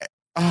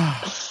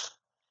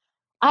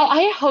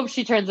 I hope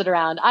she turns it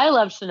around. I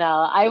love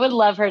Chanel. I would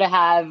love her to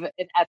have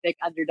an epic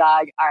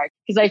underdog arc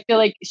because I feel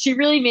like she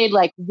really made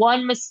like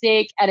one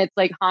mistake and it's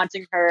like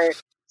haunting her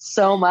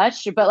so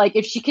much. But like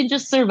if she can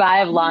just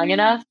survive long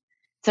enough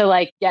to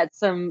like get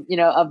some, you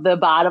know, of the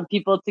bottom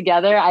people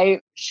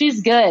together,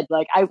 she's good.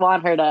 Like I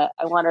want her to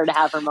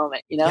have her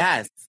moment, you know?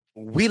 Yes.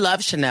 We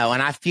love Chanel,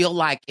 and I feel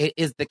like it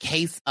is the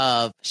case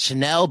of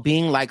Chanel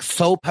being like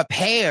so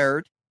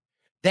prepared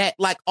that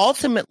like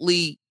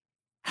ultimately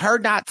her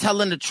not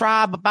telling the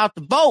tribe about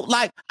the vote,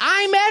 like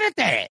I ain't mad at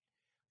that.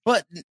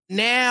 But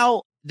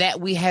now that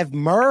we have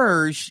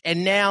merged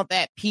and now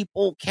that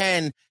people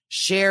can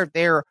share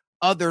their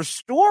other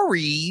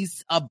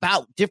stories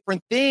about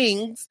different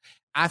things,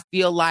 I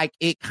feel like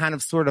it kind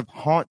of sort of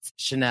haunts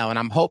Chanel, and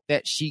I'm hope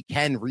that she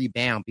can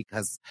rebound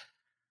because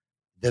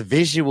the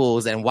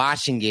visuals and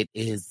watching it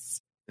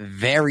is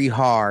very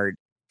hard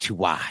to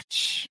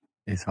watch.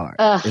 It's hard.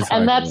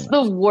 And that's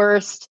the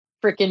worst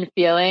freaking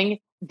feeling,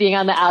 being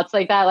on the outs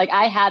like that. Like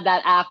I had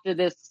that after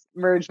this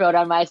merge vote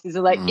on my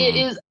season. Like it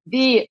is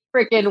the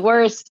freaking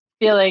worst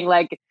feeling,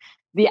 like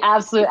the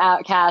absolute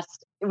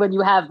outcast when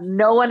you have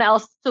no one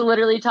else to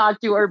literally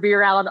talk to or be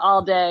around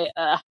all day.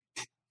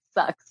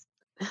 Sucks.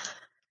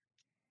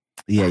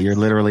 Yeah, you're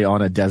literally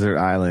on a desert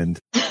island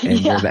and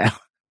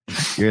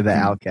you're the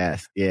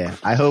outcast. Yeah.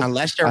 I hope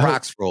unless you're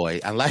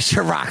Roxroy.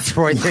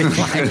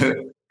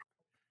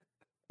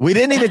 We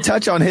didn't even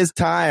touch on his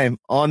time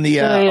on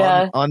the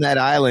on that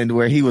island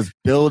where he was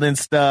building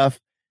stuff.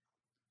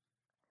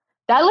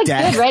 That looks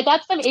good, right?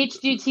 That's some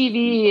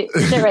HGTV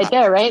shit right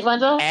there, right,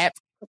 Wendell?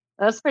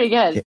 That's pretty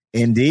good.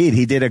 Indeed.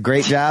 He did a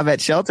great job at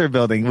shelter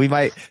building.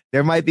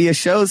 There might be a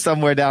show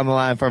somewhere down the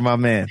line for my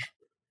man.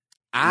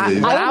 I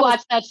would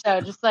watch that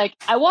show. Just like,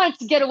 I wanted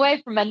to get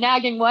away from my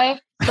nagging wife,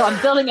 so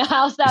I'm building a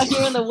house out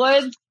here in the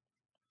woods.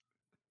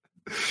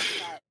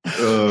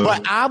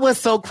 But I was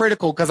so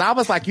critical because I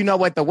was like, you know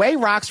what? The way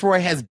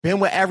Roxroy has been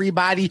with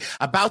everybody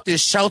about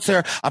this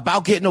shelter,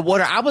 about getting the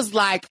water, I was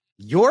like,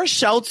 your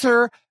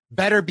shelter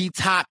better be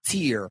top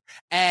tier.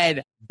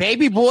 And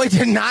Baby Boy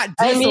did not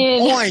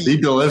disappoint. He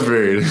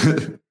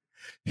delivered.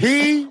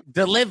 He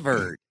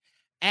delivered.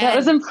 And that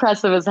was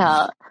impressive as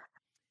hell.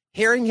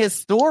 Hearing his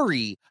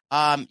story,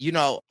 you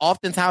know,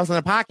 oftentimes on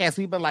the podcast,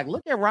 we've been like,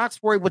 look at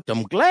Roxroy with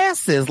them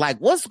glasses. Like,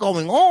 what's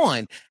going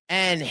on?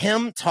 And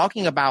him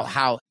talking about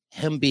how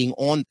him being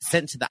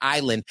sent to the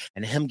island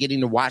and him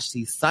getting to watch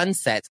these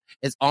sunsets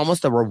is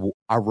almost a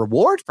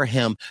reward for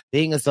him,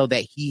 being as though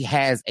that he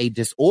has a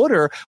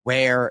disorder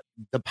where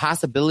the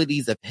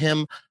possibilities of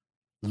him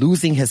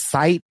losing his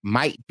sight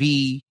might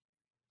be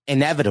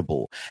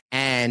inevitable,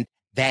 and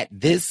that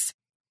this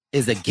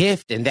is a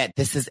gift and that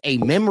this is a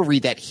memory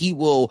that he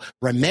will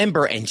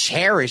remember and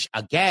cherish.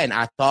 Again,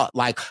 I thought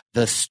like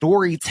the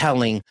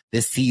storytelling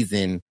this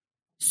season,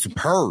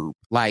 superb,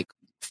 like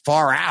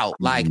far out.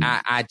 Like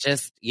I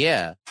just,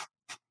 yeah.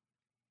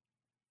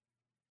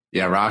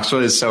 Yeah,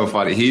 Roxroy is so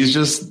funny. He's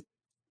just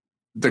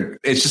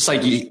it's just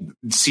like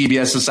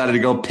CBS decided to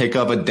go pick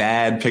up a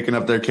dad picking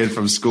up their kid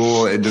from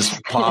school and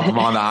just plop him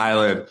on the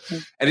island.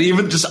 And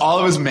even just all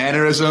of his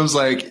mannerisms,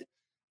 like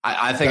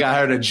I think I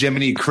heard a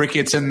Jiminy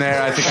Crickets in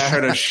there. I think I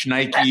heard a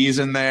Schneikes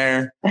in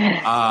there.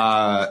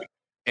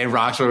 And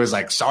Roxroy was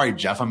like, sorry,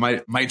 Jeff,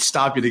 I might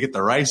stop you to get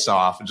the rice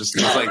off. And just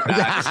things like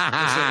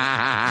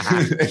that.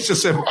 It's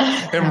just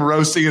him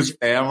roasting his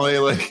family,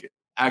 like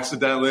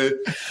accidentally.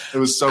 It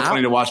was so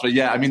funny to watch. But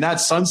yeah, I mean, that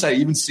sunset,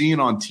 even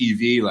seeing on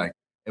TV, like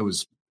it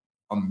was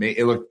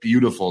amazing. It looked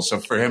beautiful. So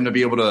for him to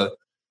be able to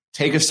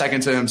take a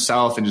second to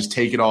himself and just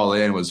take it all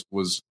in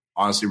was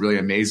honestly really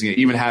amazing. It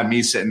even had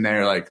me sitting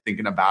there, like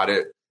thinking about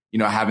it, you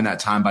know, having that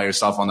time by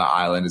yourself on the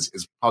island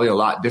is probably a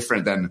lot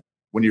different than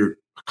when you're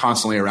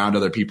constantly around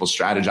other people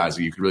strategizing.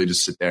 You could really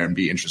just sit there and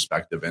be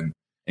introspective and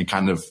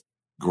kind of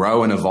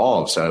grow and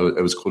evolve. So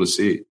it was cool to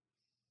see.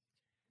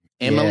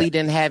 Emily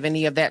didn't have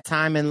any of that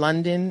time in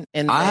London.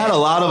 I had a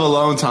lot of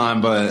alone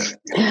time, but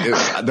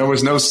there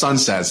was no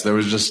sunsets. There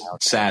was just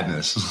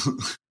sadness.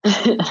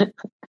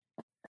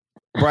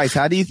 Bryce,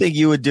 how do you think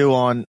you would do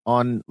on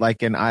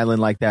like an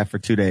island like that for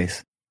 2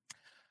 days?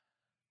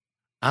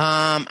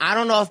 I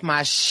don't know if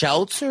my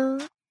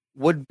shelter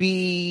would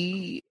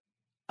be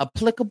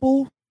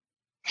applicable.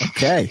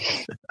 Okay.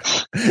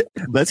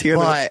 Let's hear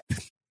that. But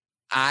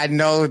I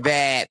know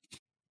that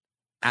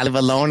I live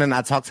alone and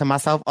I talk to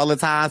myself all the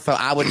time. So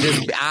I would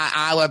just,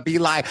 I would be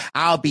like,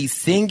 I'll be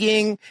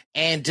singing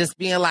and just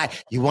being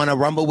like, you want to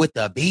rumble with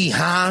the bee,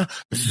 huh?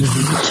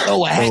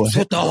 Throw a axe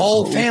with the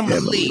whole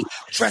family,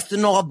 dressed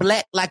in all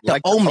black like the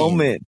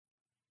Omen.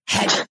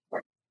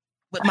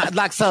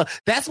 So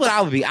that's what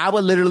I would be. I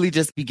would literally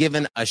just be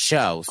given a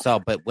show. So,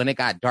 but when it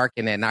got dark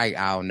in at night,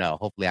 I don't know.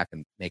 Hopefully I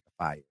can make a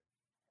fire.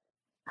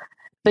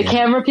 The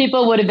camera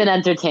people would have been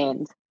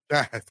entertained.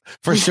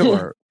 For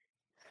sure.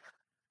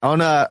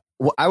 I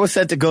was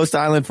sent to Ghost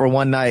Island for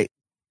one night,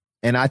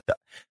 and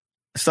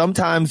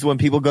sometimes when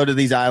people go to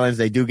these islands,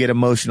 they do get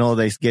emotional,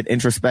 they get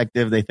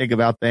introspective, they think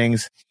about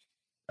things.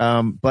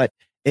 But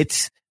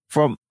it's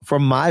from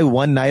my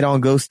one night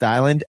on Ghost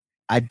Island,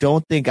 I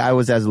don't think I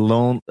was as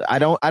lone. I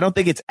don't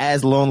think it's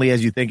as lonely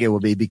as you think it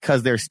will be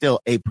because there's still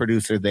a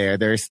producer there.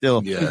 There's still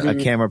a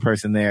camera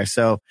person there.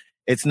 So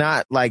it's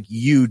not like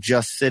you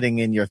just sitting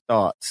in your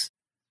thoughts.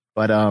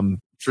 But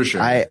for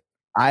sure,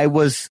 I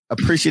was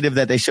appreciative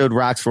that they showed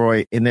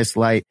Roxroy in this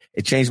light.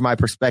 It changed my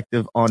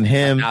perspective on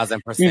him.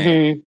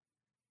 1,000%.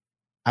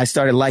 I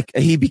started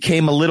he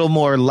became a little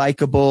more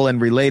likable and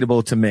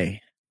relatable to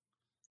me.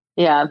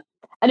 Yeah.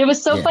 And it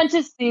was so fun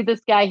to see this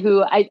guy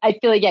who I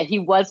feel like, he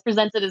was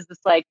presented as this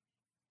like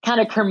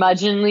kind of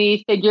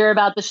curmudgeonly figure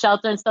about the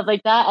shelter and stuff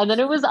like that. And then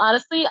it was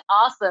honestly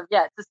awesome.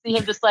 Yeah. To see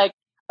him just like,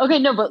 okay,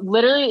 no, but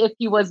literally if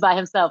he was by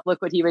himself,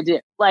 look what he would do.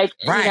 Like,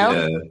 you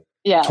know?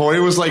 Yeah. Tori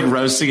was like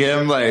roasting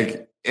him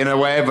like in a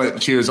way,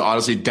 but she was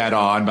honestly dead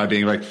on by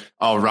being like,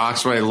 oh,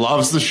 Roxroy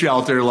loves the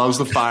shelter, loves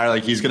the fire.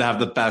 Like he's going to have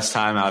the best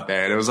time out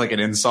there. And it was like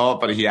an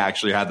insult, but he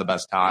actually had the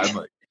best time.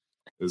 Like,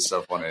 it was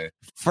so funny.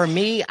 For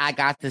me, I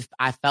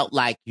felt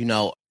like, you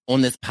know,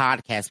 on this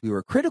podcast, we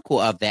were critical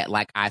of that.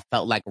 Like, I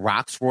felt like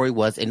Roxroy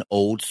was an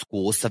old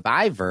school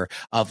survivor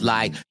of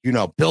like, you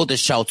know, build a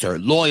shelter,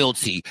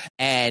 loyalty.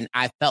 And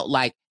I felt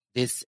like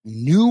this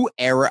new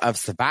era of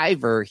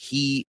survivor,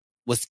 he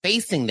was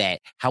facing that.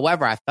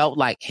 However, I felt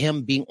like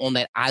him being on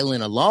that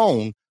island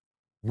alone,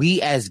 we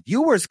as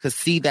viewers could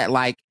see that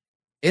like,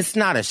 it's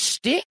not a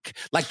shtick.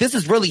 Like, this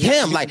is really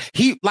him. Like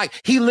he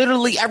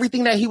literally,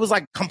 everything that he was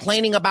like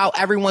complaining about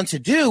everyone to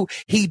do,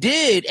 he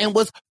did and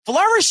was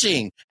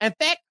flourishing. In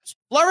fact,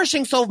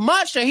 flourishing so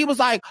much that he was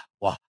like,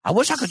 well, I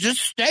wish I could just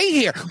stay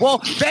here. Well,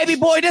 baby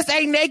boy, this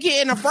ain't naked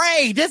and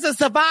afraid. This is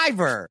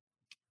Survivor.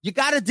 You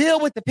got to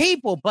deal with the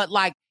people. But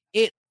like,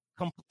 it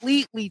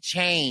completely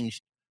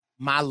changed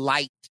my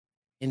light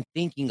in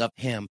thinking of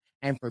him.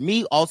 And for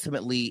me,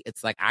 ultimately,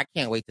 it's like, I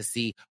can't wait to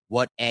see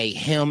what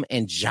him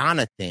and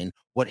Jonathan,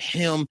 what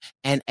him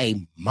and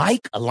a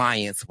Mike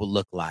alliance will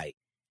look like.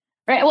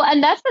 Right. Well,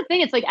 and that's the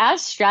thing. It's like,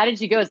 as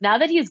strategy goes, now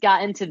that he's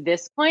gotten to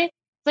this point,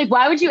 it's like,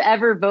 why would you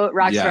ever vote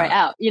Roxroy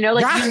out? You know,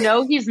 like, you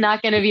know, he's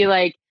not going to be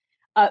like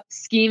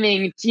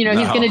scheming, you know,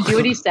 he's going to do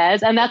what he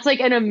says. And that's like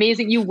an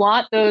amazing, you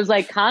want those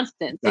like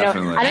constants, you know, I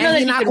don't know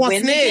that he could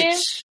win the game.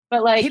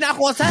 But like, he's not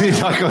going to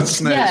He's not going to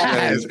snitch.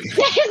 Yeah. He's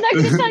not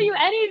going to tell you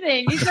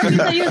anything. He's not going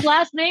to tell you his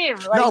last name.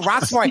 Like, no,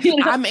 Roxroy, you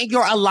know? I'm in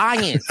your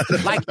alliance.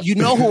 Like, you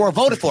know who we're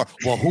voting for.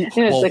 Well,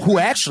 who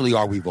actually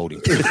are we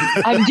voting for?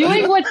 I'm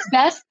doing what's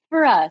best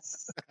for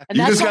us. And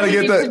you that's just got to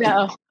get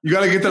know. You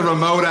got to get the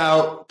remote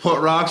out,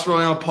 put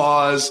Roxroy on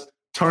pause,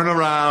 turn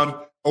around,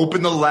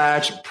 open the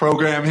latch,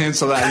 program him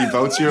so that he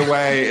votes your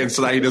way and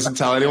so that he doesn't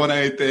tell anyone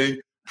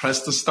anything.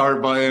 Press the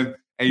start button.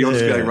 And you'll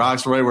just be like,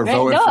 Roxroy, we're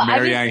voting for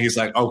Marianne. He's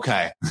like,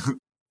 okay.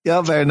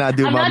 Y'all better not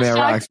do my man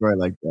Roxroy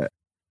like that.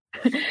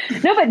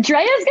 No, but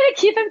Drea's going to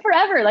keep him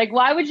forever. Like,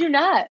 why would you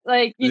not?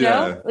 Like, you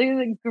know, he's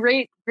a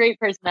great, great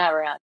person to have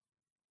around.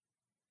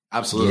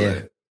 Absolutely.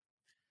 Yeah.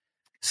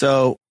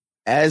 So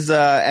as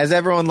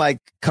everyone like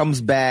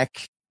comes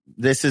back,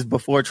 this is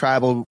before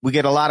Tribal. We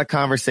get a lot of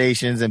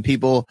conversations and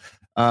people,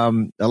 a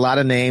lot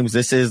of names.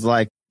 This is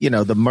like, you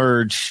know, the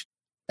merge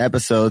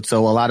episode.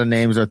 So a lot of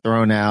names are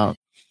thrown out.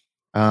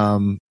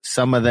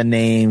 Some of the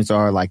names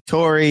are like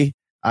Tori.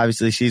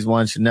 Obviously, she's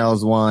one.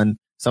 Chanel's one.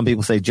 Some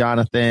people say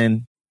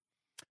Jonathan.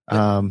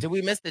 Did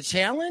we miss the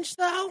challenge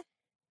though?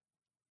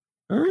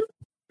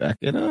 Back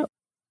it up.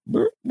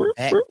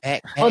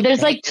 Well,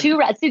 there's like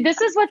two. See, this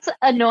is what's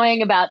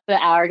annoying about the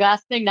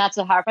hourglass thing. Not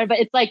so hard, but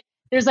it's like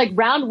there's like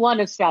round one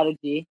of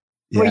strategy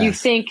where you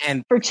think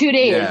for 2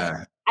 days.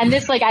 Yeah. And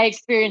this, like, I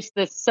experienced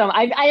this. So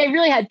I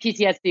really had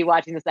PTSD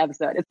watching this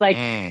episode. It's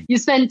like you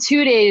spend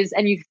 2 days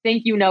and you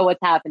think you know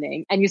what's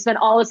happening. And you spend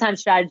all the time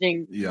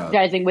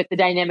strategizing with the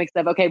dynamics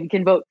of, okay, we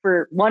can vote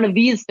for one of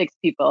these 6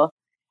 people.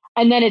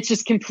 And then it's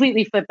just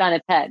completely flipped on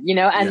its head, you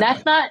know? And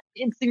that's not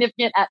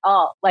insignificant at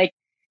all. Like,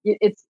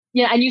 it's,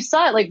 you know, and you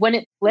saw it, like, when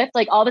it flipped,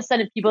 like, all of a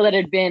sudden people that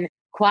had been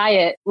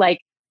quiet,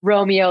 like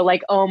Romeo,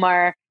 like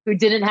Omar, who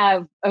didn't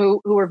have,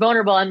 who were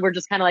vulnerable and were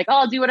just kind of like, oh,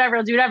 I'll do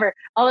whatever.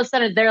 All of a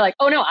sudden they're like,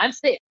 oh no, I'm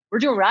safe. We're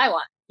doing what I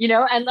want, you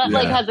know? And that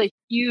like has a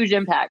huge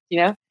impact,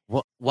 you know?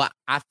 Well,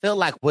 I feel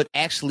like what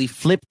actually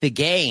flipped the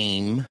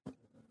game.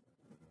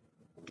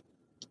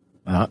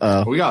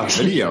 We got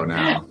video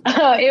now.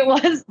 It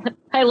was,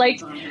 I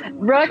liked,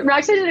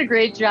 Roxy did a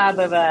great job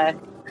of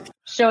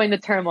showing the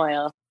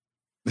turmoil.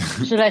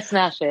 Should I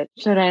smash it?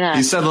 Should I not?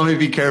 He said, let me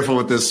be careful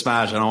with this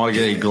smash. I don't want to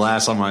get any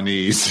glass on my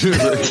knees.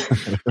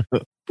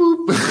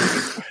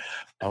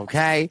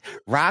 Okay.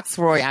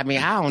 Roxroy, I mean,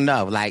 I don't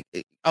know. Like,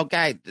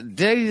 okay,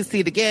 did you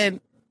see it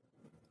again?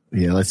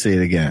 Yeah, let's see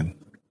it again.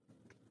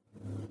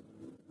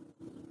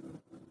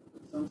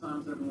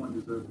 Sometimes everyone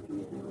deserves a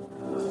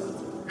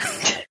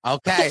do-over.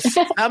 Okay.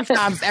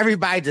 Sometimes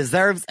everybody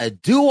deserves a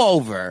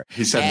do-over.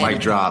 He said mic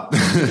drop.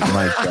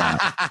 Mic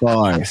drop.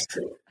 Bars.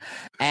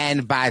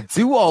 And by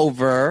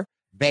do-over,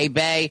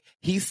 baby,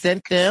 he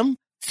sent them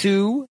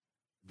to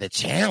the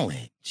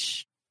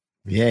challenge.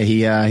 Yeah,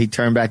 he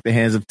turned back the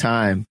hands of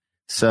time.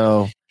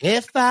 So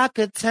if I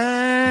could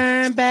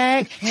turn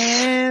back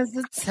hands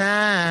of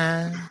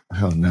time.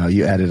 Oh no,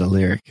 you added a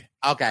lyric.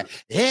 Okay.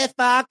 If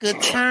I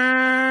could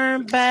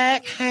turn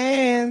back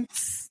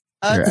hands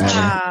a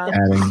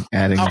time.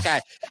 Adding. Okay.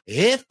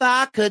 If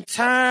I could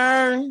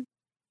turn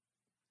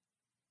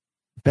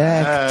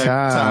back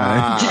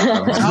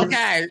time.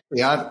 Okay.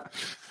 Yeah.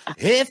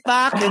 If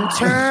I can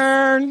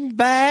turn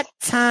back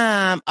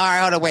time. All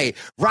right, hold on, wait.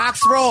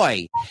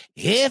 Roxroy.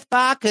 If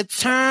I could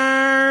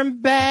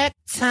turn back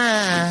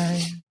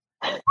time.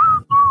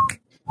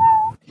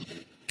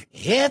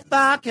 If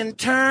I can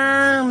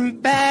turn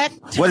back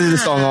time. What is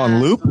this song on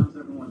loop?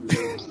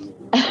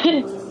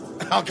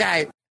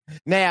 Okay.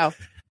 Now,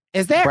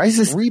 is that Bryce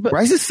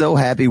is so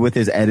happy with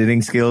his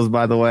editing skills,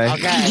 by the way.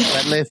 Okay,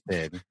 but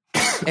listen.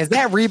 Is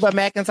that Reba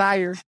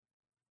McEntire?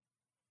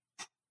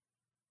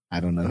 I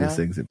don't know who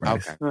sings it,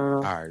 Bryce. Okay. All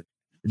right.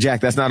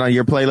 Jack, that's not on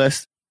your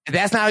playlist?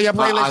 That's not on your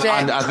playlist,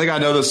 Jack? I think I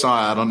know the song.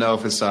 I don't know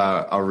if it's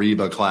a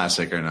Reba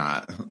classic or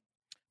not.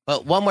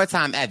 But one more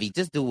time, Evie,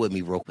 just do it with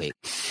me real quick.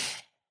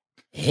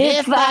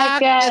 If I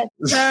could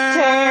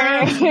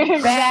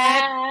turn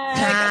back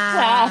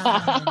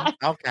time.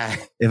 Okay.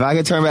 If I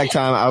could turn back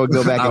time, I would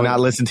go back and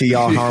not listen to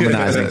y'all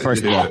harmonizing,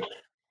 first of all.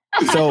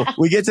 So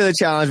we get to the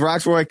challenge.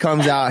 Roxroy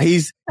comes out.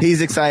 He's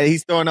excited.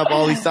 He's throwing up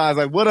all these signs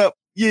like, what up?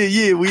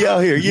 Yeah, we out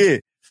here. Yeah.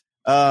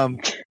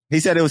 He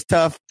said it was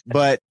tough,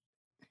 but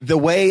the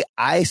way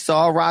I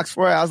saw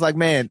Roxroy, I was like,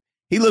 man,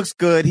 he looks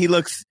good.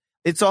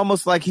 It's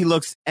almost like he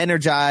looks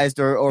energized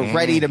or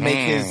ready to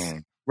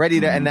make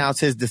ready to announce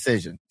his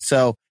decision.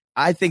 So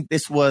I think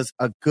this was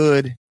a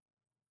good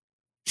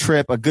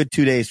trip, a good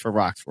 2 days for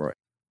Roxroy.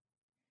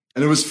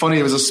 And it was funny.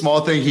 It was a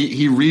small thing.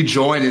 He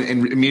rejoined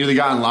and immediately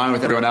got in line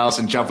with everyone else.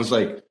 And Jeff was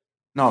like,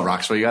 "No,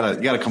 Roxroy, you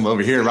gotta come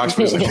over here."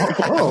 Roxroy was like,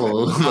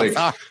 "Oh, like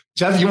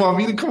Jeff, you want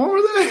me to come over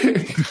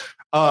there?"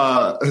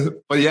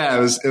 But yeah,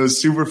 it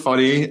was super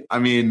funny. I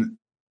mean,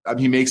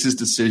 he makes his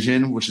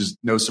decision, which is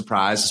no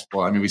surprise.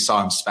 Well, I mean, we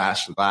saw him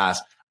smash the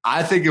glass.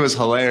 I think it was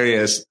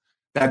hilarious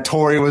that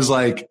Tori was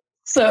like,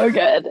 so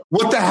good.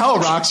 What the hell,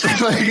 Roxroy?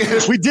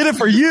 Like, we did it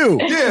for you.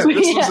 Yeah.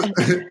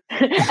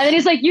 And then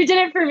he's like, "You did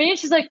it for me." And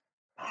she's like,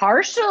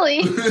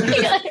 "Partially."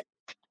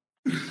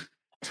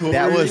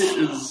 That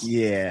was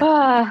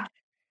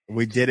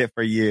we did it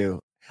for you.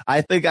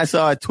 I think I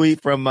saw a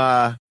tweet from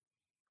Rob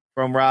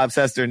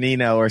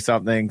Sesternino or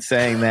something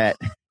saying that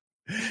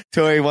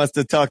Tori wants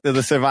to talk to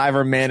the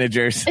Survivor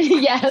managers.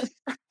 Yes.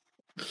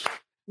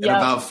 In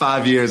about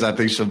 5 years, I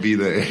think she'll be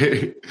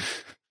there.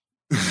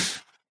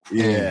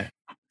 Yeah.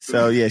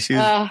 So yeah, she's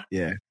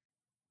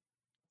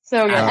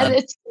so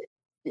good.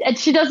 And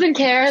she doesn't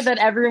care that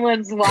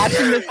everyone's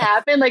watching this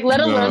happen, like, let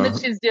alone that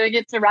she's doing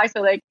it to Rox.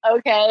 So, like,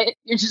 okay,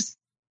 you're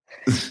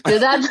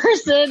that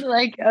person.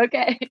 Like,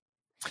 okay.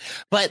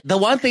 But the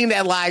one thing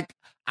that, like,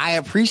 I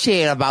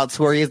appreciate about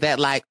Tori is that,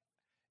 like,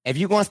 if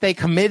you're going to stay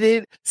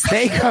committed,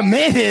 stay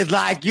committed.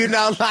 Like, you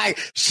know, like,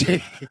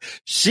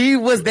 she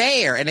was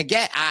there. And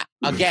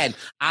again,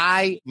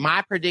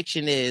 my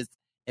prediction is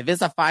if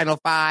it's a final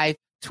five,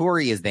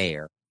 Tori is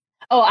there.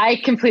 Oh, I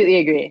completely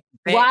agree.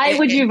 Why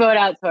would you vote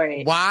out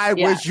Tori? Why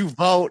would you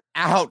vote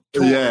out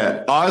Tori?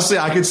 Yeah, honestly,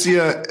 I could see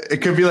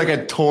it could be like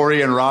a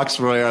Tori and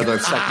Roxroy are the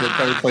second and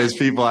third place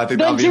people. I think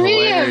that'd be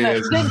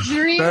hilarious. The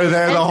dream. They're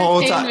there the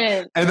whole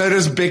time, and they're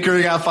just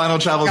bickering out Final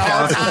Travel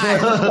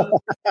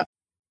Council.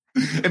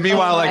 And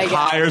meanwhile, like,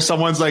 High or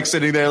someone's like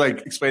sitting there,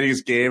 like, explaining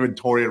his game, and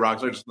Tori and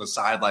Roxroy just on the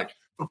side, like.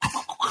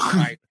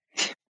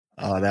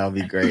 Oh, that would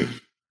be great.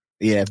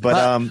 Yeah,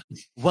 but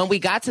when we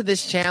got to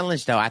this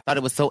challenge, though, I thought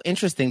it was so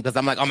interesting because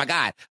I'm like, oh my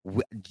God,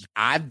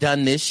 I've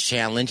done this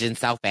challenge in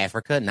South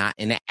Africa, not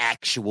in an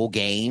actual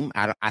game.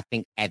 I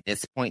think at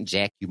this point,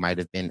 Jack, you might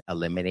have been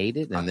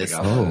eliminated in this.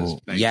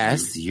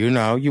 Yes, you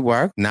know, you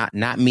were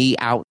not me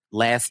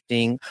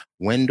outlasting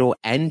Wendell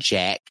and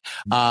Jack.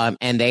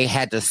 And they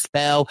had to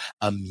spell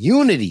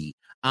immunity.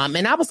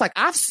 And I was like,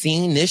 I've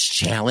seen this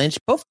challenge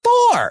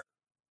before.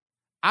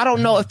 I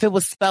don't know if it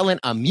was spelling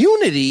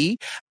immunity.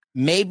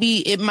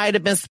 Maybe it might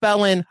have been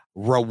spelling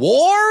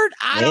reward.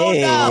 I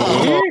don't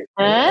know.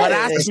 But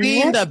I've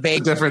seen the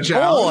big different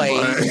boy.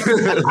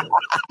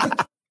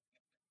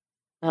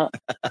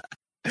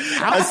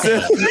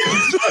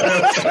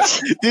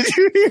 Did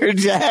you hear,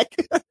 Jack?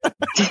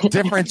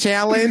 Different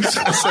challenge?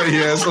 So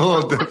yeah, it's a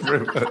little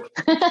different. But.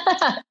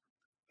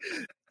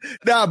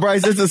 Nah,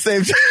 Bryce, it's the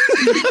same.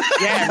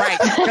 Yeah, right.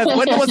 Because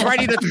Wendell was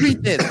ready to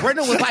tweet this.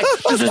 Wendell was like,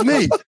 "This is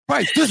me,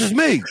 Bryce. This is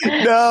me."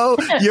 No,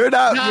 you're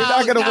not. You're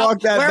not going to walk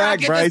that Where back,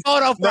 Bryce.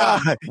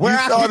 Where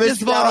I get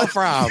this photo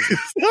from?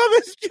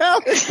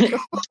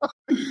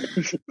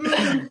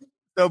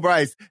 So,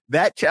 Bryce,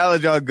 that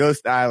challenge on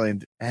Ghost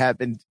Island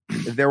happened.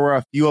 There were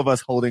a few of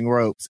us holding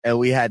ropes, and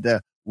we had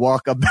to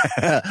walk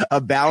a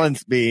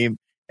balance beam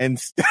and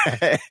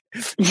stack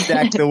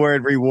the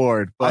word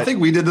reward. But I think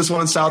we did this one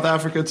in South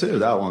Africa too.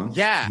 That one.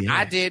 Yeah,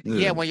 I did.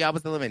 Yeah, when y'all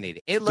was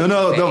eliminated. It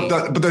no,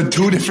 but they're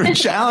two different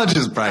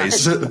challenges,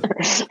 Bryce.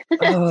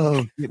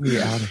 Oh, get me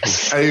out of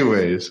here.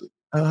 Anyways.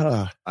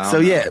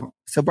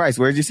 So Bryce,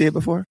 where did you see it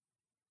before?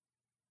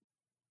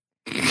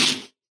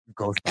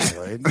 Ghost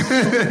Island.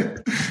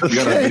 You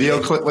got a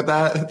video clip with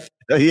that?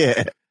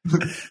 Yeah.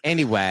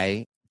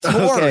 Anyway,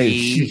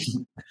 Tori.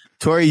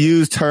 Tori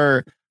used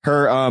her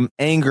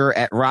anger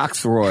at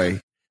Roxroy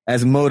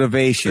as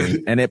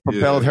motivation, and it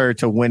propelled her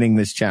to winning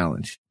this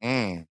challenge.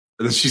 And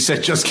then she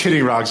said, "Just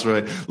kidding,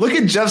 Roxroy." Look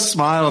at Jeff's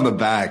smile on the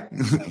back.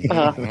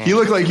 He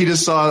looked like he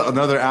just saw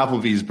another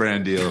Applebee's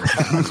brand deal.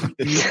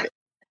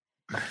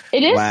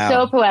 It is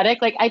so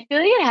poetic. Like, I feel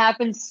like it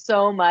happens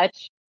so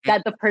much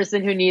that the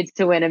person who needs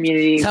to win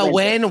immunity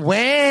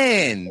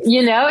wins.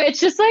 You know, it's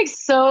just like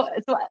it's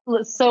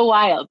so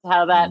wild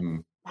how that,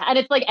 and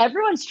it's like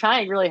everyone's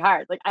trying really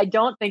hard. Like, I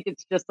don't think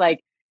it's just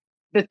like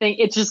the thing.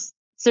 It's just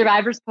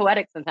Survivor's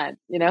poetic sometimes,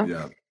 you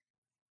know?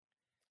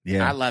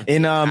 Yeah. I love it.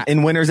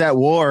 In Winners at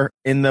War,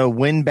 in the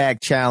win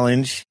back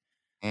challenge,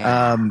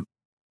 Natalie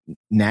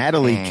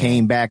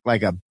came back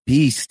like a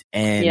beast,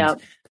 and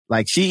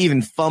like she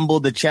even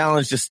fumbled the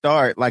challenge to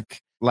start.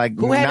 Like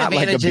who had not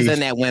advantages like in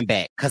that win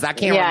back? Because I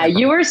can't. Yeah, remember.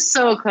 you were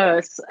so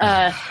close.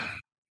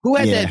 Who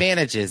had the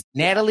advantages?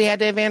 Natalie had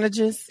the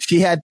advantages.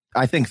 She had,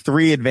 I think,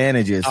 3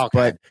 advantages,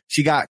 but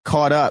she got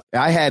caught up.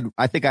 I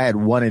think I had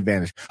 1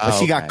 advantage, but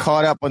she got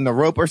caught up on the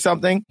rope or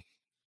something,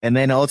 and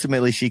then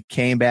ultimately she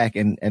came back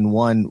and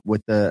won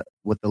with the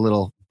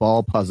little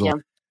ball puzzle. Yeah.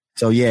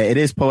 So yeah, it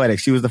is poetic.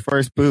 She was the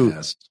first boot,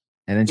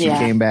 and then she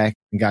came back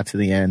and got to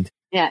the end.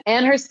 Yeah,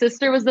 and her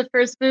sister was the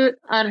first boot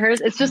on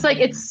hers. It's just like,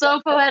 it's so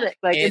poetic.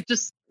 Like, it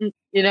just,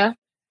 you know?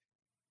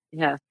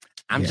 Yeah.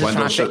 I'm just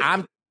Wendell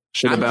trying to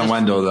should have been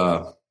Wendell,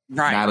 though.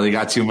 Right. Natalie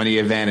got too many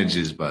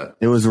advantages, but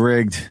it was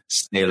rigged.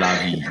 C'est la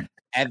vie.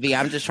 Evie,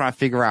 I'm just trying to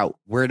figure out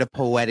where the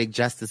poetic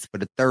justice for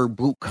the third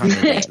boot coming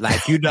in.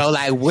 Like, you know,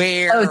 like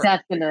where? Oh,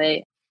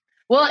 definitely.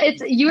 Well,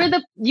 you were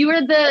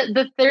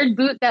the third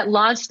boot that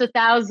launched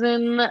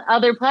 1,000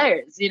 other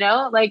players, you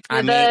know? Like,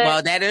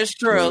 well, that is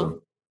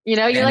true. You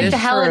know, you're like the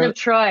Helen of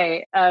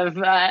Troy of.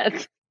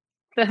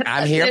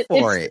 I'm here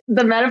for it.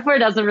 The metaphor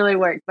doesn't really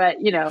work,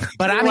 but you know.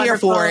 But I'm here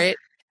for it.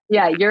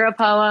 Yeah, you're a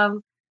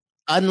poem.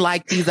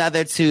 Unlike these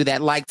other two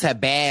that like to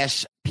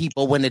bash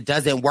people when it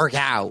doesn't work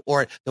out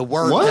or the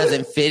word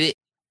doesn't fit it,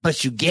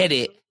 but you get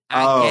it.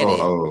 I get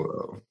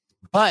it.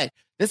 But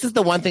this is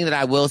the one thing that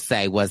I will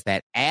say was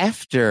that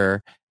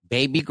after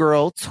baby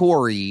girl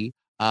Tori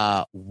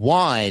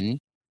won,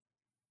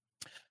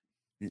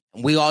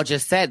 we all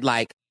just said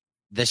like,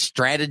 the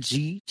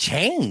strategy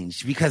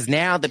changed because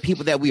now the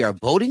people that we are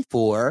voting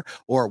for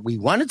or we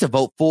wanted to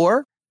vote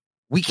for,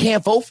 we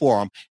can't vote for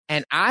them.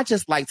 And I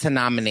just like to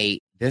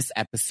nominate this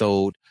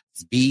episode's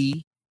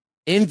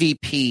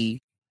MVP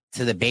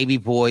to the baby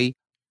boy.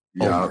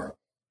 Omar.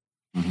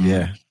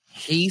 Yeah.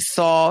 He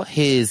saw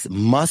his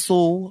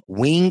muscle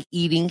wing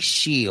eating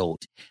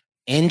shield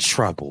in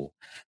trouble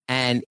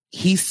and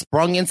he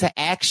sprung into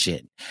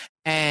action.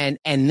 And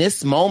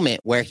this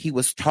moment where he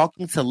was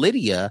talking to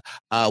Lydia,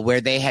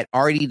 where they had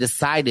already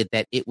decided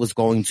that it was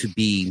going to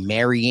be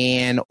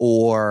Marianne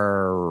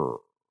or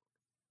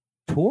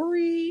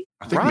Tori?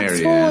 I think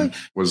Marianne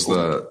was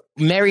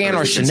Marianne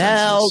or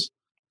Chanel. Consensus.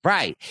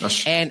 Right.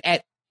 And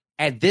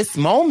at this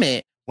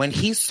moment, when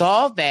he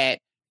saw that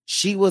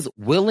she was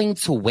willing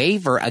to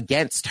waver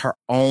against her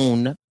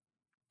own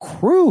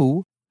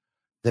crew,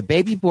 the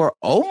baby boy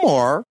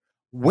Omar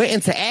went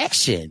into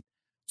action.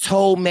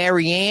 Told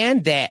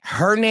Marianne that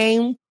her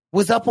name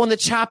was up on the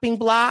chopping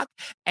block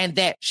and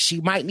that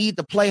she might need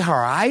to play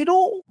her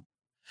idol.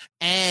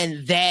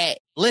 And that,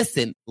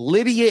 listen,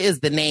 Lydia is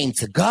the name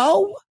to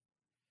go.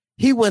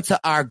 He went to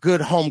our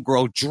good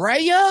homegirl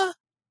Drea,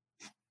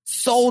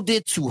 sold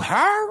it to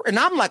her. And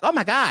I'm like, oh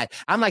my God.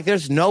 I'm like,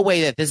 there's no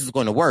way that this is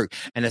going to work.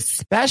 And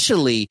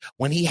especially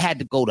when he had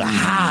to go to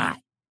High.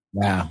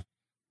 Wow.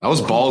 That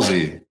was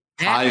ballsy.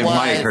 High and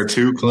Mike, her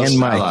two close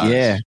allies.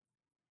 Yeah.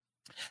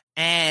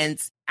 And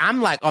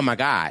I'm like, oh my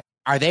God,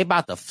 are they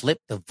about to flip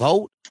the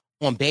vote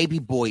on baby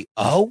boy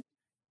O?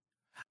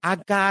 I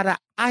got an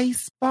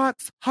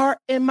icebox heart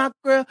in my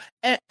grill.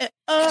 I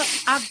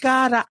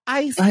got an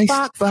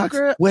icebox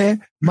grill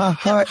where my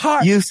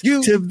heart used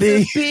to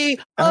be.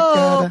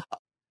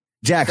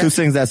 Jack, who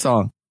sings that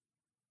song?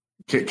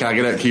 Can I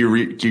get it?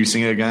 Can you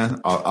sing it again?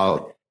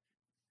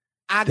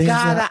 I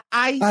got an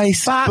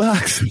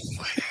icebox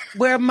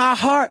where my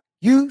heart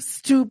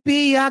used to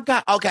be.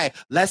 Okay,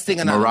 let's sing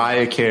another.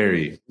 Mariah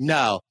Carey.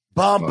 No.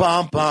 Bum,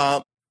 bum,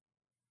 bum.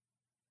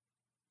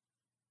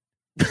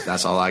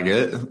 That's all I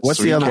get. What's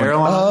Sweet the other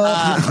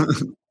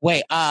one?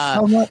 Wait,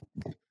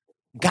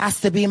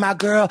 Gots to be my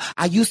girl.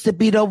 I used to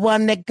be the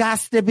one that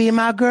gots to be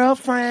my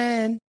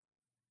girlfriend.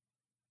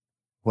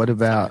 What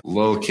about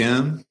Lil'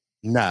 Kim?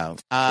 No.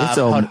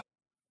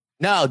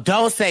 No,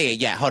 don't say it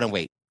yet. Hold on,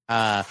 wait.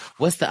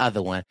 What's the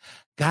other one?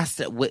 Gots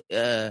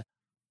to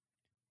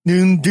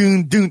Doon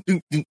doon doon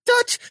doon doon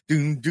touch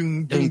doon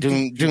doon doon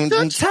doon doon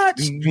doon touch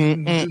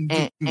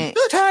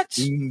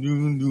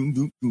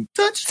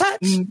touch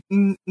touch.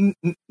 Evie,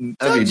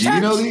 do you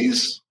know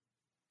these?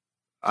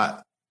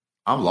 I'm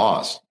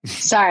lost.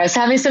 Sorry, I was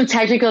having some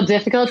technical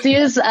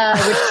difficulties,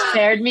 which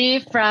spared me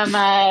from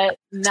not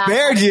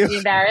being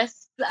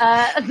embarrassed.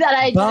 That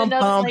I didn't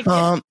know.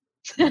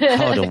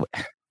 Hold on.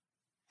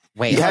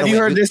 Wait, have you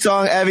heard this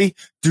song, Evie?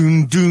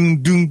 Doom,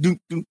 doom, doom, doom,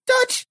 doom,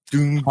 touch.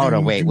 Doom, hold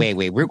on, doom,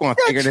 wait. We're going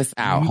to figure this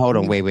out. Hold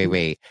on,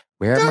 wait.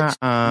 Where am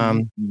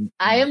I?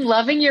 I am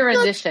loving your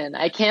rendition.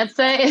 I can't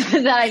say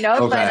that I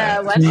know,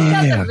 but Wesley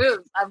got the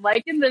moves. I'm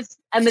liking this.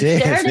 And the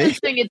chair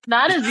dancing, it's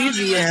not as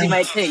easy as you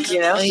might think, you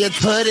know? When you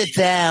put it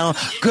down,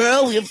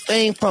 girl, you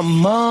ain't from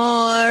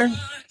more.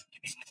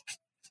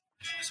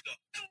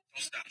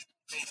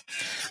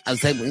 I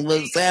said,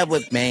 what's that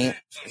with me?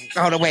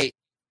 Hold on, wait.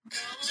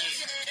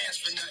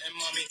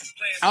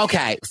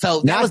 Okay,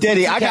 so now,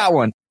 Diddy, I got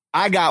one.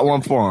 I got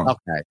one for him.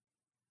 Okay,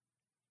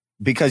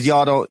 because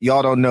y'all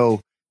don't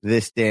know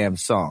this damn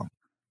song.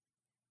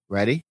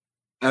 Ready?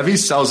 Evie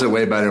sells it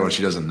way better when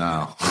she doesn't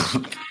know.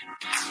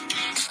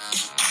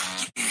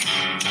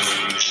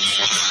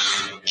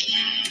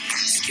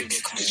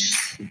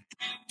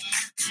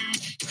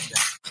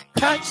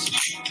 Touch.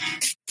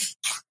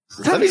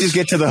 Let me just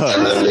get to the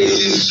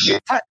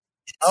hook.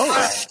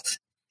 Oh,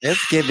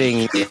 it's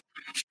giving.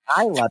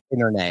 I love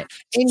internet.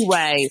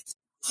 Anyway,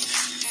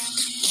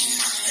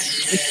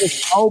 this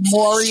is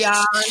Omarion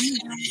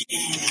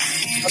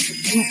of the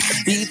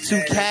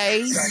B2K,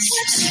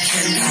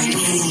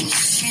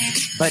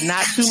 but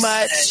not too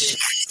much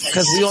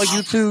because we on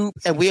YouTube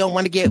and we don't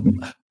want to get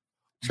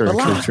true.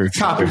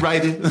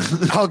 Copyrighted.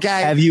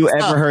 Okay. Have you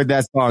ever heard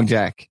that song,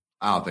 Jack?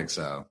 I don't think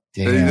so.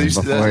 Damn, is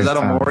that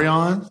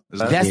Omarion?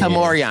 That's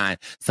Omarion.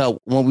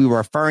 So when we were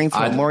referring to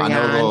Omarion, I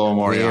know a little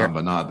Omarion,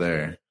 but not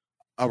there.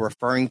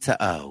 Referring to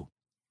O.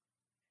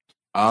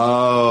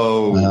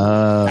 I'm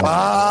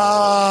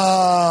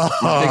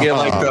thinking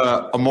like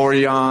the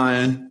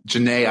Omarion,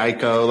 Janae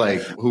Aiko,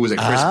 like who was it?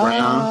 Chris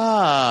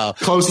Brown.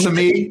 Close to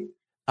me.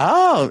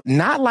 Oh,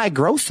 not like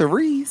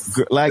groceries.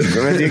 Like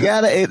you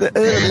gotta eat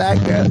like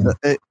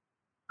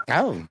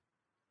oh.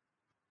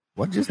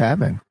 What just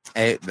happened?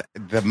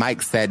 The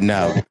mic said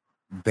no.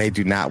 They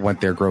do not want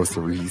their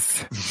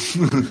groceries.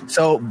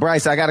 So,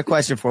 Bryce, I got a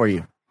question for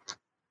you.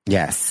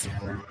 Yes.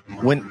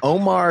 When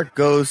Omar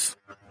goes...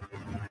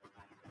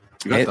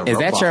 Is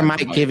that your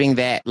mic giving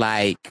that,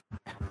 like...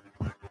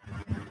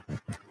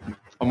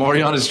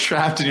 Omarion is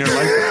trapped in your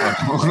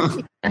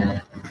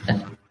microphone.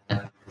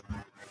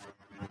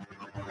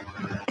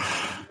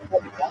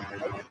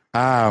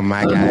 Oh,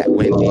 my God.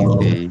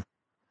 Wendy.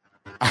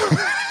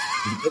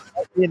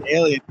 An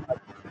alien.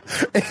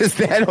 Is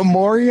that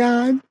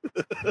Omarion?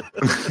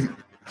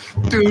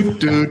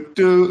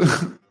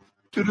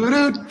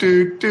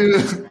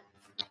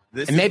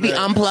 And maybe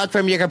unplug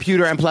from your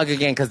computer and plug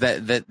again because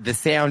the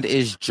sound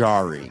is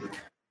jarring.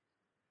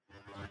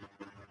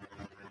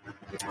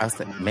 I was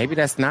like, maybe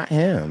that's not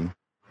him.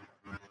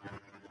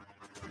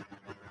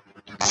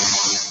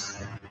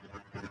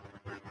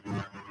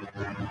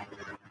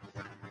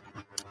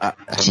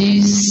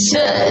 She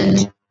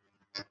said.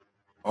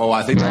 Oh,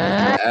 I think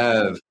that's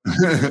Ev.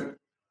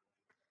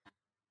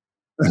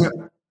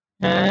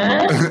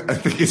 I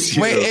think it's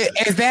you. Wait,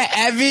 is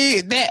that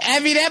Evie?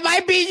 That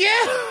might be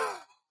you.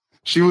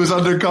 She was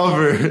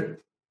undercover.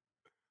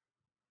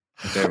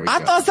 I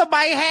thought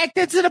somebody hacked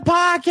into the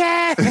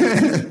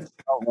podcast.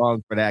 So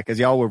wrong for that because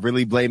y'all were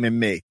really blaming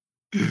me.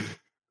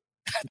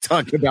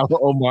 Talking about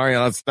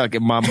Omarion stuck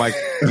in my mic.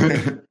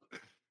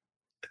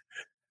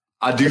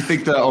 I do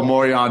think that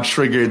Omarion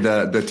triggered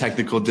the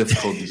technical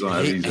difficulties on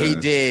Evie's. He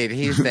did.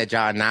 He said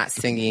y'all not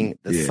singing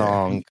the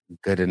song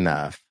good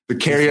enough. The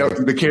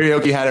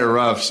karaoke had it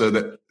rough, so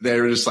that they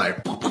were just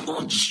like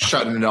just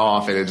shutting it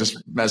off, and it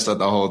just messed up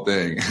the whole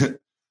thing.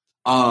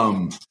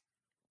 Okay,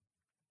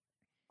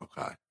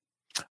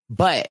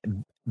 but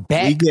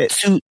back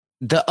to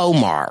the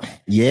Omar.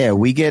 Yeah,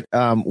 we get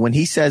when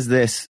he says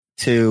this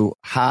to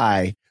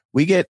Hai,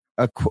 we hear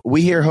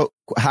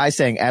Hai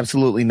saying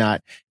absolutely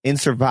not. In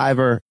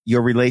Survivor,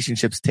 your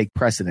relationships take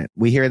precedent.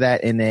 We hear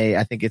that in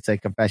I think it's a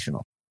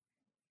confessional.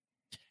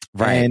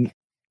 Right. And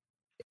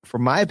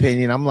from my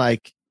opinion, I'm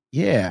like,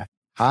 yeah,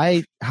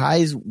 Hai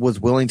was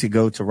willing to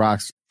go to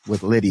Rocks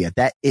with Lydia.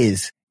 That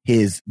is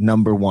his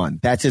number one.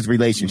 That's his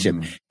relationship.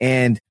 Mm-hmm.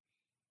 And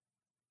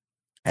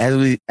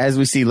as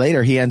we see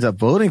later, he ends up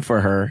voting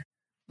for her.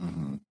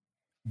 Mm-hmm.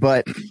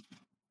 But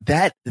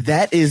that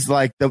is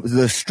like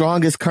the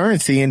strongest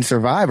currency in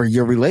Survivor,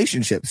 your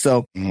relationship.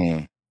 So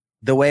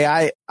the way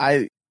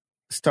I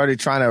started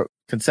trying to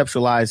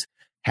conceptualize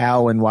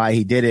how and why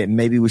he did it, and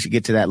maybe we should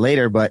get to that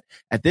later. But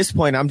at this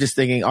point, I'm just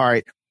thinking, all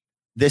right,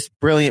 this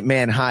brilliant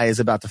man Hai is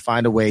about to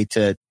find a way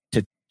to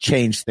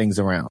change things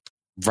around.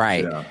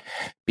 Right. Yeah.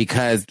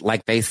 Because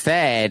like they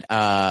said,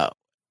 they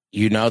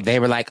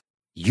were like,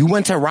 you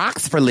went to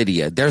Rocks for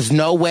Lydia. There's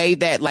no way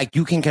that like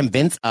you can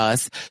convince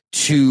us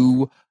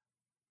to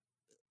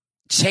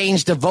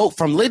change the vote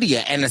from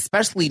Lydia, and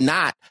especially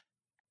not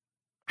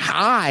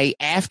Hai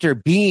after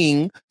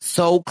being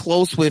so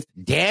close with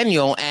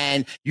Daniel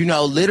and,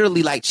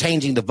 literally like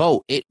changing the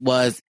vote. It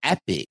was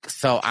epic.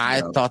 So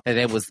I thought that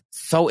it was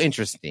so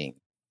interesting.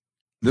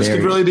 This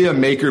could really be a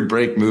make or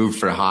break move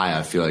for Hai,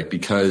 I feel like,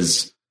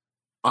 because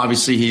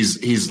obviously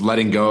he's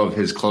letting go of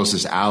his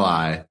closest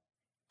ally.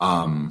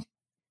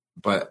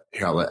 But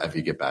here, I'll let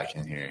Effie get back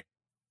in here.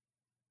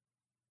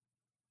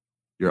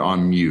 You're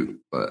on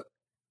mute, but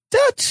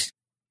touch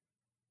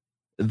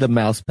the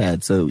mouse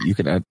pad so you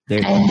can.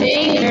 There. I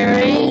think you're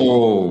right.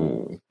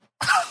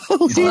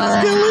 Oh, he's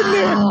still in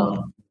there.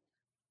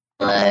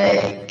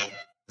 Like,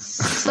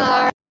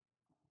 sorry.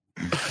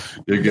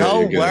 You're good. No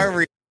you're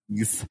good.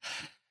 worries.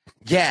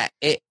 Yeah,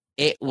 it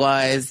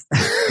was.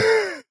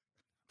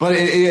 But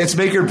it's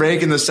make or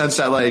break in the sense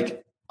that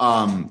like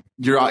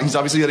he's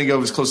obviously going to go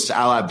with his closest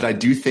ally, but I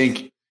do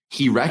think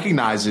he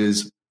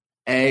recognizes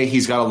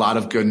he's got a lot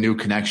of good new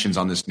connections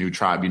on this new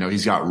tribe. You know,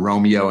 he's got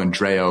Romeo and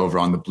Drea over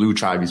on the blue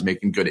tribe. He's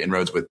making good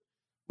inroads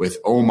with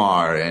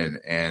Omar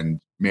and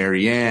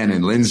Marianne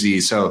and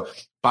Lindsay. So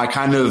by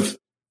kind of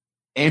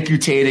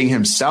amputating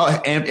his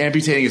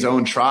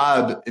own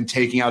tribe and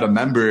taking out a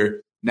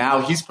member, now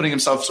he's putting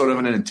himself sort of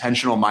in an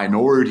intentional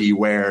minority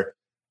where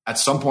at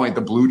some point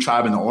the blue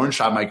tribe and the orange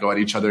tribe might go at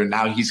each other. And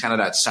now he's kind of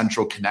that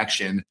central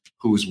connection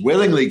who's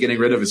willingly getting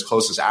rid of his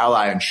closest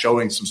ally and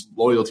showing some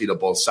loyalty to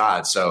both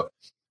sides. So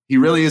he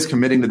really is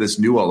committing to this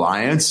new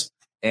alliance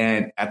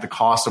and at the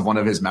cost of one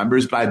of his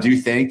members. But I do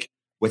think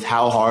with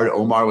how hard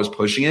Omar was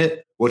pushing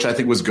it, which I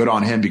think was good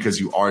on him because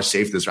you are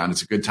safe this round,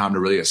 it's a good time to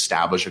really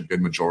establish a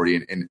good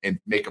majority and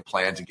make a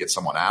plan to get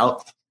someone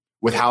out.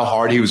 With how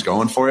hard he was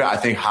going for it, I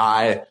think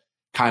Hai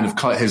kind of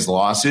cut his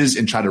losses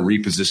and try to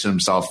reposition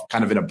himself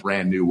kind of in a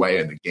brand new way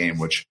in the game,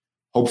 which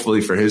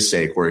hopefully for his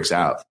sake works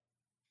out.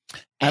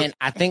 And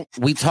I think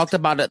we talked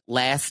about it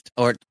last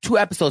or 2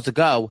 episodes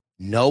ago.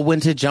 Know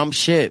when to jump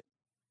ship.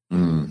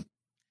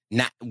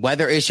 Not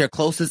whether it's your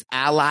closest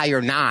ally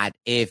or not.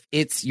 If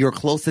it's your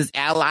closest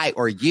ally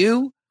or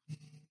you,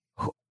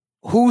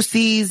 who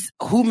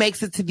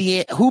makes it to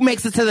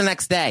the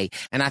next day.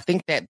 And I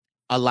think that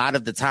a lot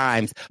of the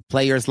times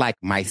players like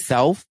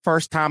myself,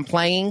 first time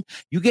playing,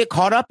 you get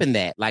caught up in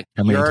that. Like,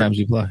 how many times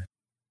you play?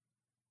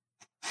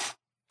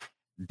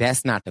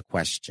 That's not the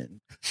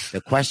question.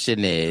 The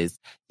question is,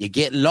 you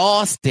get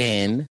lost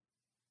in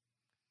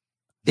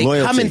they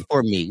loyalty. Coming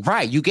for me.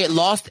 Right. You get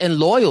lost in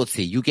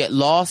loyalty. You get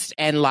lost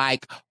in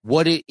like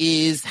what it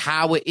is,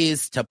 how it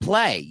is to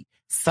play.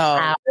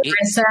 So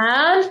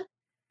sound?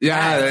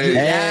 Yeah.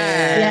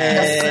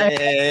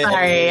 Yes.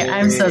 Sorry.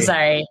 I'm so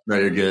sorry. No,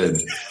 you're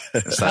good.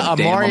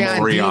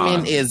 Amorion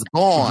Demon is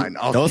gone.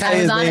 Okay. Don't say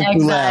his name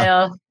too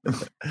loud.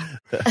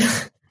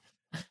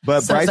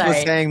 But So Bryce was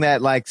sorry. saying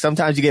that like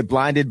sometimes you get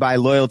blinded by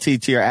loyalty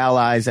to your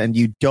allies and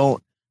you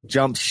don't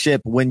jump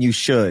ship when you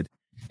should.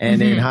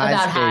 And in Hai's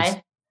About case,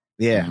 Hai.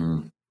 yeah.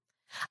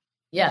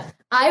 Yeah.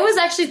 I was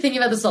actually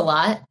thinking about this a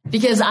lot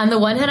because on the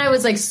one hand, I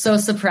was like so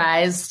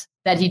surprised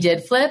that he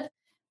did flip.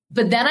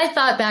 But then I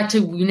thought back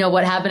to,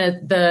 what happened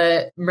at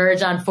the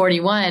merge on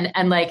 41.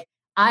 And like,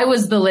 I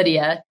was the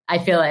Lydia, I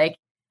feel like.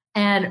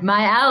 And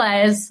my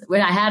allies,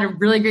 when I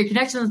had really great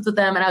connections with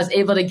them and I was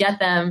able to get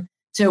them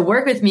to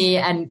work with me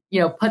and,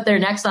 put their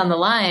necks on the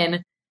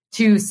line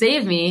to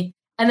save me.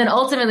 And then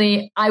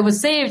ultimately I was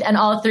saved and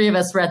all 3 of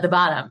us were at the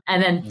bottom.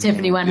 And then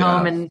Tiffany went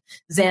home and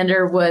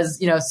Xander was,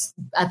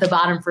 at the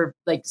bottom for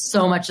like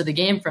so much of the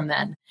game from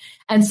then.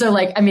 And so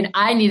like, I mean,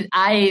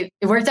 it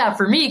worked out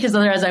for me because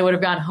otherwise I would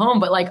have gone home.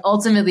 But like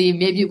ultimately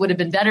maybe it would have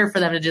been better for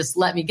them to just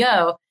let me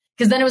go.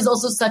 Because then it was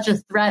also such a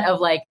threat of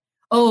like,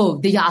 oh,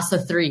 the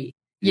Yasa 3,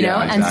 you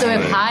know? Exactly. And so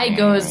if Hai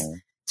goes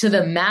to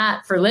the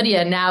mat for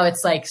Lydia, now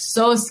it's like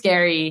so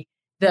scary.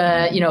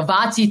 The,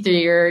 Vati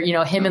 3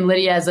 or, him and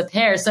Lydia as a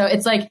pair. So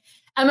it's like,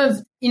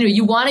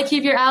 you want to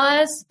keep your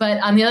allies,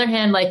 but on the other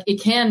hand, like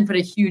it can put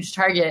a huge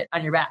target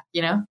on your back,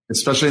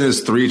 Especially in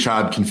this 3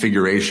 tribe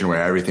configuration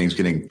where everything's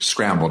getting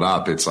scrambled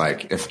up. It's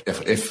like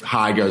if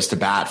Hai goes to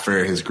bat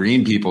for his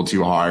green people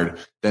too hard,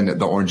 then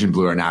the orange and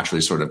blue are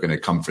naturally sort of going to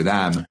come for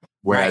them.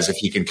 Whereas if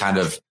he can kind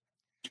of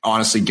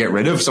honestly get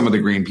rid of some of the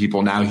green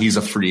people, now he's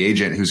a free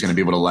agent who's going to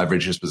be able to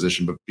leverage his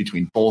position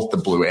between both the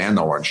blue and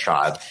the orange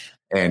tribe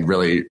and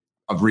really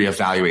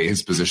reevaluate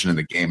his position in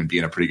the game and be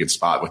in a pretty good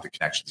spot with the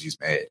connections he's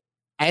made.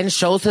 And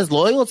shows his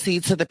loyalty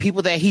to the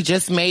people that he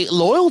just made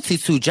loyalty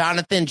to.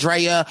 Jonathan,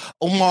 Drea,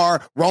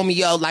 Omar,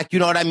 Romeo. Like, you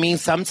know what I mean?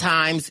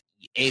 Sometimes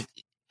if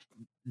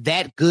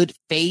that good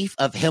faith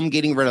of him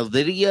getting rid of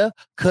Lydia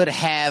could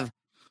have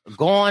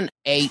gone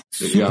a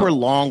super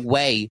long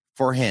way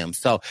for him.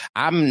 So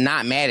I'm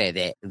not mad at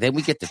it. Then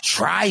we get the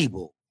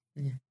tribal.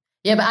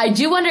 Yeah, but I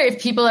do wonder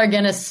if people are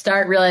going to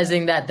start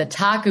realizing that the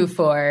Taku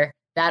 4,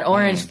 that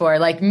orange 4,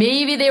 like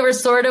maybe they were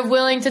sort of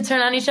willing to turn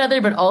on each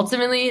other, but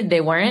ultimately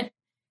they weren't.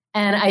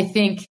 And I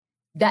think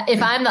that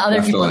if I'm the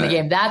other people in the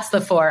game, that's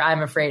the 4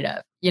 I'm afraid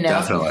of,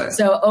 Definitely.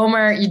 So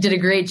Omar, you did a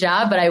great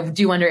job, but I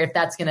do wonder if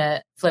that's going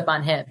to flip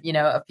on him,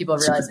 of people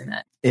realizing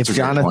that. If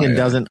Jonathan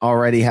doesn't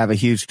already have a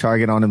huge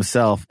target on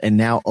himself and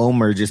now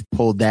Omar just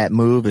pulled that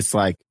move, it's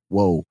like,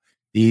 whoa,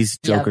 these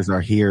jokers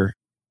are here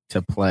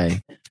to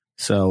play.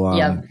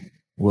 So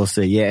we'll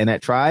see. Yeah. And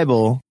at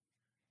Tribal,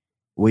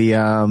 we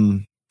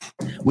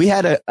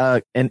had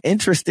an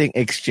interesting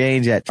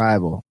exchange at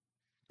Tribal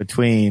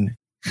between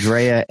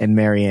Drea and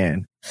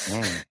Marianne.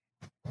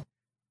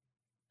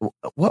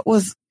 What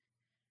was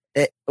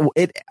it?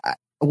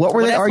 What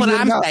were they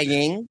arguing about?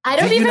 Saying. I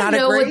don't even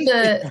know what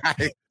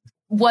the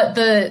what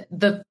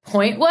the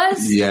point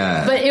was.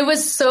 Yeah. But it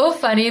was so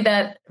funny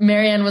that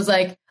Marianne was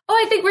like, oh,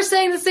 I think we're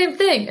saying the same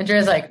thing. And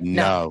Drea's like,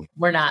 no,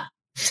 we're not.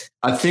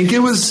 I think it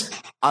was,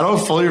 I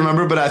don't fully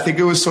remember, but I think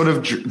it was sort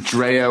of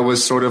Drea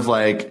was sort of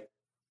like,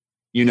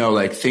 you know,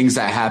 like things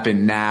that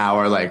happen now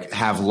or like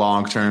have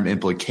long-term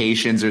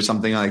implications or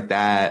something like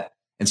that.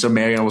 And so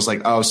Marianne was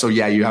like, oh, so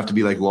yeah, you have to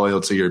be like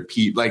loyal to your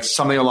people, like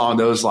something along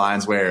those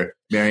lines where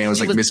Marianne was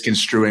like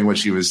misconstruing what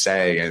she was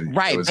saying. And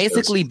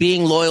basically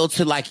being loyal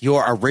to like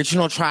your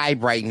original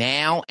tribe right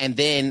now. And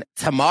then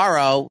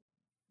tomorrow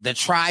the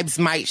tribes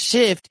might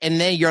shift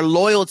and then your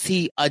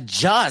loyalty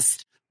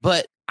adjusts.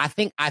 But I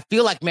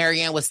feel like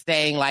Marianne was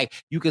saying like,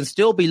 you can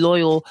still be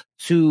loyal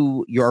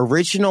to your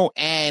original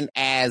and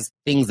as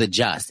things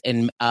adjust.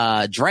 And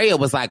Drea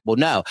was like, well,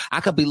 no,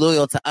 I could be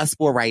loyal to us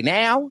four right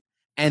now.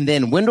 And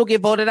then Wendell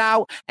get voted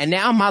out. And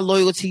now my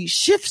loyalty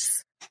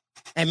shifts.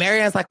 And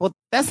Marianne's like, well,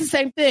 that's the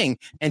same thing.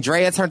 And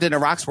Drea turned into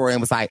Roxroy and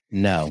was like,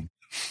 no.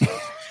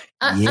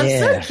 I'm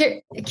so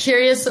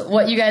curious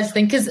what you guys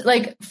think. Because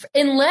like,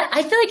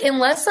 I feel like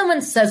unless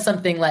someone says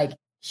something like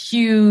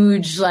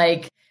huge,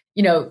 like,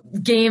 you know,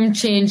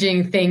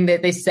 game-changing thing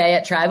that they say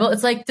at Tribal,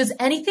 it's like, does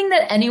anything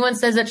that anyone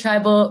says at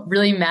Tribal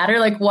really matter?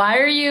 Like, why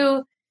are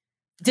you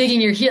digging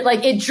your heel?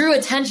 Like, it drew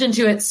attention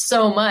to it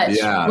so much.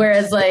 Yeah.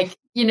 Whereas, like,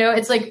 you know,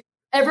 it's like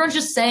everyone's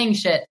just saying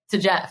shit to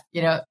Jeff,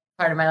 you know,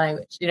 part of my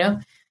language, you know?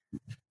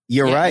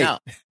 You're right. No.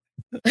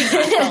 I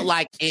felt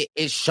like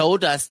it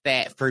showed us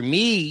that for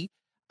me,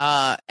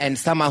 and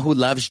someone who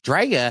loves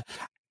Drea,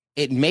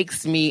 it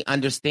makes me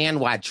understand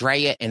why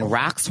Drea and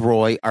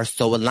Roxroy are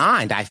so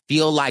aligned. I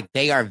feel like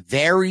they are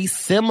very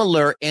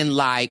similar in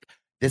like,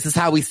 this is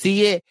how we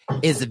see it,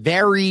 is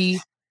very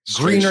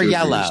green or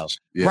yellow.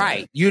 Yeah.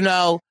 Right. You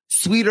know,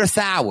 sweet or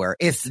sour.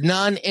 It's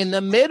none in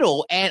the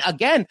middle. And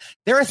again,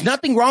 there is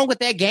nothing wrong with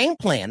that game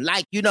plan.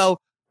 Like, you know,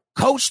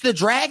 Coach the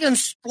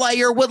Dragons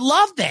player would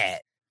love that.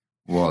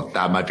 Well,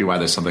 that might be why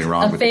there's something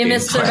wrong with the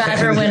famous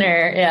Survivor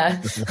winner. Yeah.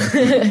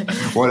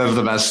 One of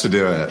the best to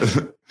do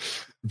it.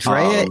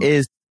 Drea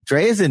is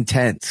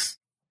intense.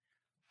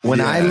 When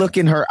I look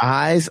in her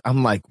eyes,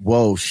 I'm like,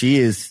 whoa, she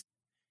is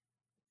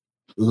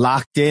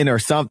locked in or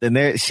something.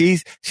 There,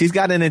 she's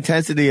got an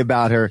intensity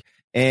about her,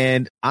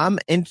 and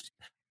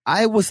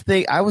I was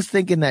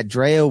thinking that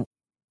Drea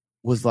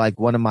was like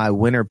one of my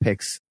winner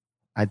picks.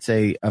 I'd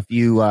say a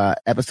few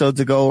episodes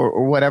ago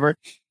or whatever,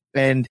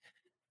 and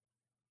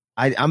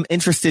I'm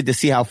interested to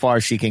see how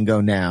far she can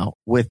go now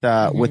with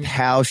how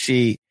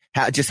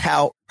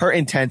her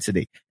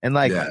intensity and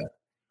like. Yeah.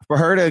 For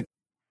her to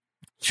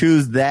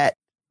choose that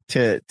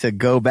to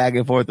go back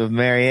and forth with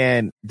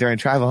Marianne during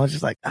Tribal, I was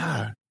just like,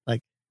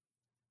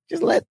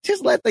 just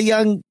let the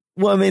young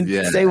woman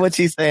say what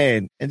she's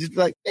saying and just be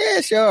like,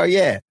 yeah, sure,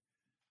 yeah.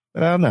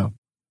 But I don't know.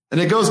 And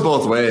it goes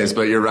both ways,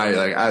 but you're right.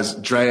 Like as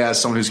Drea, as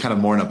someone who's kind of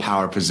more in a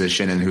power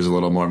position and who's a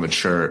little more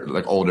mature,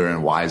 like older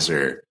and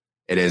wiser,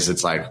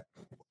 it's like,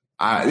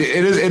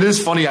 it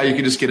is funny how you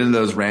can just get into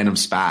those random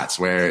spats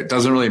where it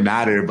doesn't really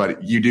matter,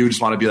 but you do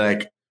just want to be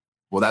like,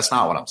 well, that's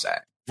not what I'm saying.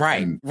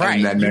 Right.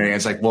 And then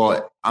Marianne's like,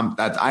 well,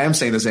 I am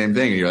saying the same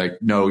thing. And you're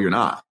like, no, you're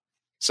not.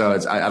 So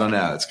I don't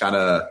know. It's kind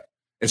of,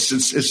 it's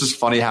just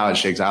funny how it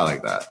shakes out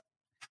like that.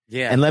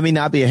 Yeah. And let me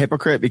not be a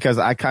hypocrite because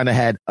I kind of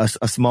had a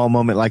small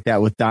moment like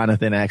that with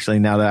Donathan, actually,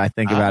 now that I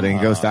think about it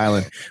in Ghost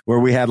Island, where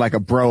we had like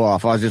a bro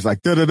off. I was just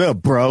like, da-da-da,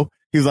 bro.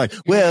 He was like,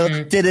 well,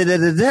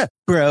 da-da-da-da-da,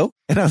 bro.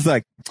 And I was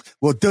like,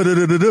 well,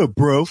 da-da-da-da-da,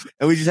 bro.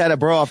 And we just had a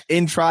bro off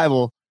in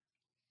Tribal,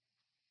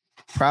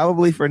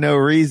 probably for no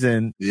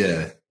reason.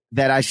 Yeah.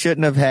 That I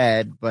shouldn't have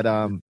had, but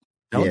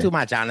don't do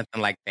my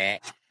Jonathan like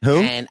that. Who?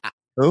 And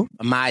who?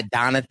 My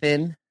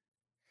Donathan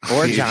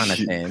or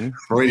Jonathan.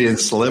 Freudian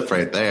slip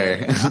right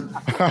there.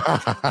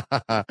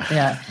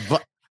 Yeah.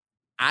 But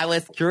I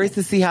was curious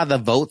to see how the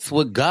votes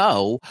would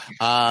go.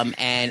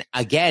 And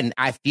again,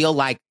 I feel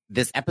like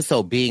this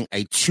episode being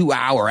a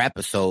 2-hour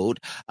episode,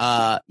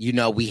 you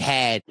know, we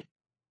had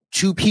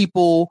 2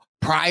 people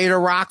prior to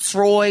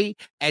Roxroy,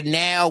 and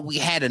now we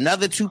had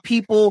another 2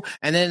 people,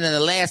 and then in the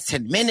last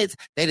 10 minutes,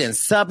 they didn't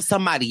sub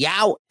somebody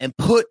out and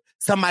put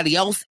somebody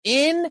else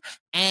in,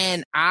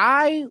 and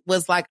I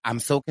was like,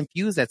 I'm so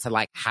confused as to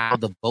like how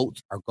the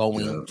votes are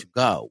going to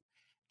go.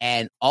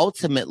 And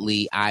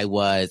ultimately, I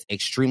was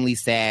extremely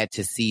sad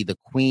to see the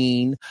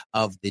queen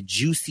of the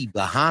juicy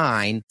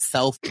behind,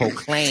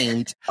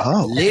 self-proclaimed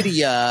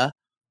Lydia,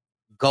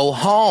 go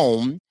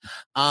home.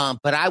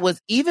 But I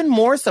was even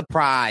more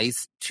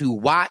surprised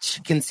to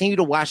continue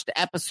to watch the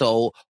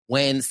episode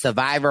when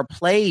Survivor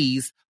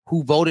plays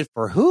who voted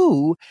for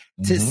who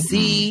to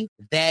see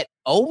that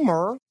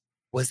Omar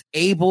was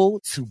able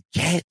to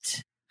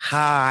get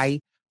high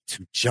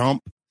to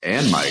jump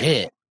and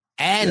Mike.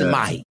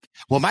 Mike.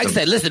 Well, Mike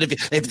said, listen,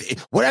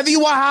 if whatever you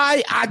want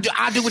high,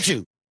 I'll do with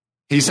you.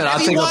 He said, I'll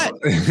take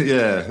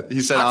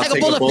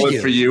a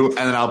bullet for you, and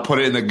then I'll put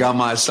it in the gun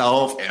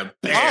myself, and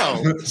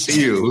bam,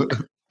 see you.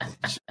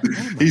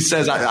 He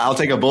says, I'll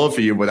take a bullet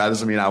for you, but that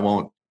doesn't mean I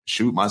won't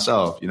shoot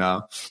myself, you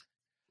know?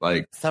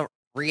 Like, so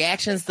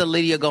reactions to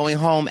Lydia going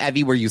home,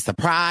 Evie, were you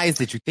surprised?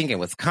 Did you think it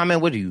was coming?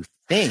 What do you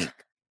think?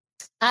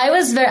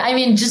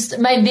 Just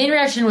my main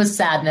reaction was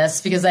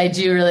sadness because I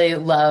do really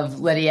love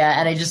Lydia.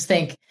 And I just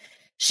think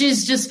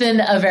she's just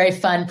been a very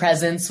fun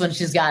presence when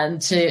she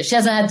hasn't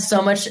had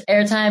so much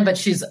airtime, but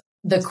she's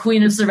the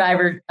queen of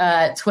Survivor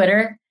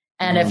Twitter.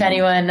 And if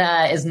anyone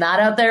is not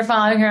out there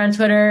following her on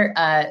Twitter,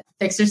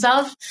 fix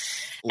yourself.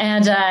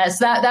 And so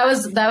that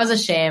was a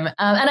shame.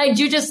 And I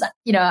do just,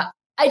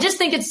 I just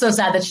think it's so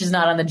sad that she's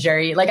not on the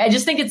jury. Like, I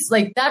just think it's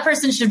like that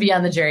person should be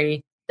on the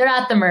jury. They're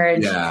at the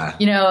merge.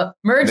 Yeah.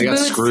 Merge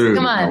boots.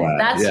 Come on.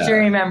 That's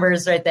jury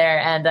members right there.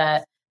 And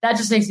that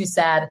just makes me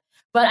sad.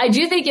 But I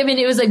do think,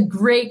 it was a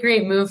great,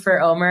 great move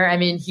for Omar. I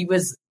mean, he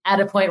was at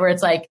a point where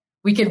it's like,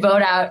 we could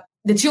vote out.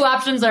 The two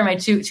options are my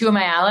two of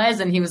my allies.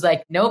 And he was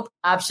like, nope,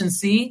 option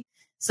C.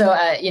 So,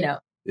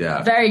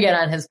 very good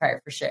on his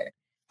part for sure.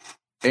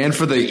 And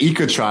for the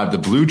Ika tribe, the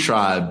Blue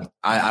tribe,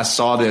 I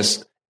saw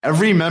this.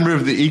 Every member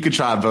of the Ika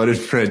tribe voted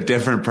for a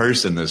different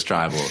person this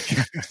tribal.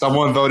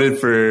 Someone voted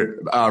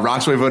for,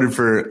 Roxway voted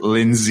for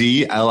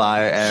Lindsay,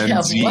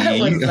 Linz. Yeah,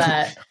 what was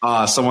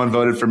that? Someone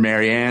voted for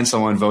Marianne,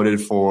 someone voted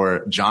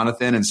for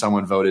Jonathan, and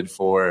someone voted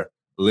for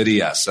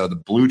Lydia. So the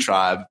Blue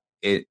tribe,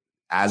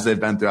 as they've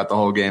been throughout the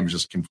whole game, is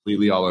just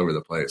completely all over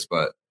the place.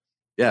 But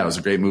yeah, it was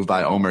a great move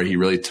by Omar. He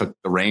really took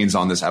the reins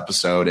on this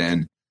episode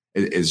and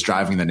is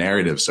driving the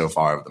narrative so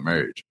far of the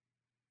merge.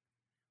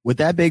 With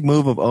that big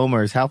move of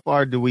Omar's, how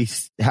far can we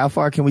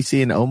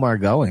see an Omar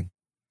going?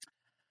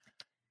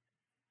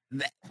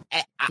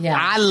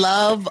 I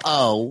love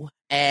O,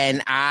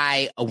 and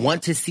I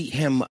want to see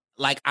him.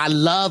 Like, I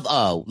love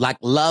O, like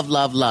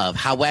love.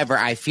 However,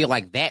 I feel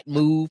like that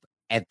move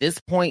at this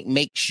point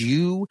makes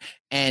you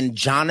and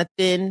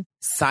Jonathan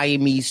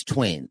Siamese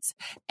twins.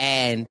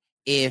 And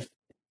if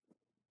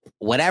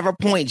whatever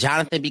point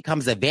Jonathan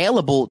becomes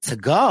available to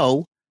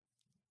go,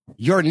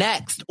 you're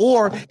next.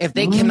 Or if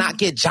they cannot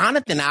get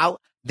Jonathan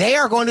out, they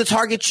are going to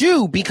target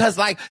you because,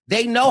 like,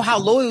 they know how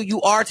loyal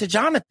you are to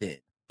Jonathan.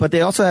 But they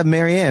also have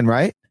Marianne,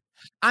 right?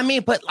 I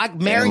mean, but like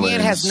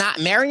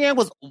Marianne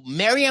was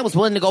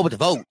willing to go with the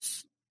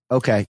votes.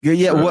 Okay.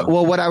 Yeah.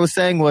 What I was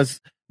saying was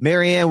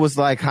Marianne was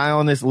like high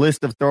on this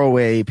list of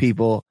throwaway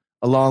people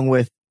along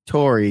with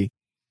Tori.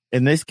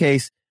 In this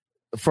case,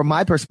 from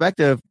my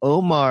perspective,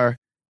 Omar,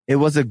 it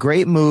was a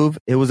great move.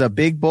 It was a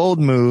big, bold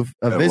move,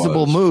 a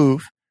visible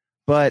move.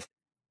 But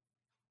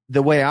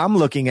the way I'm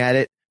looking at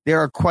it, there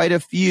are quite a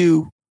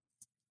few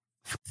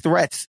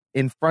threats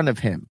in front of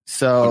him.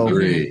 So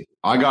Agreed.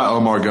 I got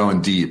Omar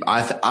going deep.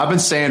 I've been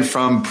saying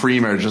from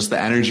pre-merge, just the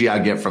energy I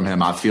get from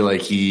him, I feel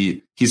like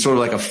he's sort of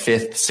like a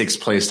 5th, 6th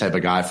place type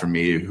of guy for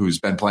me who's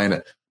been playing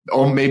it,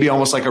 or maybe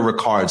almost like a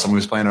Ricard, someone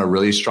who's playing a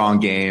really strong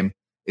game,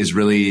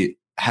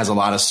 has a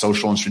lot of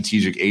social and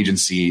strategic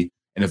agency.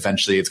 And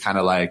eventually it's kind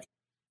of like,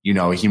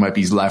 he might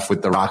be left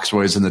with the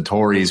Roxroys and the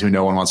Tories who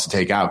no one wants to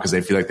take out because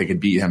they feel like they could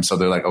beat him. So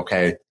they're like,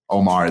 okay,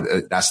 Omar,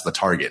 that's the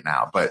target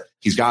now. But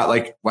he's got,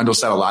 like Wendell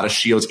said, a lot of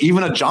shields.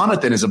 Even a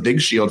Jonathan is a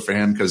big shield for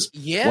him because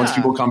once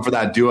people come for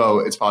that duo,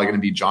 it's probably going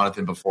to be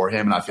Jonathan before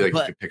him. And I feel like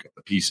he could pick up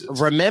the pieces.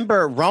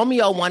 Remember,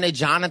 Romeo wanted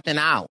Jonathan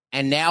out.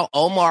 And now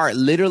Omar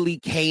literally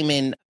came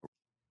in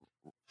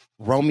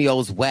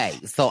Romeo's way.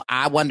 So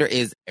I wonder,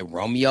 is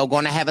Romeo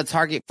going to have a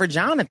target for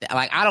Jonathan?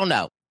 Like, I don't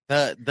know.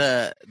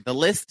 The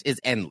list is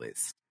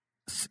endless.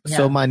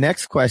 So my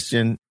next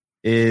question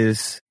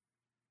is,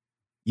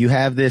 you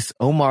have this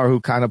Omar who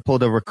kind of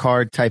pulled a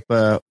Ricard type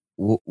of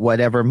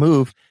whatever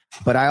move,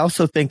 but I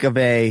also think of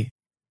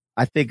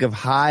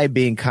Hai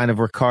being kind of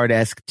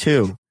Ricard-esque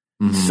too.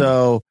 Mm-hmm.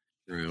 So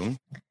true.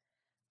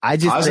 I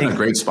just think in a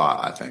great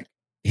spot. I think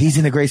he's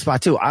in a great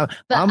spot too.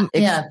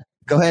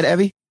 Go ahead,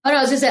 Evie. Oh, no,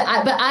 I was going to say,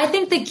 but I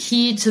think the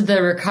key to the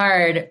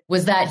Ricard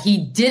was that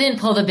he didn't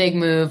pull the big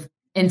move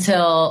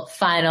until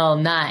final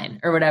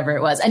 9 or whatever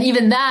it was. And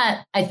even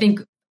that, I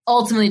think,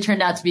 ultimately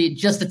turned out to be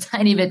just a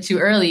tiny bit too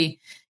early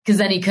because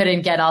then he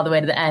couldn't get all the way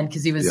to the end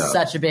because he was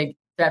such a big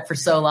threat for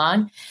so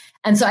long.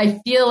 And so I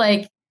feel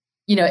like,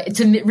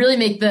 to really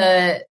make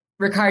the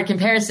Ricard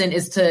comparison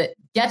is to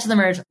get to the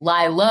merge,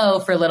 lie low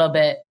for a little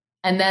bit,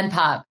 and then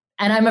pop.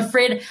 And I'm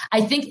afraid,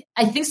 I think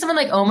someone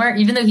like Omar,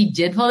 even though he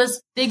did pull this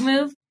big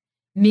move,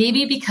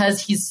 maybe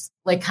because he's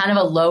like kind of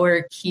a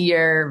lower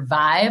tier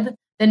vibe,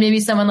 than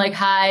maybe someone like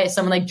Hai,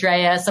 someone like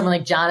Drea, someone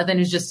like Jonathan,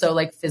 who's just so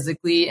like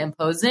physically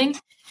imposing.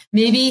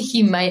 Maybe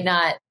he might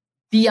not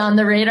be on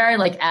the radar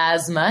like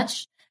as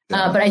much.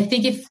 But I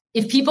think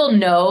if people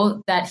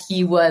know that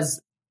he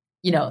was,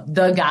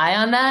 the guy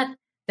on that,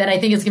 then I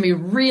think it's going to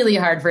be really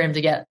hard for him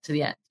to get to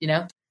the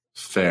end,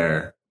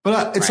 Fair.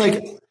 But it's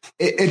like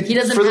he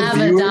doesn't have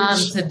a Dom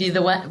to be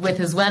with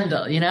his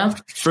Wendell,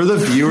 For the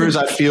viewers,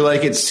 I feel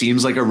like it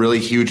seems like a really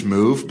huge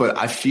move, but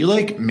I feel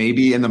like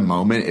maybe in the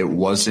moment it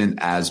wasn't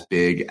as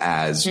big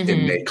as it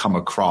may come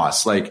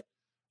across. Like,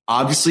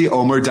 obviously,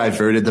 Omar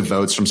diverted the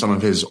votes from some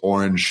of his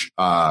orange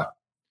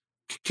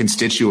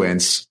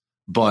constituents,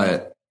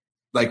 but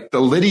like the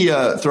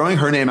Lydia throwing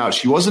her name out,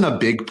 she wasn't a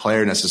big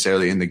player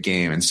necessarily in the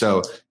game. And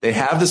so they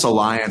have this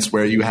alliance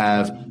where you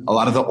have a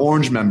lot of the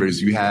Orange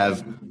members. You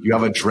have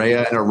a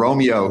Drea and a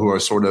Romeo who are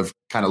sort of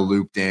kind of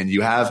looped in.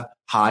 You have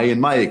Hai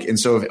and Mike. And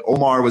so if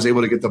Omar was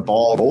able to get the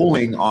ball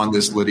rolling on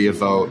this Lydia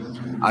vote,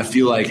 I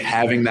feel like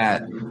having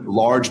that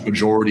large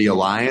majority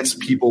alliance,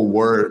 people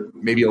were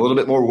maybe a little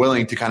bit more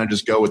willing to kind of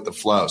just go with the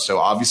flow. So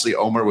obviously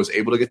Omar was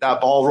able to get that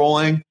ball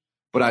rolling,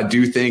 but I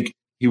do think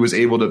he was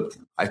able to,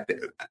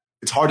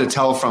 it's hard to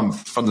tell from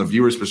the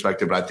viewer's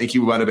perspective, but I think he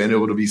might have been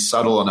able to be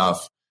subtle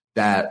enough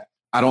that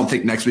I don't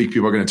think next week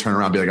people are going to turn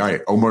around and be like, all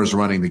right, Omar's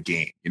running the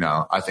game. You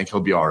know, I think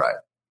he'll be all right.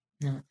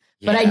 Yeah.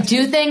 But I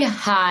do think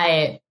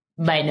Hai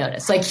might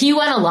notice. Like he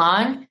went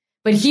along,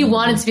 but he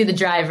wanted to be the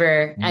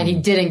driver and he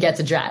didn't get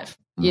to drive,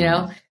 you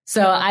know?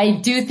 So I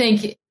do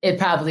think it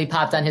probably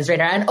popped on his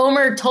radar. And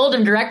Omar told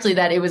him directly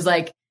that it was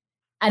like,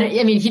 I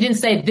mean, he didn't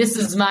say this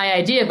is my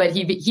idea, but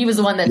he was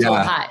the one that told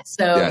Hai.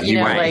 So,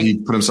 he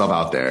put himself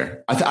out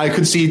there. I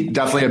could see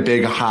definitely a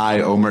big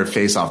Hai Omar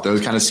face off.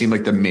 Those kind of seem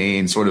like the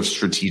main sort of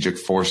strategic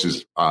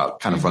forces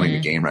kind of running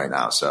the game right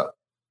now. So.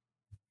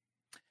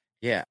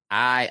 Yeah,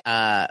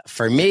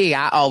 for me,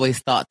 I always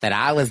thought that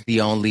I was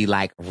the only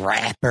like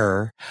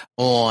rapper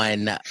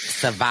on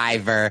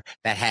Survivor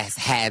that has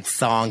had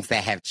songs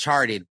that have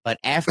charted. But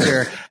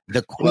after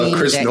the queen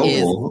Chris that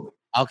Noble.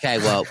 is, okay,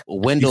 well,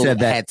 Wendell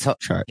had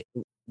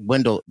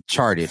Wendell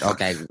charted.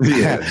 Okay.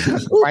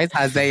 Bryce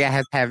Isaiah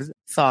has had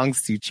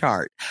songs to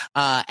chart.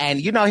 And,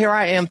 you know, here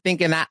I am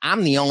thinking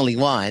I'm the only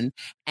one.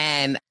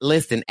 And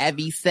listen,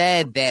 Evie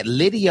said that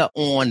Lydia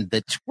on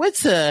the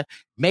Twitter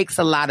makes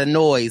a lot of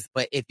noise.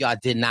 But if y'all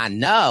did not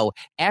know,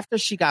 after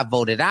she got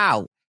voted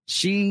out,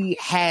 she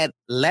had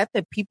let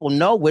the people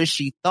know what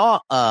she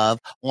thought of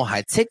on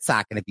her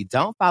TikTok. And if you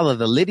don't follow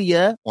the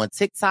Lydia on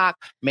TikTok,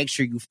 make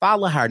sure you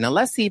follow her. Now,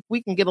 let's see if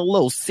we can get a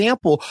little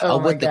sample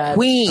of what the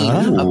queen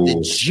of the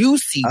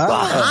Juicy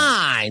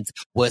Behinds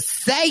was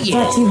saying.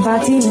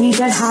 Bati, we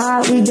get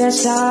hot, we get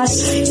shot.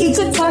 He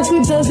could talk,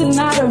 it doesn't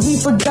matter. We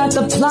forgot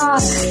the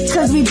plot,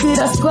 cause we did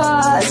a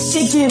squad.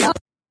 Shaking up.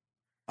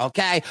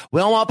 Okay,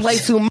 we don't want to play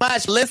too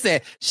much.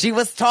 Listen, she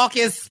was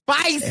talking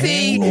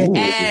spicy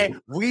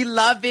and we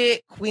love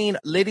it. Queen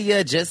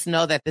Lydia, just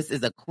know that this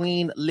is a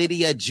Queen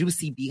Lydia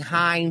Juicy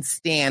Behind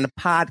Stand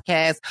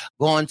podcast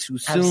going too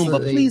soon. Absolutely.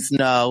 But please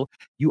know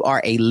you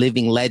are a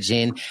living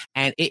legend.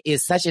 And it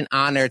is such an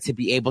honor to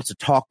be able to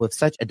talk with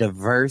such a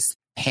diverse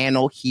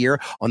panel here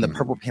on the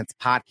Purple Pants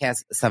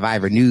Podcast,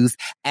 Survivor News.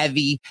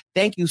 Evie,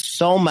 thank you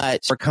so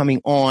much for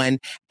coming on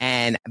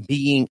and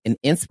being an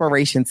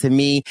inspiration to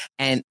me.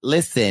 And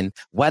listen,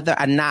 whether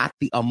or not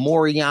the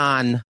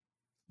Amorian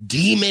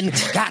demon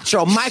got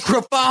your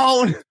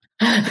microphone,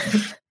 I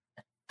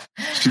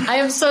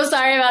am so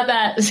sorry about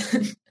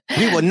that.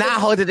 We will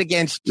not hold it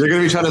against you. You're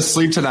going to be trying to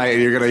sleep tonight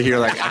and you're going to hear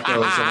like echoes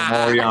of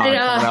Amorian coming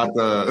out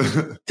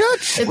the...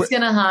 It's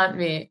going to haunt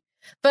me.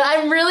 But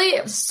I'm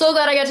really so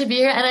glad I got to be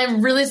here. And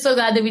I'm really so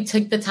glad that we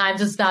took the time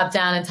to stop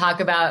down and talk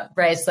about,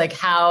 Bryce, like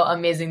how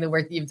amazing the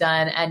work that you've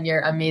done and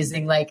you're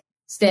amazing, like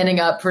standing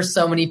up for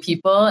so many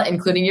people,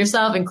 including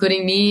yourself,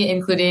 including me,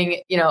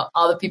 including, you know,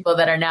 all the people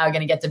that are now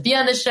going to get to be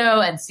on the show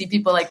and see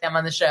people like them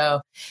on the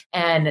show.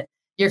 And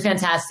you're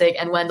fantastic.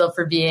 And Wendell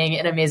for being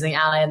an amazing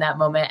ally in that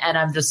moment. And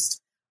I'm just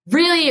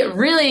really,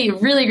 really,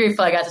 really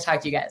grateful I got to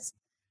talk to you guys.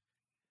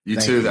 You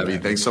too, Evie.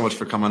 Thanks so much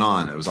for coming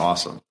on. It was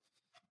awesome.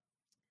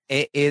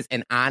 It is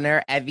an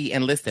honor, Evie.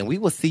 And listen, we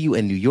will see you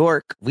in New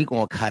York. We're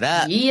going to cut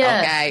up.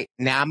 Yeah. Okay.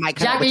 Now I might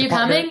cut Jack, up are with you your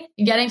partner. coming?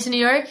 You getting to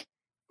New York?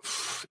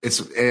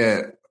 It's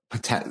going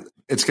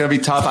to be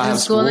tough. I have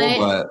school,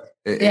 but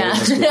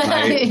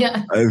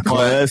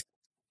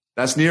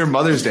that's near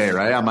Mother's Day,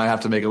 right? I might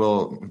have to make a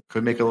little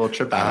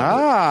trip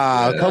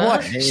out of it. Come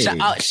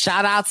on.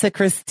 Shout out to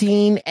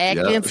Christine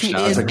Atkins, who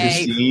is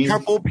a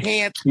Purple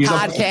Pants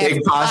podcast. A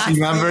big posse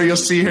member. You'll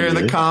see her in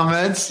the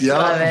comments.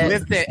 Yeah.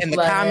 Listen, in the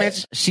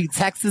comments, she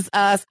texts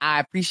us. I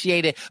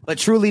appreciate it. But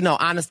truly, no,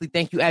 honestly,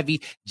 thank you,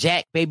 Evie.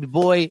 Jack, baby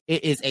boy,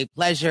 it is a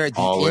pleasure.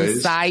 The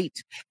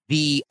insight,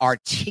 the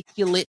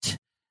articulate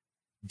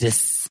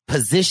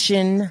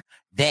disposition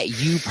that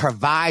you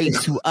provide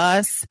to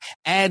us,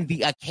 and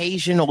the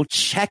occasional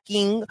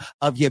checking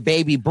of your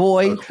baby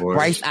boy,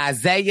 Bryce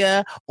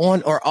Isaiah,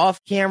 on or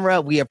off camera.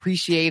 We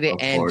appreciate it.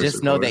 And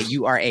just know that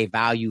you are a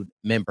valued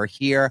member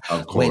here.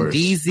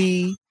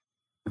 Wendeezy.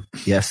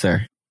 Yes,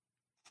 sir.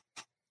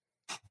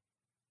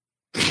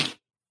 Nothing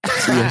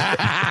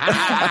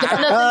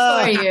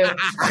for you.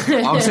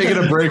 I'm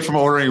taking a break from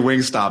ordering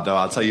Wingstop, though.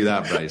 I'll tell you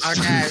that, Bryce.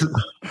 Okay.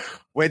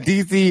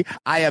 Wendeezy,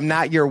 I am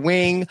not your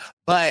wing,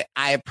 but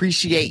I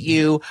appreciate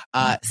you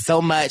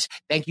so much.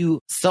 Thank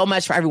you so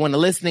much for everyone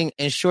listening.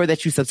 Ensure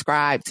that you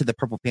subscribe to the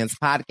Purple Pants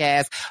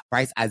Podcast,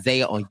 Bryce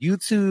Isaiah on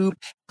YouTube.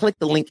 Click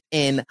the link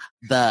in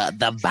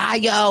the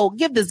bio.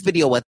 Give this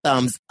video a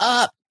thumbs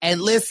up.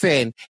 And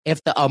listen,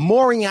 if the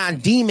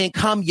Amorian demon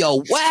come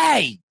your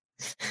way,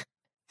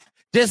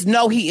 just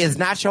know he is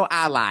not your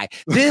ally.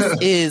 This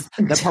is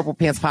the Purple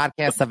Pants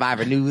Podcast,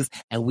 Survivor News,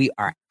 and we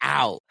are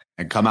out.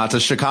 And come out to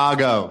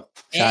Chicago.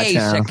 Hey,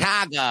 Chi-town.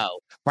 Chicago.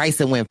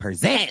 Bryson Wynn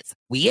presents.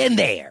 We in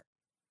there.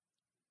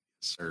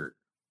 Sir.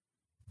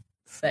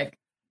 Sick.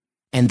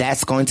 And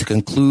that's going to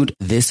conclude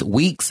this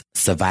week's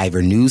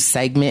Survivor News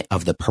segment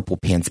of the Purple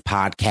Pants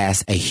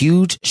podcast. A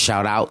huge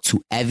shout out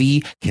to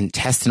Evie,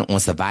 contestant on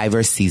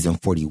Survivor season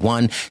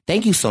 41.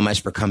 Thank you so much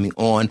for coming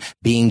on,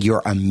 being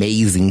your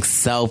amazing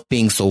self,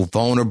 being so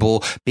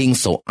vulnerable, being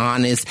so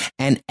honest,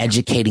 and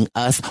educating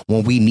us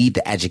when we need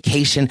the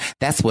education.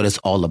 That's what it's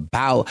all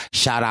about.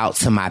 Shout out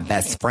to my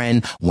best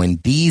friend,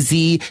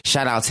 Wendeezy.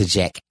 Shout out to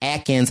Jack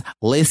Atkins.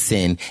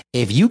 Listen,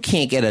 if you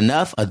can't get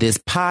enough of this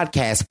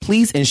podcast,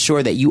 please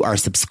ensure that you are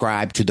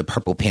subscribed to the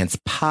Purple Pants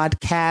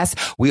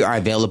podcast. We are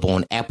available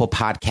on Apple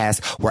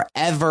Podcasts,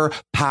 wherever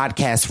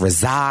podcasts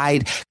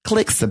reside.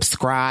 Click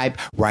subscribe,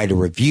 write a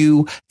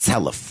review,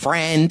 tell a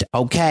friend.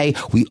 Okay.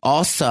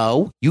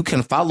 You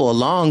can follow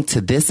along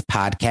to this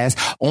podcast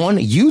on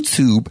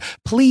YouTube.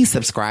 Please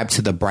subscribe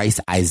to the Bryce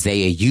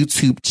Isaiah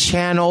YouTube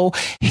channel.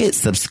 Hit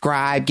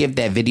subscribe, give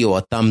that video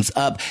a thumbs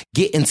up,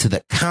 get into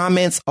the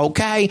comments.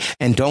 Okay.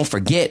 And don't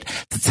forget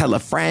to tell a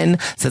friend,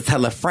 to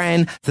tell a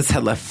friend, to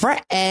tell a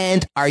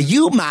friend. Are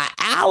you my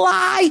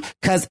ally?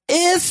 Cause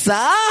it's the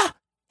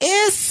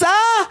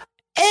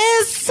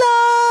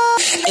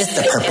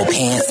Purple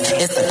Pants.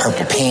 It's the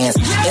Purple Pants.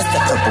 It's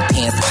the Purple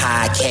Pants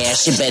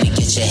podcast. You better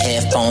get your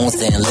headphones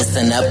and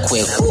listen up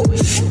quick. Woo.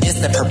 It's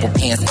the Purple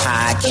Pants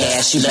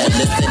podcast. You better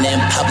listen in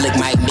public,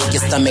 might make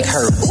your stomach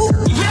hurt. Woo.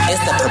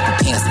 It's the Purple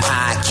Pants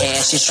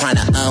podcast. You're trying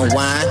to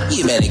unwind,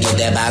 you better get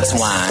that box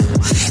wine.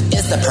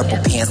 It's the Purple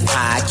Pants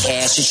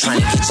podcast. You're trying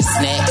to get your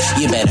snack,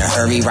 you better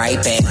hurry right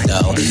back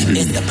though.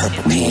 It's the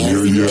Purple Pants.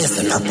 It's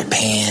the Purple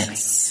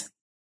Pants.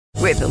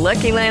 With the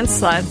Lucky Land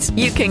Slots,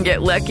 you can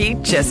get lucky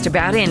just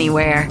about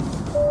anywhere.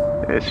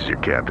 This is your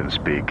captain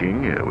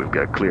speaking. We've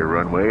got clear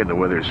runway and the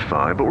weather's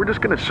fine, but we're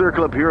just going to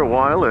circle up here a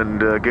while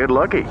and get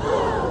lucky.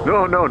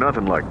 No,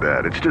 nothing like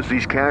that. It's just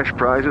these cash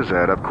prizes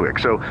add up quick.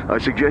 So I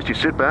suggest you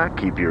sit back,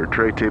 keep your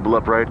tray table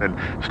upright, and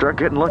start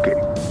getting lucky.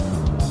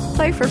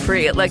 Play for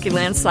free at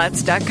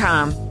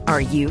LuckyLandSlots.com.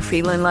 Are you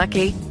feeling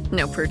lucky?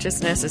 No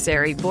purchase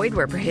necessary. Void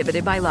where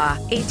prohibited by law.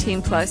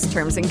 18+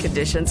 terms and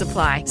conditions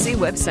apply. See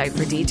website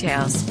for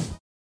details.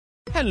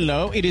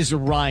 Hello, it is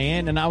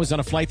Ryan, and I was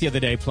on a flight the other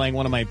day playing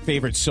one of my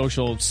favorite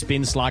social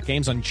spin slot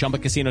games on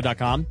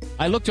ChumbaCasino.com.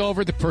 I looked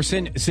over at the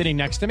person sitting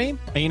next to me,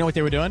 and you know what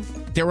they were doing?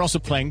 They were also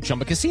playing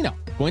Chumba Casino.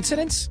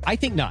 Coincidence? I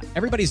think not.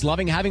 Everybody's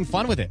loving having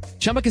fun with it.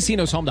 Chumba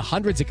Casino is home to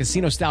hundreds of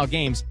casino-style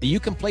games that you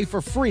can play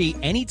for free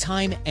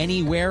anytime,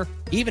 anywhere,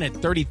 even at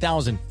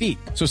 30,000 feet.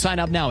 So sign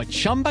up now at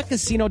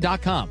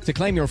ChumbaCasino.com to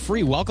claim your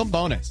free welcome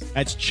bonus.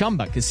 That's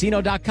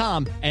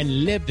ChumbaCasino.com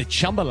and live the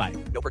Chumba life.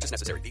 No purchase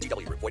necessary.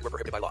 VGW. Void where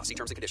prohibited by law. See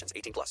terms and conditions.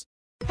 18+.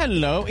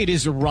 Hello, it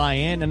is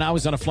Ryan, and I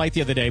was on a flight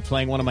the other day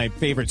playing one of my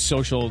favorite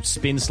social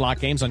spin slot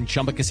games on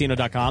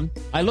ChumbaCasino.com.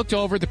 I looked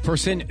over at the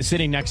person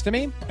sitting next to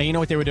me, and you know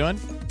what they were doing?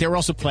 They were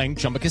also playing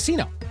Chumba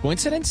Casino.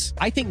 Coincidence?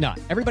 I think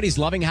not. Everybody's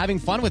loving having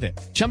fun with it.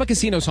 Chumba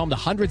Casino is home to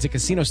hundreds of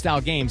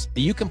casino-style games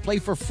that you can play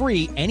for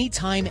free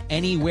anytime,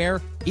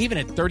 anywhere, even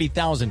at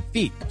 30,000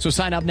 feet. So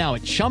sign up now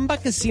at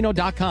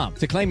ChumbaCasino.com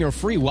to claim your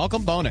free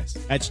welcome bonus.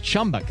 That's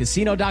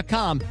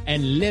ChumbaCasino.com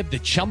and live the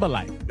Chumba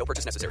life. No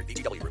purchase necessary.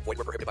 VGW. Void where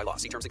prohibited by law.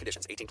 See terms and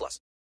conditions. 18+.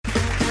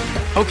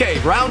 Okay,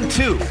 round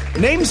two.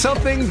 Name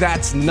something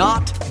that's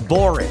not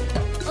boring.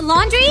 A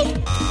laundry?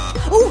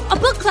 Ooh, a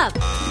book club.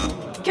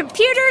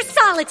 Computer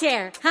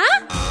solitaire,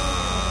 huh?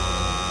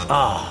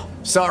 Ah,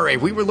 sorry.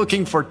 We were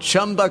looking for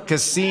Chumba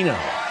Casino.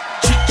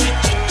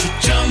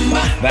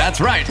 That's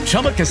right.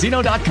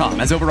 ChumbaCasino.com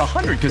has over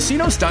 100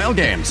 casino-style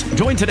games.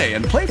 Join today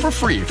and play for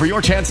free for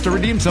your chance to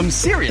redeem some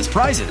serious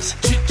prizes.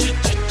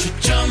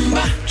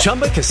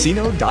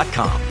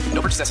 ChumbaCasino.com.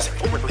 No purchase necessary.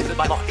 Void where prohibited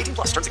by law. 18+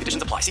 terms and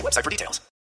conditions apply. See website for details.